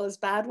as well as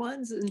bad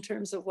ones in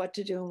terms of what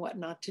to do and what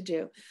not to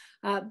do.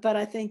 But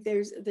I think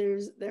there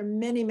are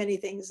many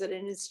things that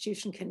an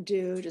institution can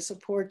do to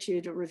support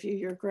you, to review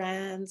your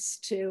grants,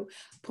 to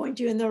point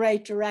you in the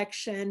right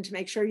direction, to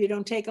make sure you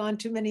don't take on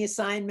too many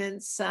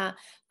assignments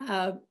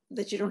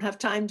that you don't have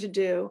time to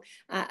do,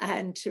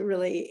 and to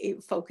really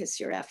focus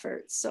your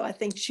efforts. So I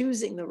think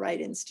choosing the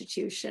right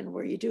institution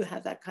where you do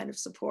have that kind of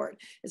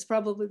support is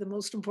probably the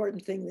most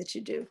important thing that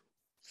you do.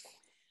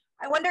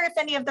 I wonder if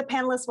any of the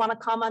panelists want to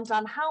comment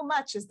on how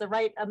much is the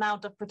right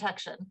amount of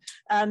protection,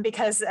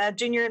 because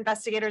junior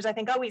investigators, I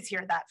think, always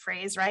hear that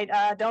phrase, right?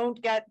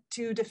 Don't get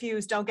too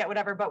diffused, don't get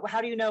whatever, but how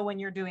do you know when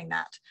you're doing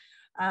that?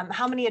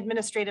 How many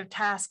administrative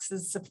tasks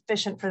is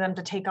sufficient for them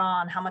to take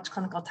on? How much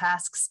clinical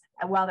tasks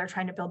while they're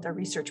trying to build their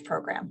research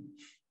program?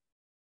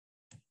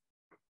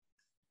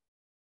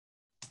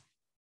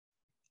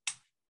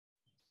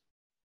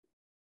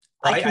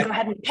 I can go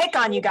ahead and pick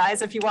on you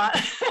guys if you want.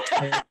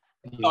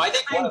 No, I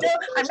think I'm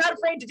not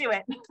afraid to do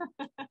it.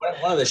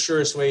 One of the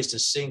surest ways to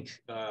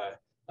sink a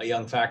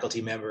young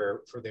faculty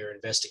member for their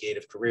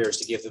investigative career is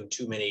to give them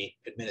too many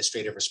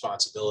administrative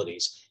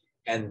responsibilities.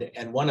 And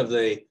one of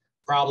the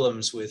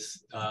problems with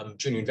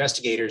junior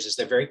investigators is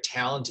they're very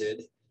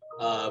talented.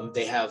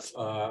 They have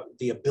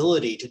the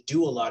ability to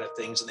do a lot of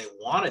things, and they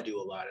want to do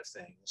a lot of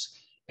things.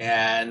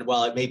 And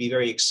while it may be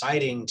very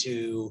exciting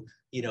to,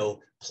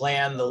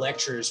 plan the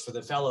lectures for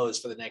the fellows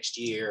for the next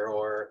year,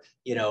 or,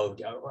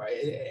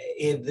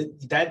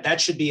 that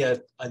should be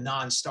a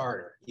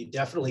non-starter. You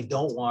definitely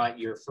don't want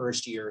your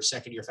first year or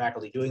second year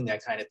faculty doing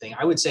that kind of thing.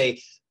 I would say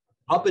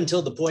up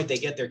until the point they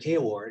get their K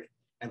award,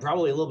 and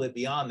probably a little bit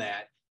beyond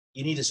that,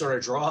 you need to sort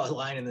of draw a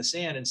line in the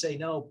sand and say,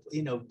 no,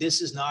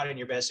 this is not in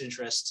your best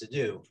interest to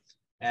do.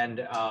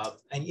 And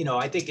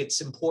I think it's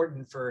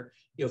important for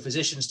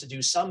physicians to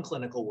do some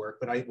clinical work,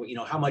 but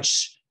how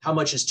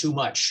much is too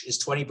much?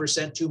 Is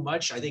 20% too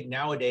much? I think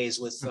nowadays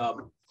with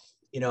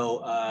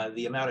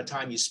the amount of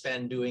time you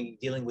spend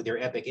dealing with your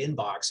Epic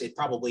inbox, it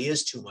probably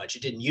is too much.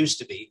 It didn't used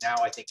to be. Now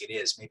I think it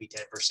is maybe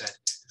 10%.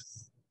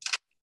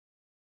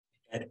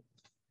 Ed?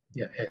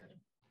 Yeah.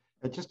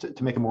 Just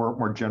to make a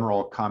more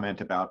general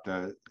comment about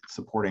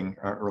supporting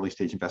early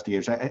stage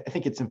investigators, I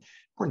think it's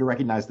important to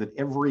recognize that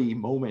every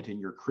moment in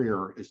your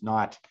career is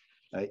not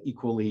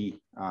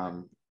equally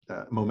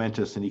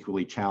momentous and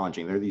equally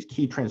challenging. There are these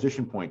key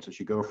transition points as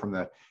you go from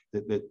the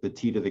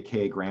T to the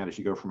K grant, as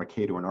you go from a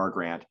K to an R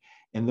grant.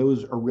 And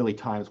those are really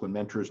times when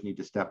mentors need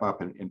to step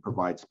up and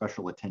provide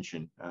special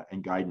attention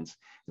and guidance.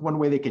 And one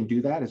way they can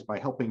do that is by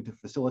helping to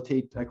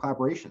facilitate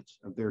collaborations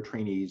of their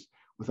trainees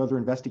with other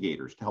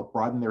investigators to help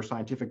broaden their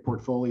scientific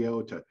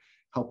portfolio, to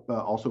help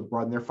also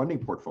broaden their funding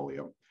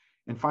portfolio.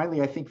 And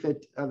finally, I think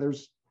that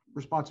there's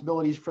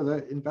responsibilities for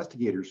the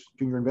investigators,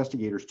 junior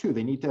investigators too.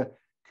 They need to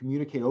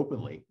communicate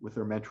openly with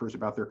their mentors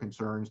about their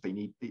concerns.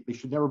 They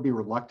should never be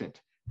reluctant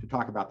to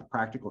talk about the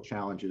practical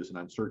challenges and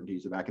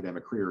uncertainties of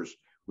academic careers,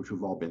 which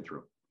we've all been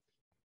through.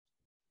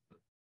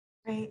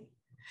 Great.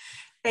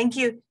 Thank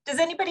you. Does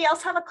anybody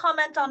else have a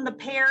comment on the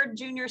paired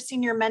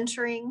junior-senior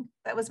mentoring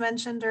that was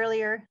mentioned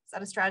earlier? Is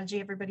that a strategy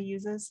everybody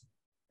uses?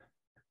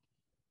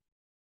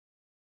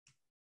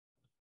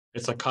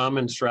 It's a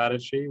common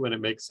strategy when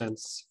it makes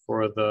sense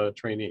for the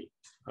trainee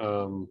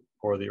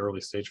or the early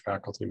stage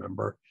faculty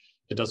member.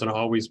 It doesn't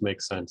always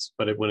make sense,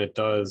 but when it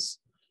does,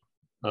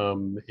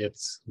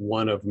 it's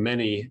one of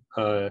many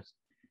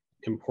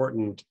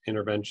important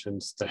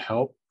interventions to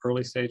help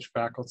early stage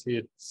faculty.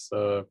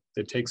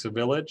 It takes a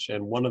village,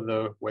 and one of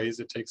the ways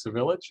it takes a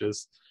village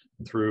is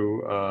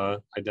through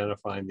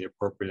identifying the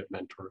appropriate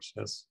mentors,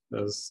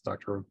 as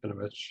Dr.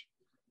 Rabinovitch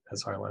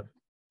has highlighted.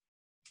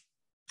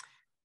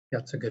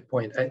 That's a good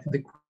point.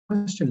 The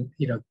question,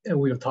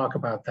 we'll talk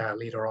about that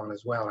later on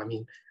as well. I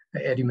mean,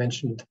 Eddie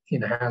mentioned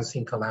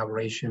enhancing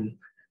collaboration,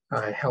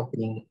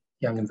 helping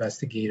young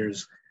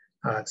investigators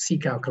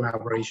seek out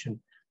collaboration.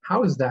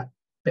 How is that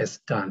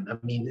best done? I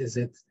mean, is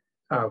it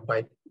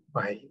by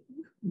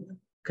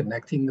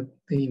connecting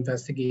the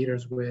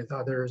investigators with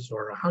others,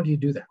 or how do you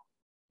do that?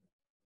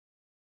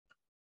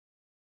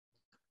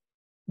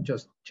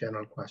 Just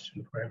general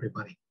question for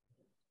everybody.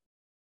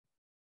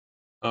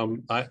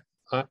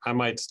 I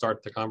might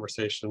start the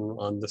conversation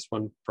on this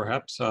one,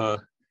 perhaps.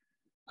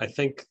 I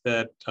think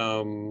that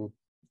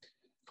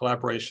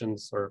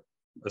collaborations are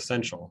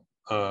essential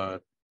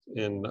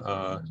in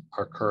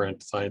our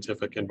current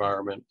scientific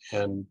environment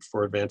and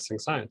for advancing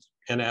science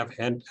and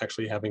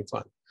actually having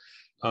fun.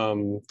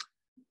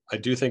 I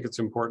do think it's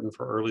important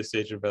for early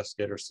stage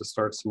investigators to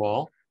start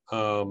small,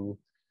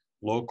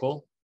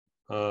 local,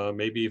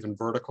 maybe even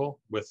vertical,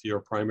 with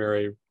your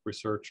primary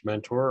research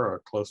mentor or a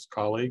close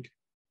colleague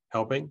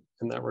helping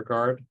in that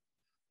regard.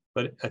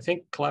 But I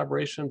think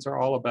collaborations are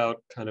all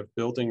about kind of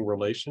building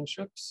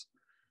relationships.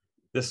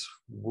 This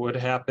would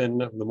happen,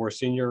 the more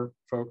senior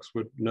folks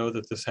would know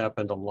that this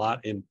happened a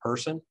lot in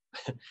person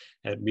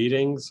at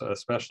meetings,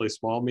 especially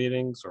small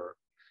meetings, or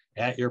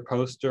at your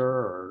poster,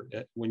 or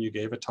when you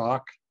gave a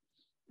talk.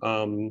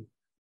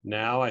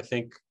 Now I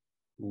think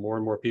more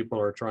and more people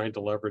are trying to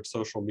leverage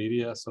social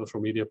media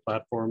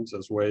platforms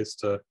as ways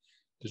to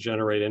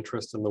generate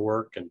interest in the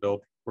work and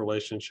build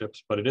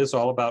relationships, but it is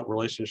all about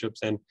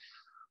relationships. And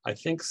I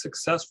think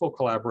successful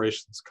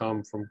collaborations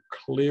come from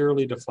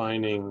clearly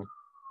defining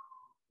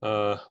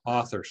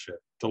authorship,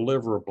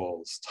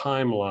 deliverables,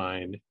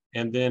 timeline,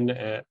 and then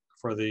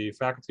for the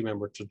faculty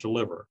member to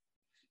deliver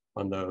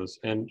on those,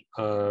 and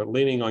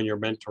leaning on your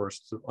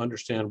mentors to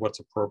understand what's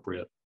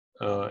appropriate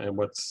and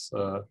what's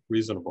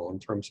reasonable in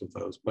terms of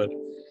those. But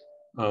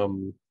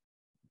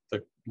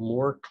the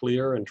more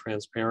clear and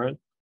transparent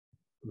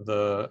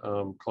the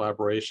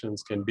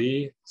collaborations can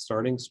be,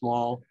 starting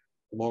small,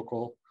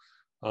 local,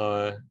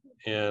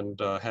 and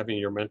having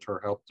your mentor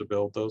help to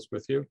build those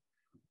with you,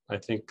 I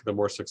think the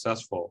more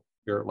successful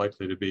you're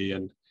likely to be.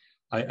 And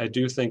I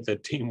do think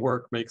that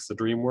teamwork makes the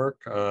dream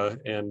work,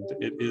 and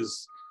it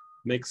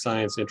makes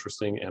science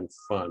interesting and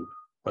fun.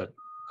 But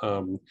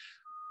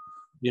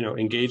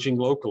engaging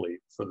locally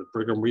for the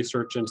Brigham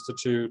Research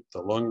Institute,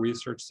 the Lung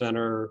Research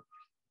Center,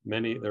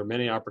 there are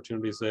many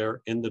opportunities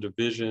there in the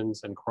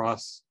divisions and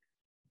cross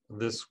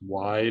this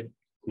wide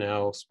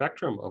now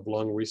spectrum of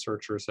lung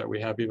researchers that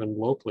we have even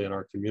locally in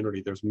our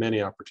community. There's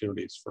many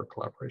opportunities for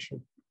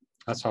collaboration.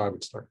 That's how I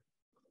would start.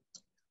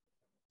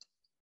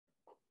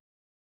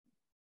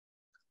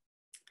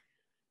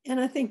 And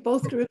I think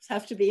both groups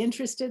have to be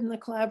interested in the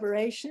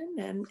collaboration,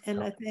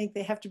 and I think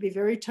they have to be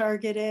very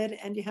targeted,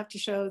 and you have to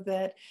show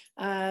that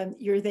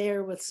you're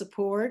there with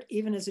support.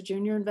 Even as a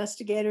junior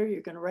investigator,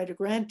 you're going to write a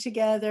grant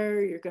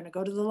together, you're going to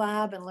go to the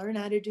lab and learn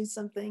how to do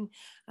something.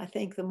 I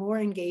think the more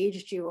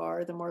engaged you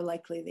are, the more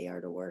likely they are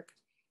to work.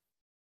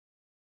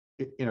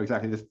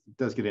 Exactly. This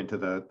does get into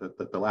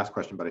the last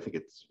question, but I think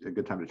it's a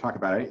good time to talk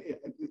about it.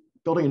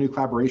 Building a new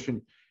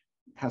collaboration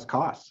has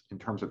costs in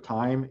terms of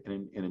time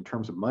and in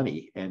terms of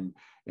money, and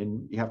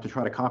you have to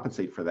try to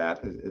compensate for that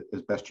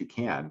as best you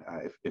can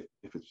if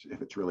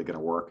it's really going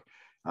to work.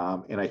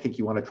 And I think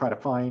you want to try to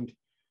find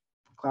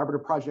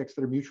collaborative projects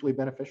that are mutually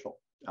beneficial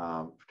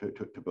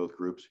to both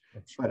groups.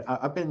 But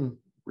I've been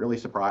really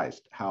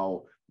surprised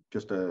how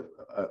just a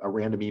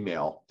random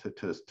email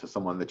to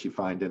someone that you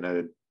find in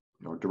a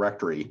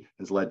directory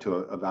has led to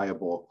a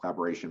valuable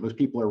collaboration. Most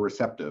people are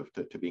receptive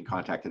to being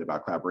contacted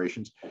about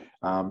collaborations,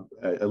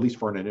 at least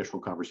for an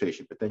initial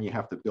conversation, but then you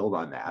have to build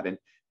on that. And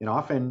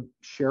often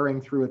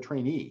sharing through a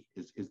trainee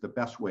is the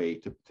best way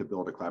to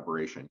build a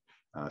collaboration,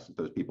 so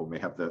those people may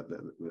have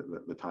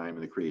the time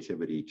and the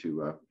creativity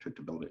to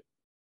build it.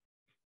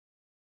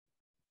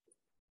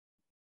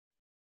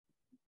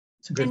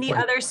 Any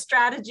other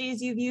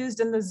strategies you've used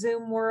in the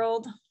Zoom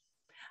world?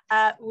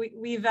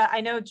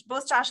 I know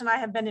both Josh and I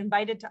have been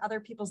invited to other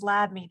people's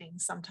lab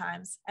meetings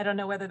sometimes. I don't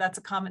know whether that's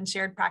a common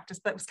shared practice,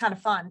 but it was kind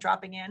of fun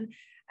dropping in.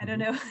 I don't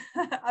know,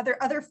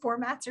 other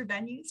formats or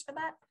venues for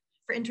that?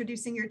 for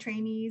introducing your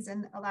trainees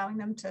and allowing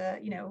them to,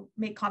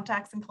 make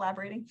contacts and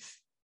collaborating?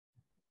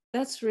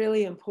 That's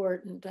really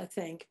important, I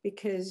think,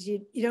 because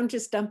you don't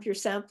just dump your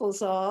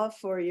samples off,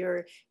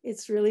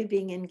 it's really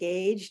being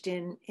engaged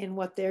in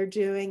what they're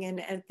doing.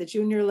 And at the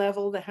junior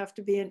level, there have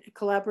to be in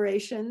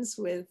collaborations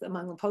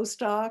among the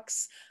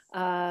postdocs.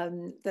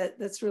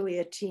 That's really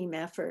a team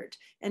effort.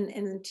 And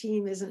the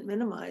team isn't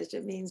minimized.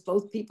 It means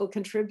both people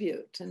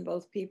contribute and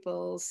both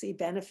people see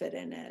benefit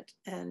in it.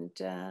 And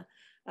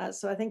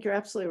so I think you're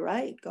absolutely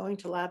right. Going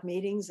to lab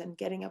meetings and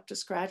getting up to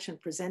scratch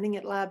and presenting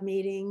at lab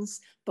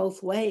meetings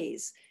both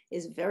ways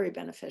is very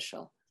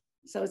beneficial.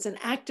 So it's an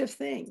active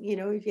thing.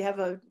 If you have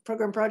a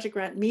program project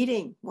grant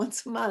meeting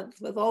once a month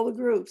with all the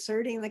groups,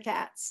 herding the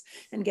cats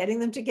and getting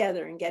them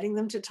together and getting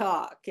them to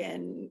talk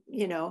and,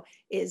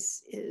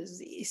 is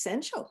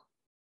essential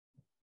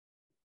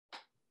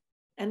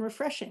and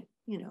refreshing,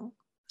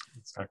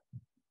 Exactly.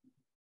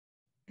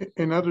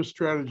 Another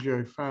strategy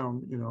I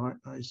found,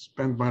 I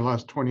spent my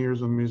last 20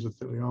 years on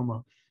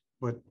mesothelioma,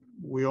 but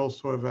we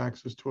also have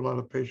access to a lot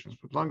of patients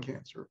with lung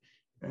cancer.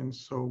 And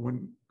so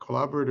when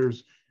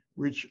collaborators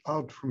reach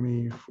out for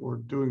me for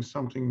doing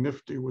something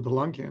nifty with the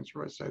lung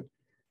cancer, I said,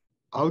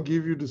 I'll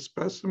give you the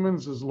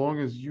specimens as long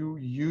as you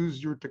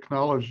use your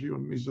technology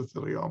on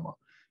mesothelioma.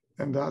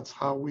 And that's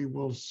how we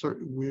will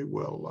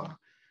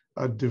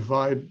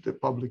divide the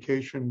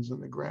publications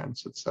and the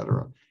grants, et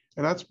cetera.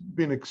 And that's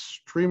been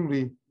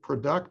extremely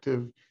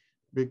productive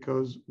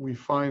because we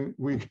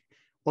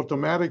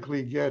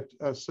automatically get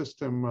a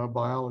system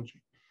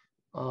biology.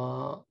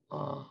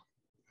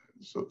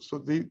 So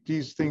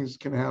these things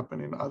can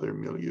happen in other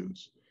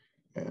milieus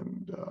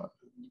and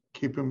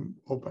keep them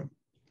open.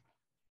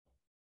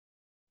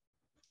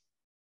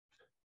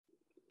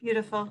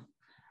 Beautiful.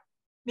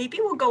 Maybe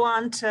we'll go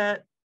on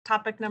to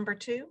topic number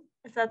 2,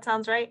 if that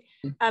sounds right,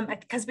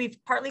 because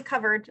we've partly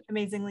covered,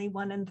 amazingly,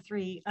 1 and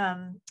 3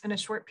 in a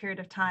short period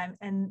of time.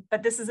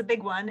 But this is a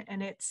big one,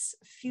 and it's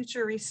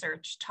future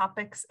research,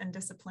 topics and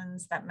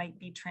disciplines that might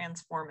be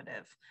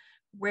transformative.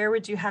 Where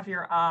would you have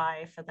your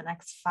eye for the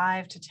next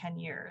 5 to 10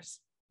 years?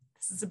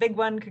 This is a big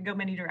one, could go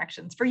many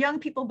directions. For young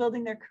people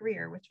building their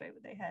career, which way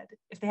would they head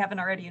if they haven't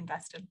already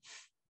invested?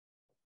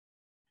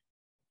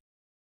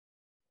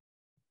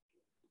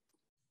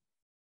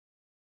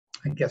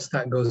 I guess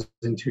that goes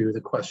into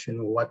the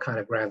question, what kind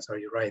of grants are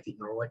you writing,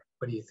 or what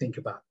do you think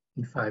about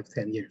in 5,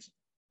 10 years?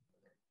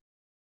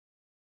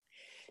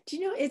 Do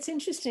you know, it's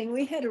interesting.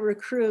 We had a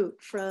recruit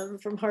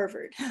from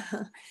Harvard,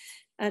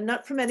 and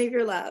not from any of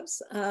your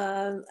labs.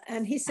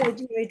 And he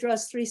said, he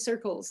draws 3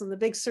 circles, and the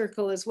big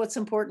circle is what's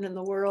important in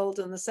the world.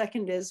 And the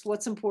second is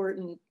what's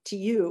important to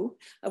you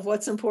of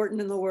what's important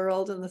in the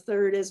world. And the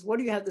third is what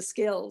do you have the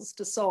skills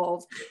to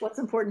solve what's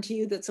important to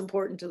you that's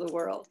important to the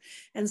world.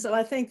 And so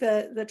I think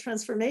that the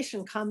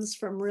transformation comes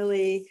from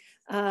really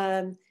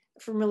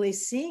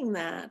seeing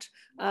that.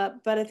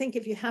 But I think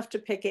if you have to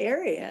pick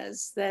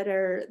areas that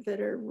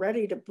are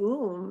ready to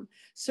boom,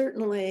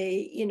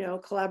 certainly,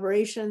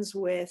 collaborations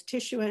with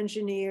tissue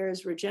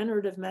engineers,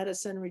 regenerative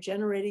medicine,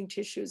 regenerating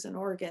tissues and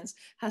organs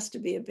has to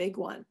be a big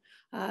one.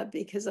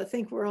 Because I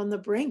think we're on the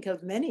brink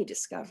of many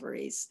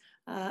discoveries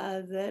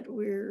that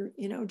we're,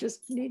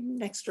 just need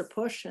an extra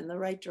push in the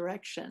right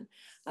direction.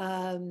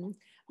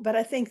 But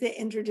I think the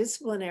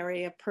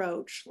interdisciplinary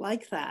approach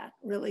like that,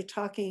 really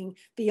talking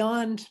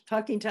beyond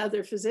talking to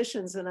other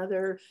physicians and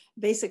other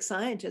basic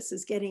scientists,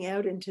 is getting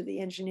out into the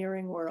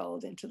engineering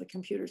world, into the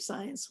computer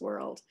science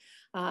world,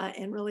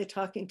 and really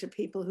talking to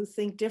people who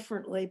think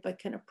differently but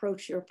can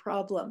approach your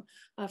problem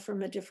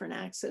from a different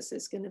axis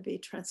is going to be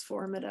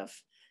transformative.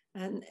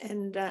 And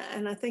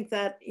I think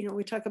that,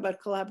 we talk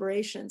about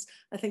collaborations.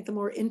 I think the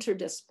more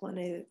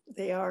interdisciplinary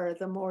they are,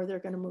 the more they're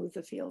going to move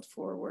the field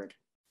forward.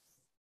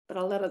 But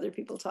I'll let other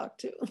people talk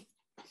too.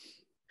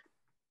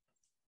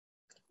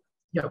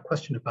 Yeah, a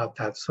question about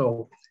that.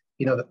 So,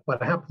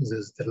 what happens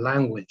is the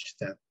language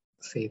that,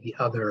 say, the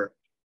other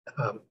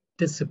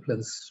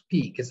disciplines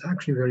speak is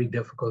actually very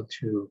difficult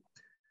to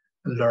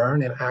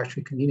learn and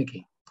actually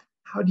communicate.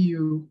 How do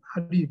you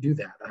do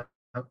that?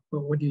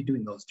 What do you do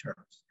in those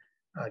terms?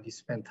 Do you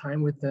spend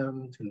time with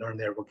them to learn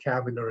their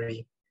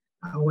vocabulary?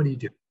 What do you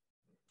do?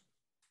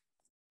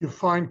 You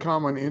find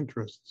common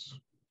interests.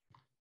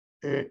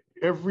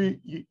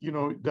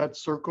 That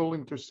circle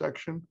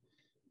intersection,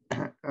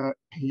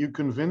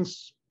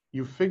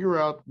 you figure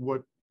out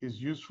what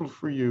is useful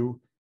for you,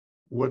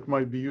 what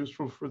might be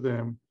useful for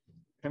them,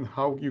 and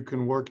how you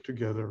can work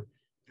together.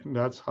 And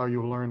that's how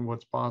you learn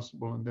what's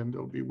possible, and then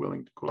they'll be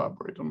willing to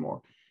collaborate on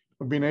more.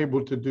 I've been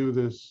able to do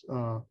this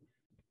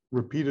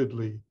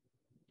repeatedly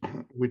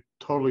with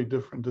totally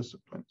different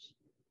disciplines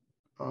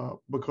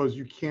because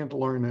you can't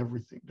learn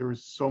everything. There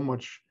is so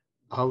much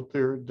out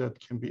there that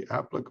can be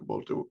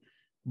applicable to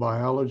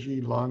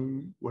biology,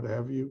 lung, what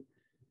have you,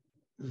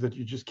 that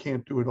you just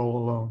can't do it all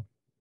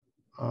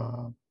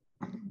alone.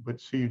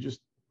 But so you just,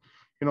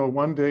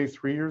 one day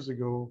 3 years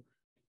ago,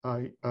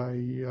 I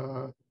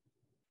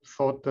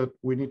thought that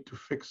we need to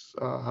fix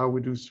how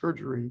we do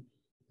surgery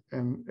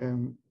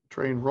and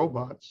train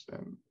robots,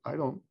 and I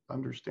don't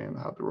understand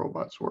how the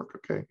robots work,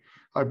 okay?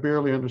 I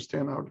barely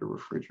understand how the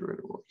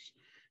refrigerator works.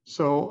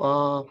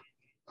 So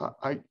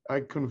I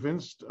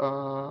convinced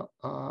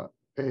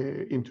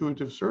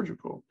Intuitive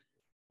Surgical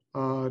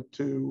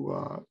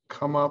to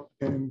come up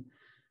and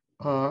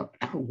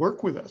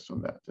work with us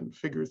on that and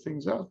figure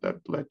things out. That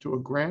led to a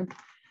grant.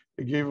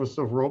 They gave us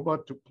a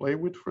robot to play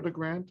with for the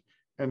grant,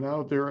 and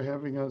now they're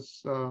having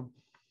us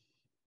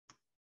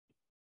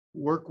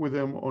work with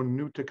them on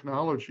new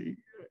technology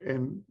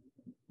and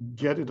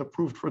get it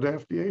approved for the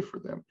FDA for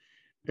them,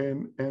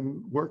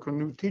 and work on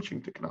new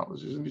teaching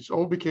technologies. And it's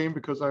all became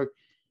because I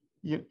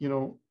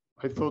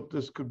thought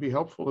this could be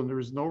helpful, and there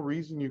is no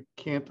reason you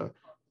can't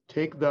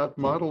take that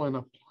model and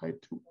apply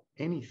it to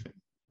anything.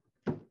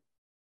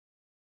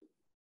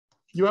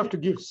 You have to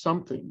give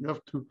something. You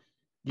have to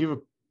give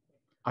an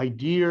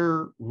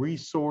idea,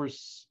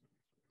 resource,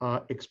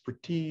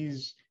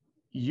 expertise.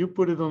 You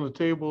put it on the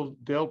table,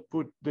 they'll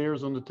put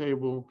theirs on the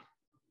table,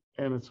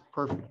 and it's a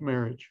perfect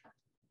marriage,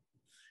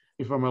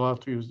 if I'm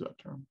allowed to use that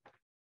term.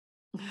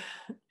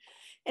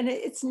 And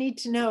it's neat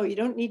to know. You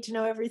don't need to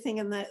know everything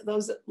in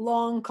those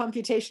long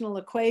computational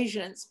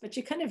equations, but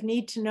you kind of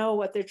need to know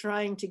what they're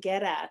trying to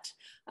get at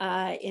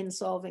in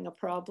solving a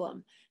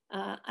problem.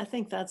 I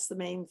think that's the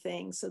main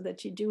thing, so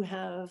that you do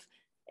have,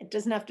 it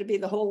doesn't have to be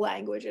the whole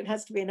language. It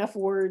has to be enough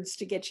words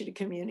to get you to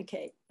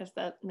communicate, if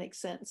that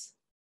makes sense.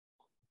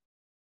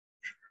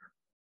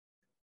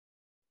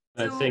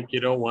 I think you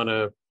don't want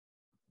to,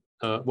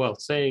 well,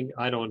 saying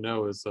I don't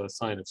know is a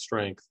sign of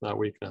strength, not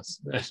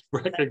weakness.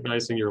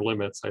 Recognizing your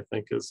limits, I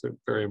think, is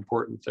very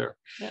important there.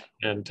 Yeah.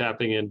 And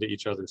tapping into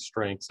each other's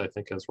strengths, I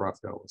think, as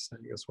Raphael was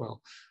saying as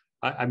well.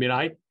 I mean,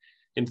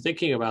 in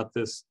thinking about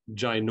this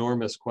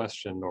ginormous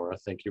question, Nora,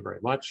 thank you very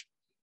much.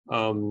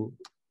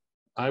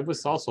 I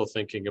was also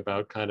thinking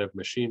about kind of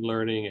machine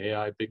learning,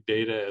 AI, big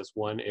data as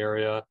one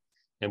area.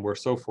 And we're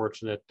so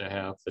fortunate to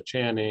have the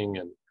Channing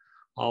and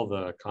all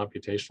the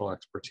computational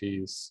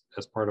expertise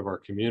as part of our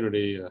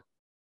community.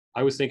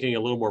 I was thinking a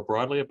little more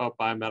broadly about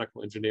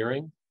biomedical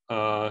engineering,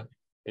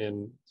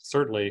 and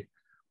certainly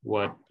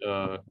what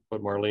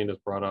Marlene has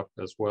brought up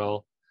as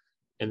well,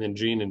 and then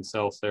gene and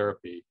cell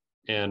therapy,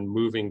 and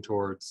moving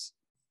towards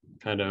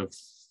kind of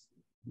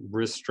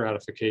risk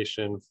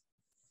stratification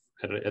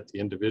at the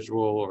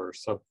individual or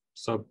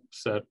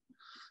subset,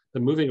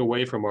 and moving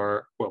away from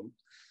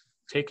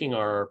taking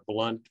our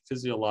blunt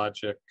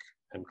physiologic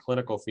and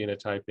clinical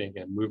phenotyping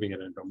and moving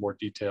it into more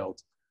detailed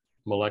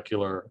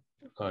molecular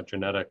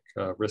genetic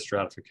risk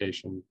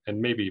stratification, and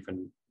maybe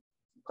even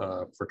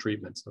for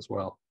treatments as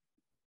well.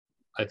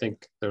 I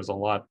think there's a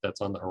lot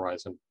that's on the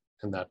horizon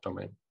in that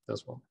domain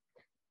as well.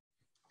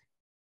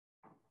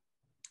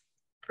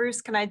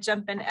 Bruce, can I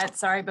jump in?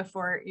 Sorry,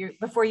 before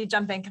you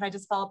jump in, can I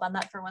just follow up on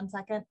that for 1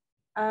 second?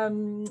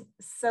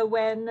 So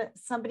when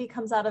somebody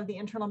comes out of the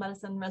internal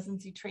medicine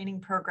residency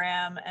training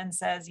program and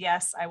says,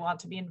 yes, I want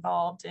to be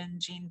involved in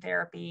gene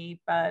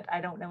therapy, but I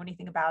don't know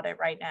anything about it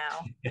right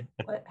now,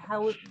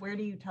 where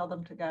do you tell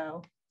them to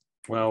go?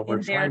 Well, we're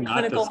in their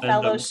clinical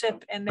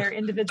fellowship and their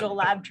individual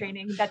lab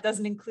training that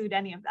doesn't include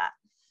any of that.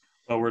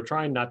 Well, we're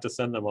trying not to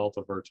send them all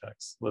to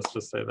Vertex. Let's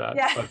just say that.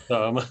 Yeah.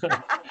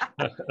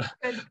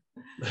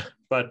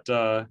 But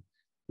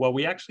well,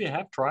 we actually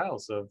have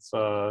trials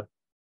of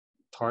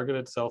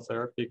targeted cell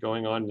therapy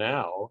going on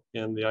now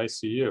in the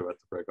ICU at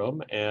the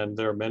Brigham, and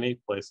there are many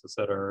places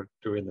that are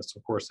doing this,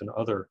 of course, in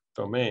other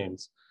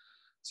domains.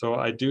 So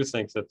I do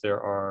think that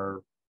there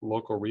are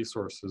local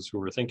resources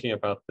who are thinking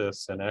about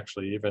this, and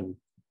actually even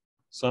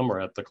some are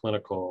at the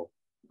clinical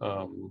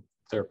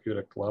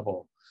therapeutic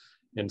level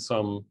in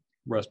some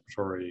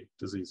respiratory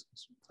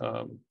diseases.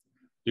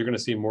 You're going to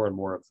see more and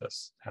more of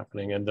this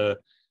happening, and the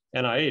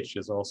NIH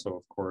is also,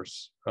 of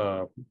course,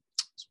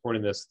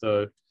 supporting this.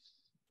 The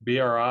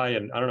BRI,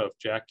 and I don't know if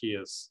Jackie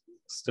is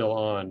still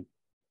on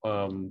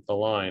the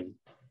line,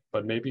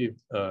 but maybe,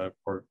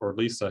 or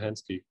Lisa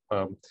Hensky,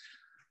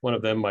 one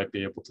of them might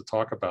be able to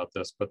talk about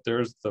this, but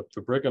there's the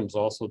Brigham's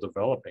also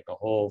developing a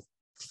whole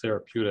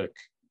therapeutic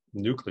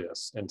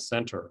nucleus and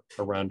center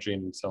around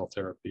gene and cell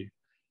therapy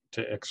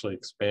to actually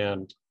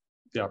expand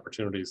the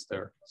opportunities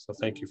there. So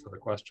thank you for the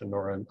question,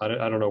 Nora. And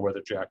I don't know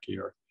whether Jackie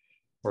or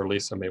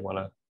Lisa may want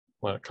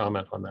to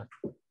comment on that.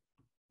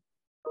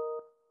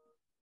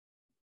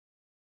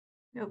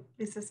 Nope,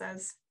 Lisa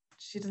says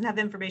she doesn't have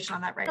the information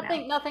on that right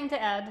now. Nothing to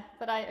add,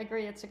 but I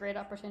agree it's a great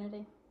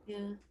opportunity.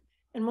 Yeah,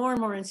 and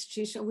more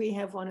institutions, we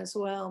have one as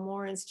well,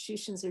 more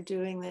institutions are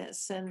doing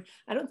this, and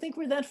I don't think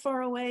we're that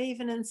far away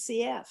even in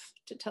CF,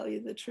 to tell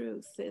you the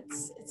truth.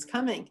 It's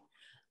coming,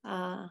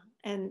 and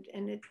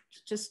it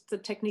just, the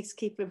techniques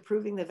keep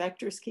improving, the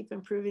vectors keep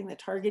improving, the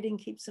targeting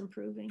keeps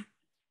improving,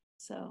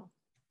 so.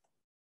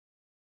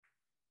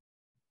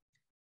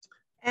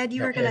 Ed,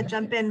 you were going to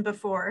jump in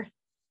before.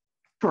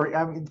 Sure.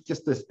 I mean,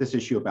 just this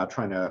issue about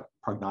trying to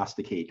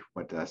prognosticate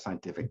what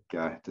scientific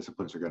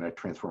disciplines are going to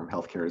transform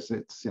healthcare is,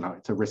 it's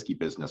a risky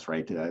business,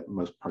 right?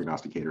 Most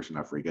prognosticators are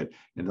not very good,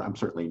 and I'm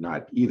certainly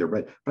not either.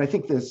 But I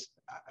think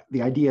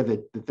the idea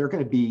that they're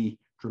going to be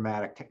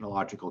dramatic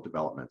technological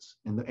developments.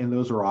 And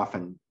those are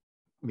often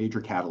major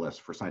catalysts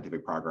for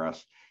scientific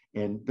progress.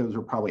 And those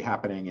are probably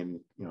happening in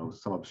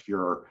some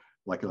obscure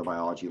molecular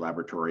biology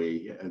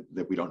laboratory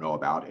that we don't know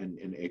about. And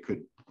it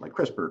could, like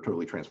CRISPR,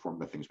 totally transform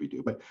the things we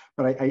do. But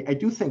I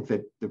do think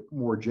that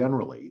more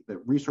generally, that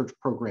research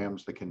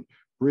programs that can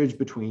bridge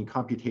between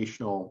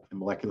computational and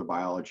molecular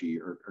biology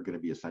are going to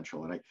be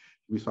essential. And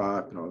we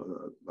saw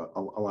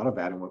a lot of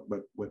that in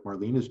what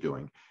Marlene is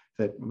doing,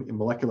 that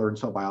molecular and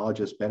cell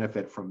biologists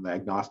benefit from the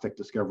agnostic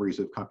discoveries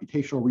of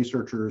computational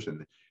researchers,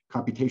 and the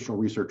computational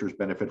researchers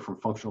benefit from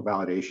functional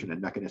validation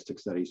and mechanistic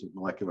studies of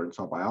molecular and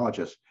cell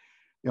biologists.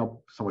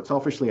 Somewhat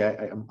selfishly,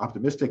 I'm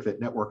optimistic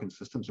that network and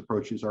systems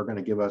approaches are going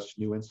to give us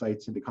new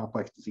insights into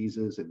complex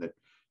diseases, and that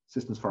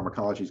systems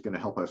pharmacology is going to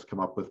help us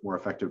come up with more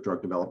effective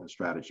drug development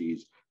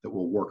strategies that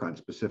will work on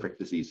specific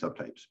disease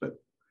subtypes. But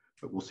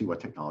we'll see what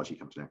technology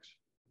comes next.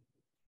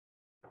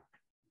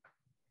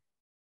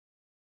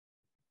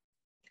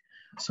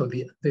 So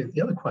the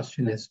other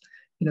question is,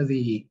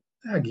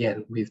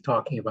 again, we're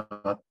talking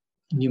about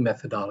new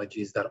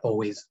methodologies that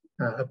always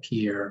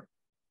appear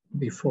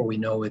before we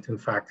know it. In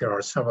fact, there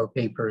are several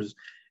papers,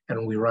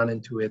 and we run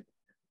into it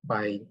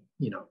by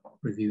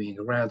reviewing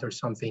a grant or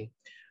something.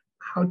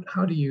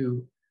 How do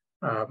you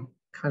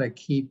kind of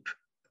keep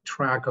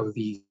track of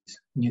these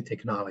new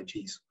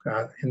technologies?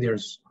 And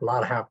there's a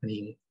lot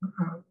happening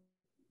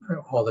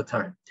all the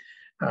time.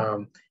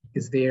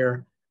 Is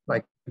there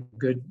like a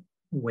good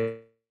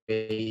way?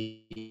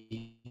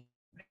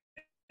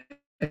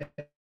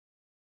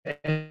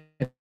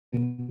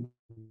 And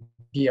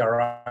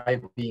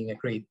BRI being a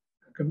great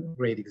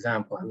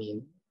example. I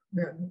mean,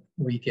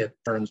 we get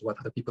terms what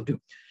other people do,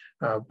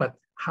 but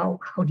how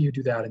do you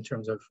do that in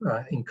terms of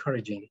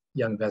encouraging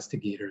young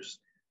investigators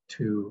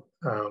to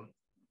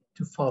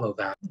follow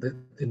that,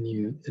 the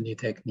new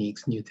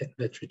techniques, new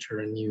literature,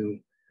 and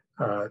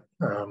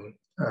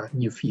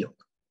new field?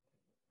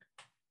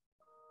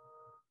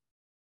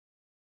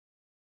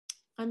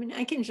 I mean,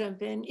 I can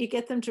jump in. You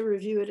get them to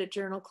review it at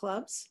journal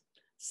clubs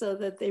so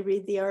that they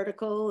read the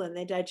article and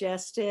they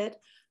digest it.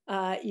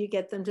 You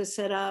get them to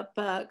set up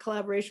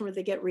collaboration where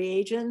they get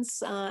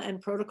reagents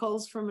and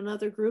protocols from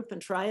another group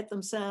and try it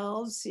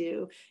themselves.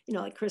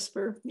 Like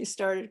CRISPR, you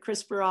started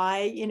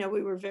CRISPR-I,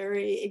 we were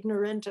very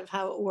ignorant of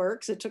how it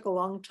works. It took a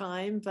long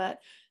time, but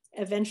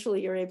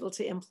eventually you're able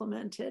to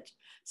implement it.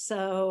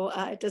 So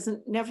it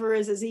never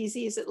is as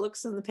easy as it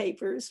looks in the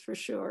papers, for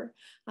sure.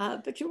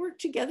 But you work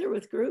together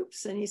with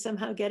groups and you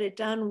somehow get it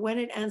done when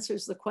it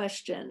answers the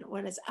question,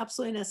 when it's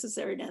absolutely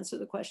necessary to answer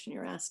the question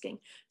you're asking.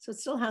 So it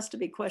still has to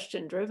be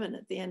question driven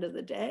at the end of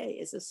the day.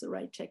 Is this the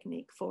right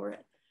technique for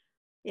it?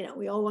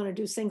 We all want to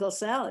do single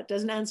cell. It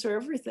doesn't answer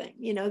everything.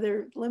 There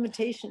are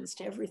limitations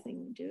to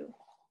everything we do.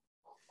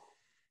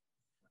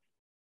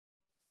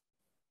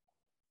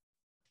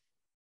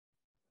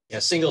 Yeah,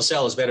 single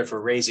cell is better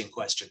for raising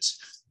questions.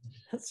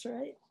 That's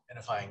right.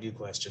 Identifying new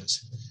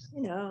questions.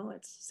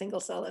 It's single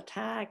cell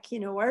attack.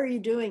 Why are you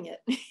doing it?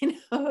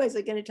 Is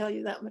it going to tell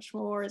you that much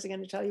more? Is it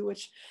going to tell you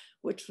which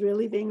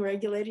really being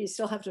regulated? You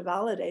still have to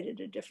validate it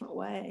a different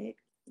way.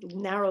 It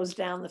narrows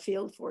down the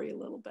field for you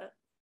a little bit.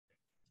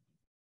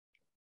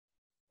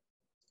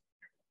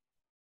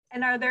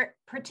 And are there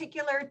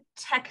particular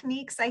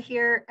techniques? I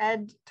hear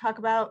Ed talk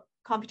about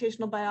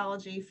computational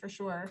biology for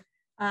sure.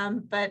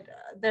 But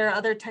there are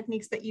other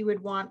techniques that you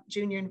would want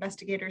junior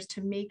investigators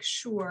to make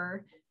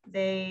sure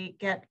they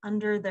get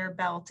under their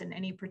belt in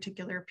any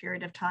particular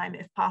period of time,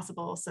 if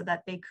possible, so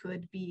that they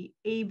could be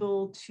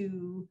able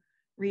to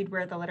read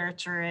where the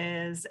literature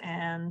is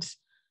and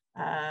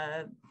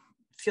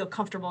feel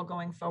comfortable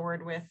going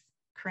forward with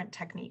current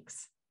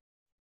techniques.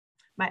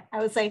 I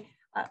would say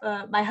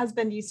my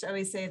husband used to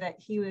always say that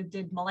he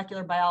did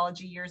molecular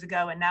biology years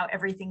ago, and now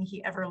everything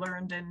he ever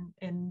learned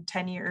in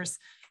 10 years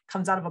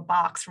comes out of a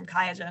box from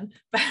QIAGEN.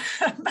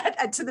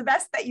 But to the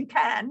best that you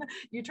can,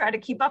 you try to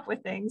keep up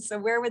with things. So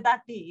where would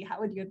that be? How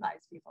would you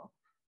advise people?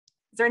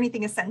 Is there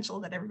anything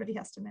essential that everybody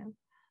has to know?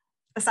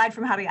 Aside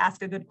from how to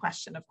ask a good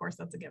question, of course,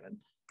 that's a given.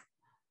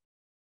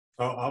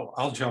 Oh,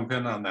 I'll jump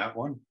in on that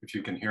one, if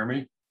you can hear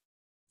me.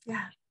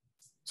 Yeah.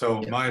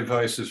 So my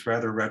advice is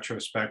rather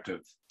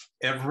retrospective.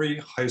 Every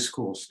high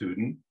school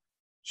student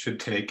should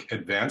take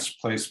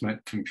advanced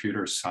placement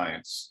computer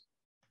science.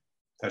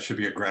 That should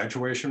be a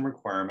graduation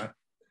requirement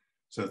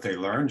so that they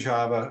learn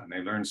Java and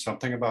they learn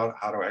something about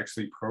how to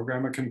actually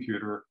program a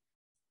computer.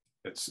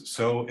 It's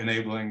so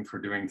enabling for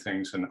doing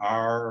things in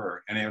R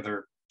or any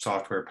other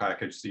software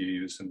package that you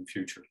use in the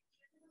future.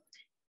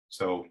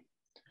 So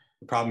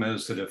the problem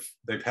is that if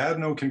they've had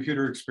no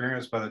computer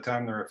experience by the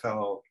time they're a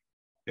fellow,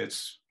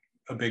 it's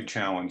a big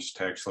challenge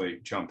to actually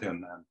jump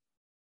in then.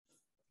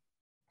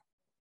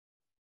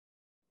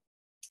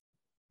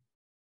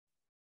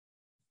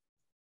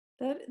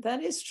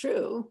 That is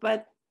true,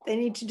 but they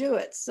need to do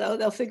it. So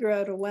they'll figure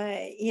out a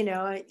way.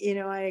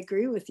 I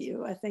agree with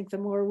you. I think the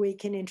more we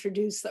can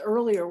introduce, the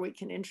earlier we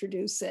can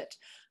introduce it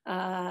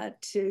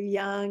to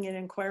young and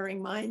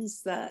inquiring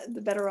minds,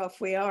 the better off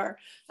we are.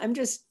 I'm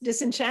just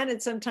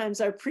disenchanted.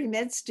 Sometimes our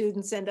pre-med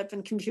students end up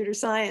in computer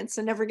science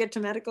and never get to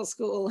medical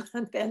school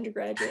at the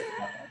undergraduate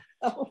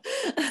level.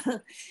 So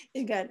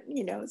you got,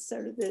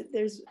 sort of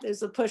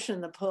there's a push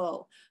and the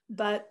pull.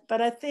 But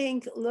I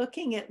think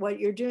looking at what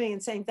you're doing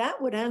and saying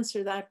that would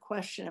answer that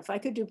question. If I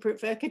could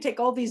take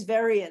all these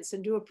variants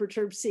and do a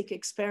perturb-seq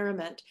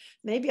experiment,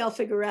 maybe I'll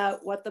figure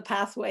out what the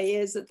pathway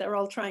is that they're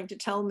all trying to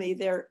tell me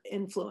they're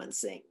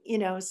influencing,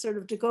 sort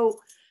of to go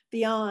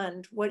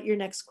beyond what your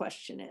next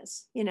question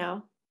is,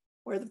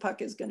 where the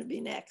puck is going to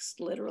be next,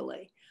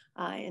 literally,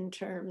 in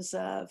terms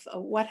of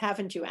what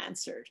haven't you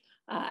answered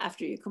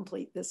after you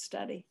complete this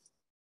study.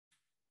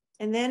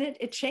 And then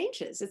it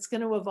changes, it's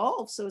going to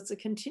evolve. So it's a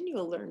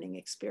continual learning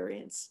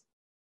experience.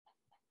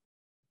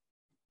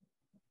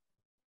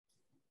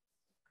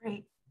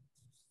 Great.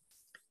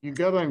 You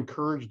got to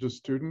encourage the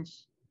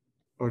students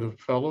or the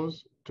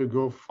fellows to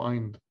go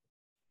find.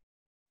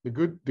 The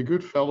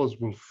good fellows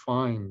will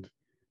find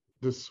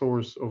the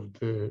source of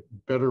the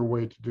better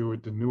way to do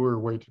it, the newer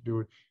way to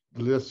do it,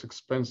 the less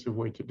expensive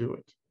way to do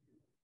it.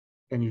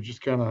 And you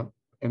just kind of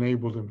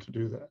enable them to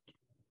do that.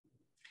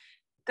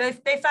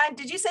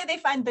 Did you say they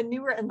find the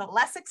newer and the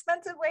less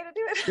expensive way to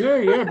do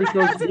it? Yeah,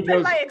 because Hasn't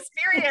been my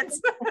experience.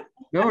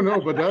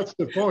 No, but that's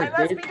the point.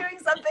 I must be doing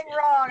something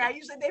wrong.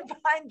 They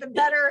find the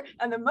better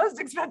and the most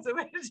expensive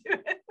way to do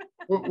it.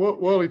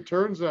 Well, it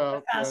turns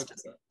out that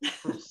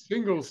for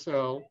single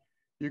cell,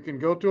 you can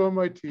go to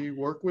MIT,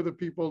 work with the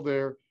people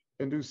there,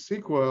 and do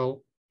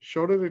SQL,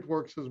 show that it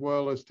works as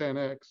well as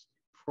 10x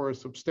for a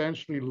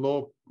substantially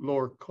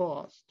lower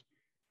cost,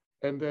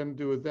 and then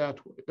do it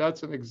that way.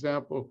 That's an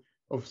example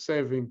of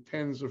saving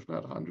tens, if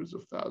not hundreds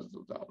of thousands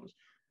of dollars.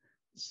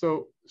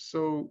 So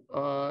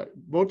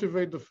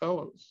motivate the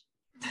fellows.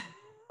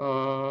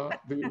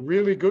 The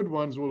really good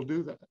ones will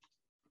do that.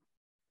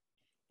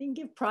 You can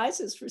give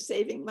prizes for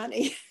saving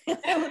money.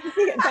 That would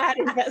be a bad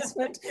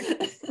investment.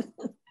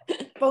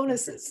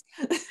 Bonuses.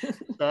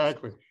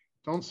 Exactly.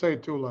 Don't say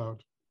it too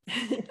loud.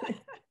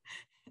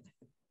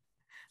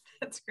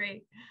 That's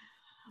great.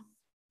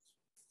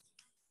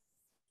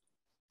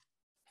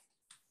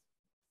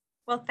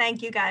 Well,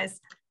 thank you guys.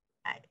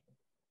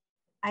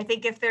 I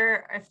think if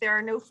there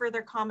are no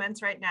further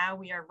comments right now,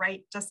 we are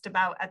right just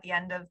about at the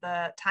end of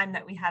the time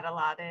that we had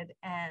allotted,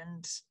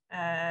 and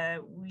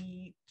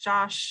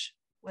Josh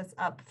was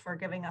up for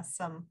giving us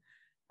some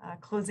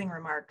closing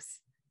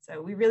remarks.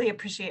 So we really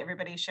appreciate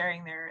everybody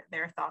sharing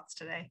their thoughts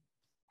today.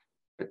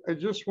 I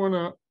just want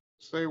to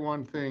say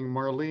one thing,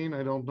 Marlene,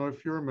 I don't know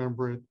if you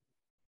remember it,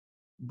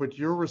 but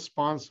you're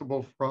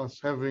responsible for us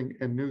having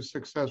a new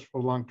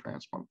successful lung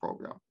transplant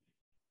program.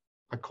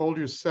 I called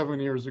you 7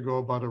 years ago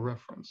about a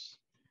reference,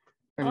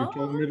 and you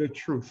told me the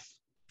truth,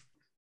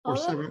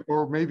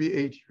 or maybe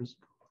 8 years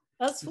ago.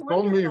 That's you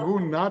wonderful. told me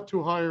who not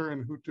to hire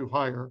and who to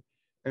hire,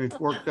 and it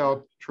worked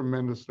out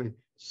tremendously.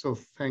 So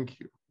thank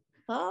you.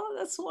 Oh,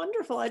 that's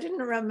wonderful. I didn't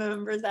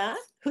remember that.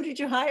 Who did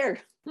you hire?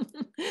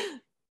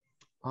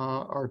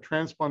 Our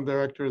transplant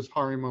director is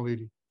Hari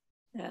Malidi.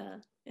 Yeah,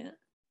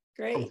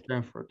 great. From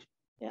Stanford.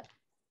 Yeah,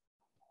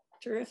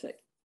 terrific.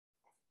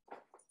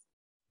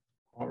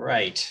 All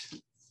right.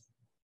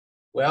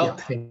 Well,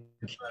 thank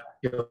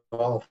you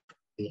all.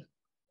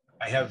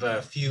 I have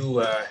a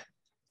few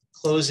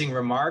closing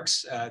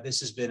remarks. This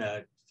has been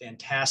a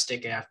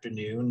fantastic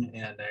afternoon,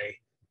 and I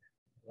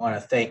want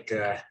to thank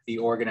the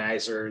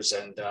organizers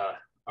and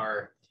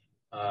our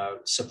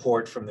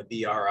support from the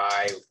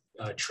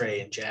BRI,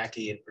 Trey and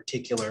Jackie in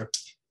particular.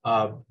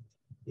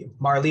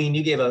 Marlene,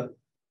 you gave a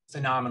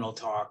phenomenal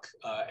talk,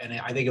 and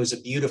I think it was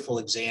a beautiful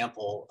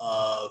example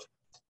of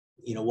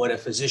what a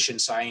physician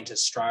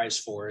scientist strives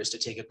for, is to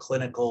take a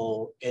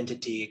clinical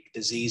entity,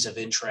 disease of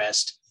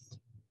interest,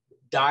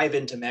 dive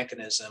into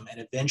mechanism, and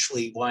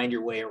eventually wind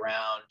your way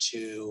around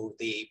to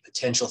the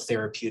potential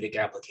therapeutic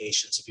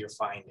applications of your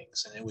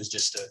findings. And it was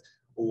just a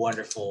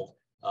wonderful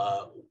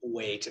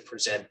way to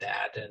present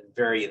that, and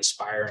very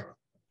inspiring.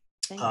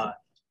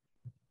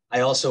 I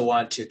also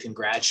want to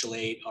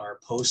congratulate our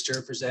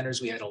poster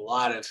presenters. We had a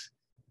lot of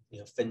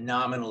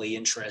phenomenally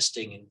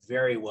interesting and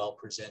very well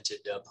presented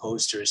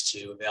posters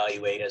to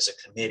evaluate as a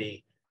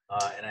committee.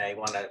 And I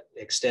want to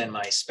extend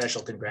my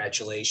special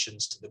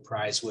congratulations to the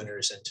prize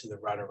winners and to the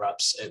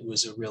runner-ups. It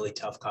was a really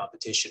tough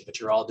competition,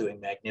 but you're all doing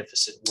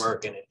magnificent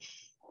work, and it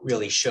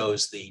really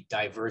shows the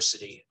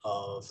diversity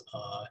of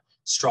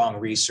strong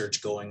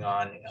research going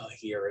on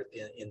here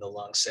in the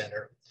Lung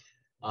Center.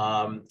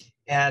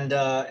 And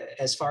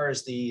as far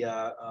as the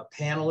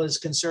panel is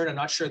concerned, I'm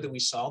not sure that we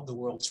solved the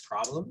world's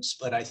problems,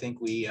 but I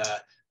think we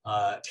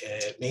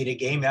made a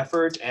game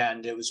effort,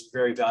 and it was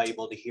very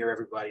valuable to hear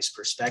everybody's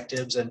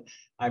perspectives. And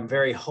I'm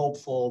very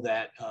hopeful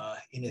that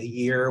in a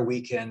year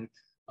we can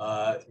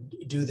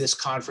do this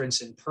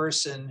conference in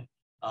person,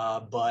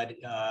 But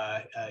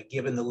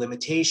given the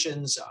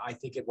limitations, I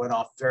think it went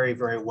off very,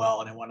 very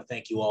well. And I want to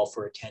thank you all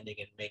for attending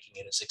and making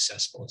it as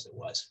successful as it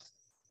was.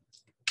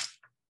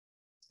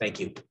 Thank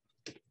you.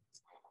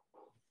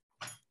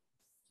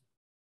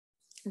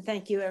 And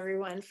thank you,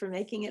 everyone, for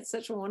making it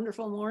such a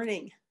wonderful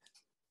morning.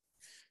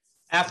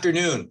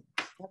 Afternoon.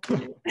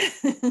 Thank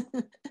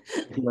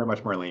you very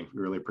much, Marlene.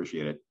 We really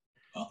appreciate it.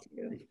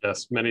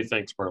 Yes, many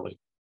thanks, Marlene.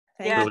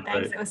 Yeah, Really thanks.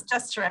 great. It was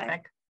just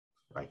terrific.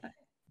 Right.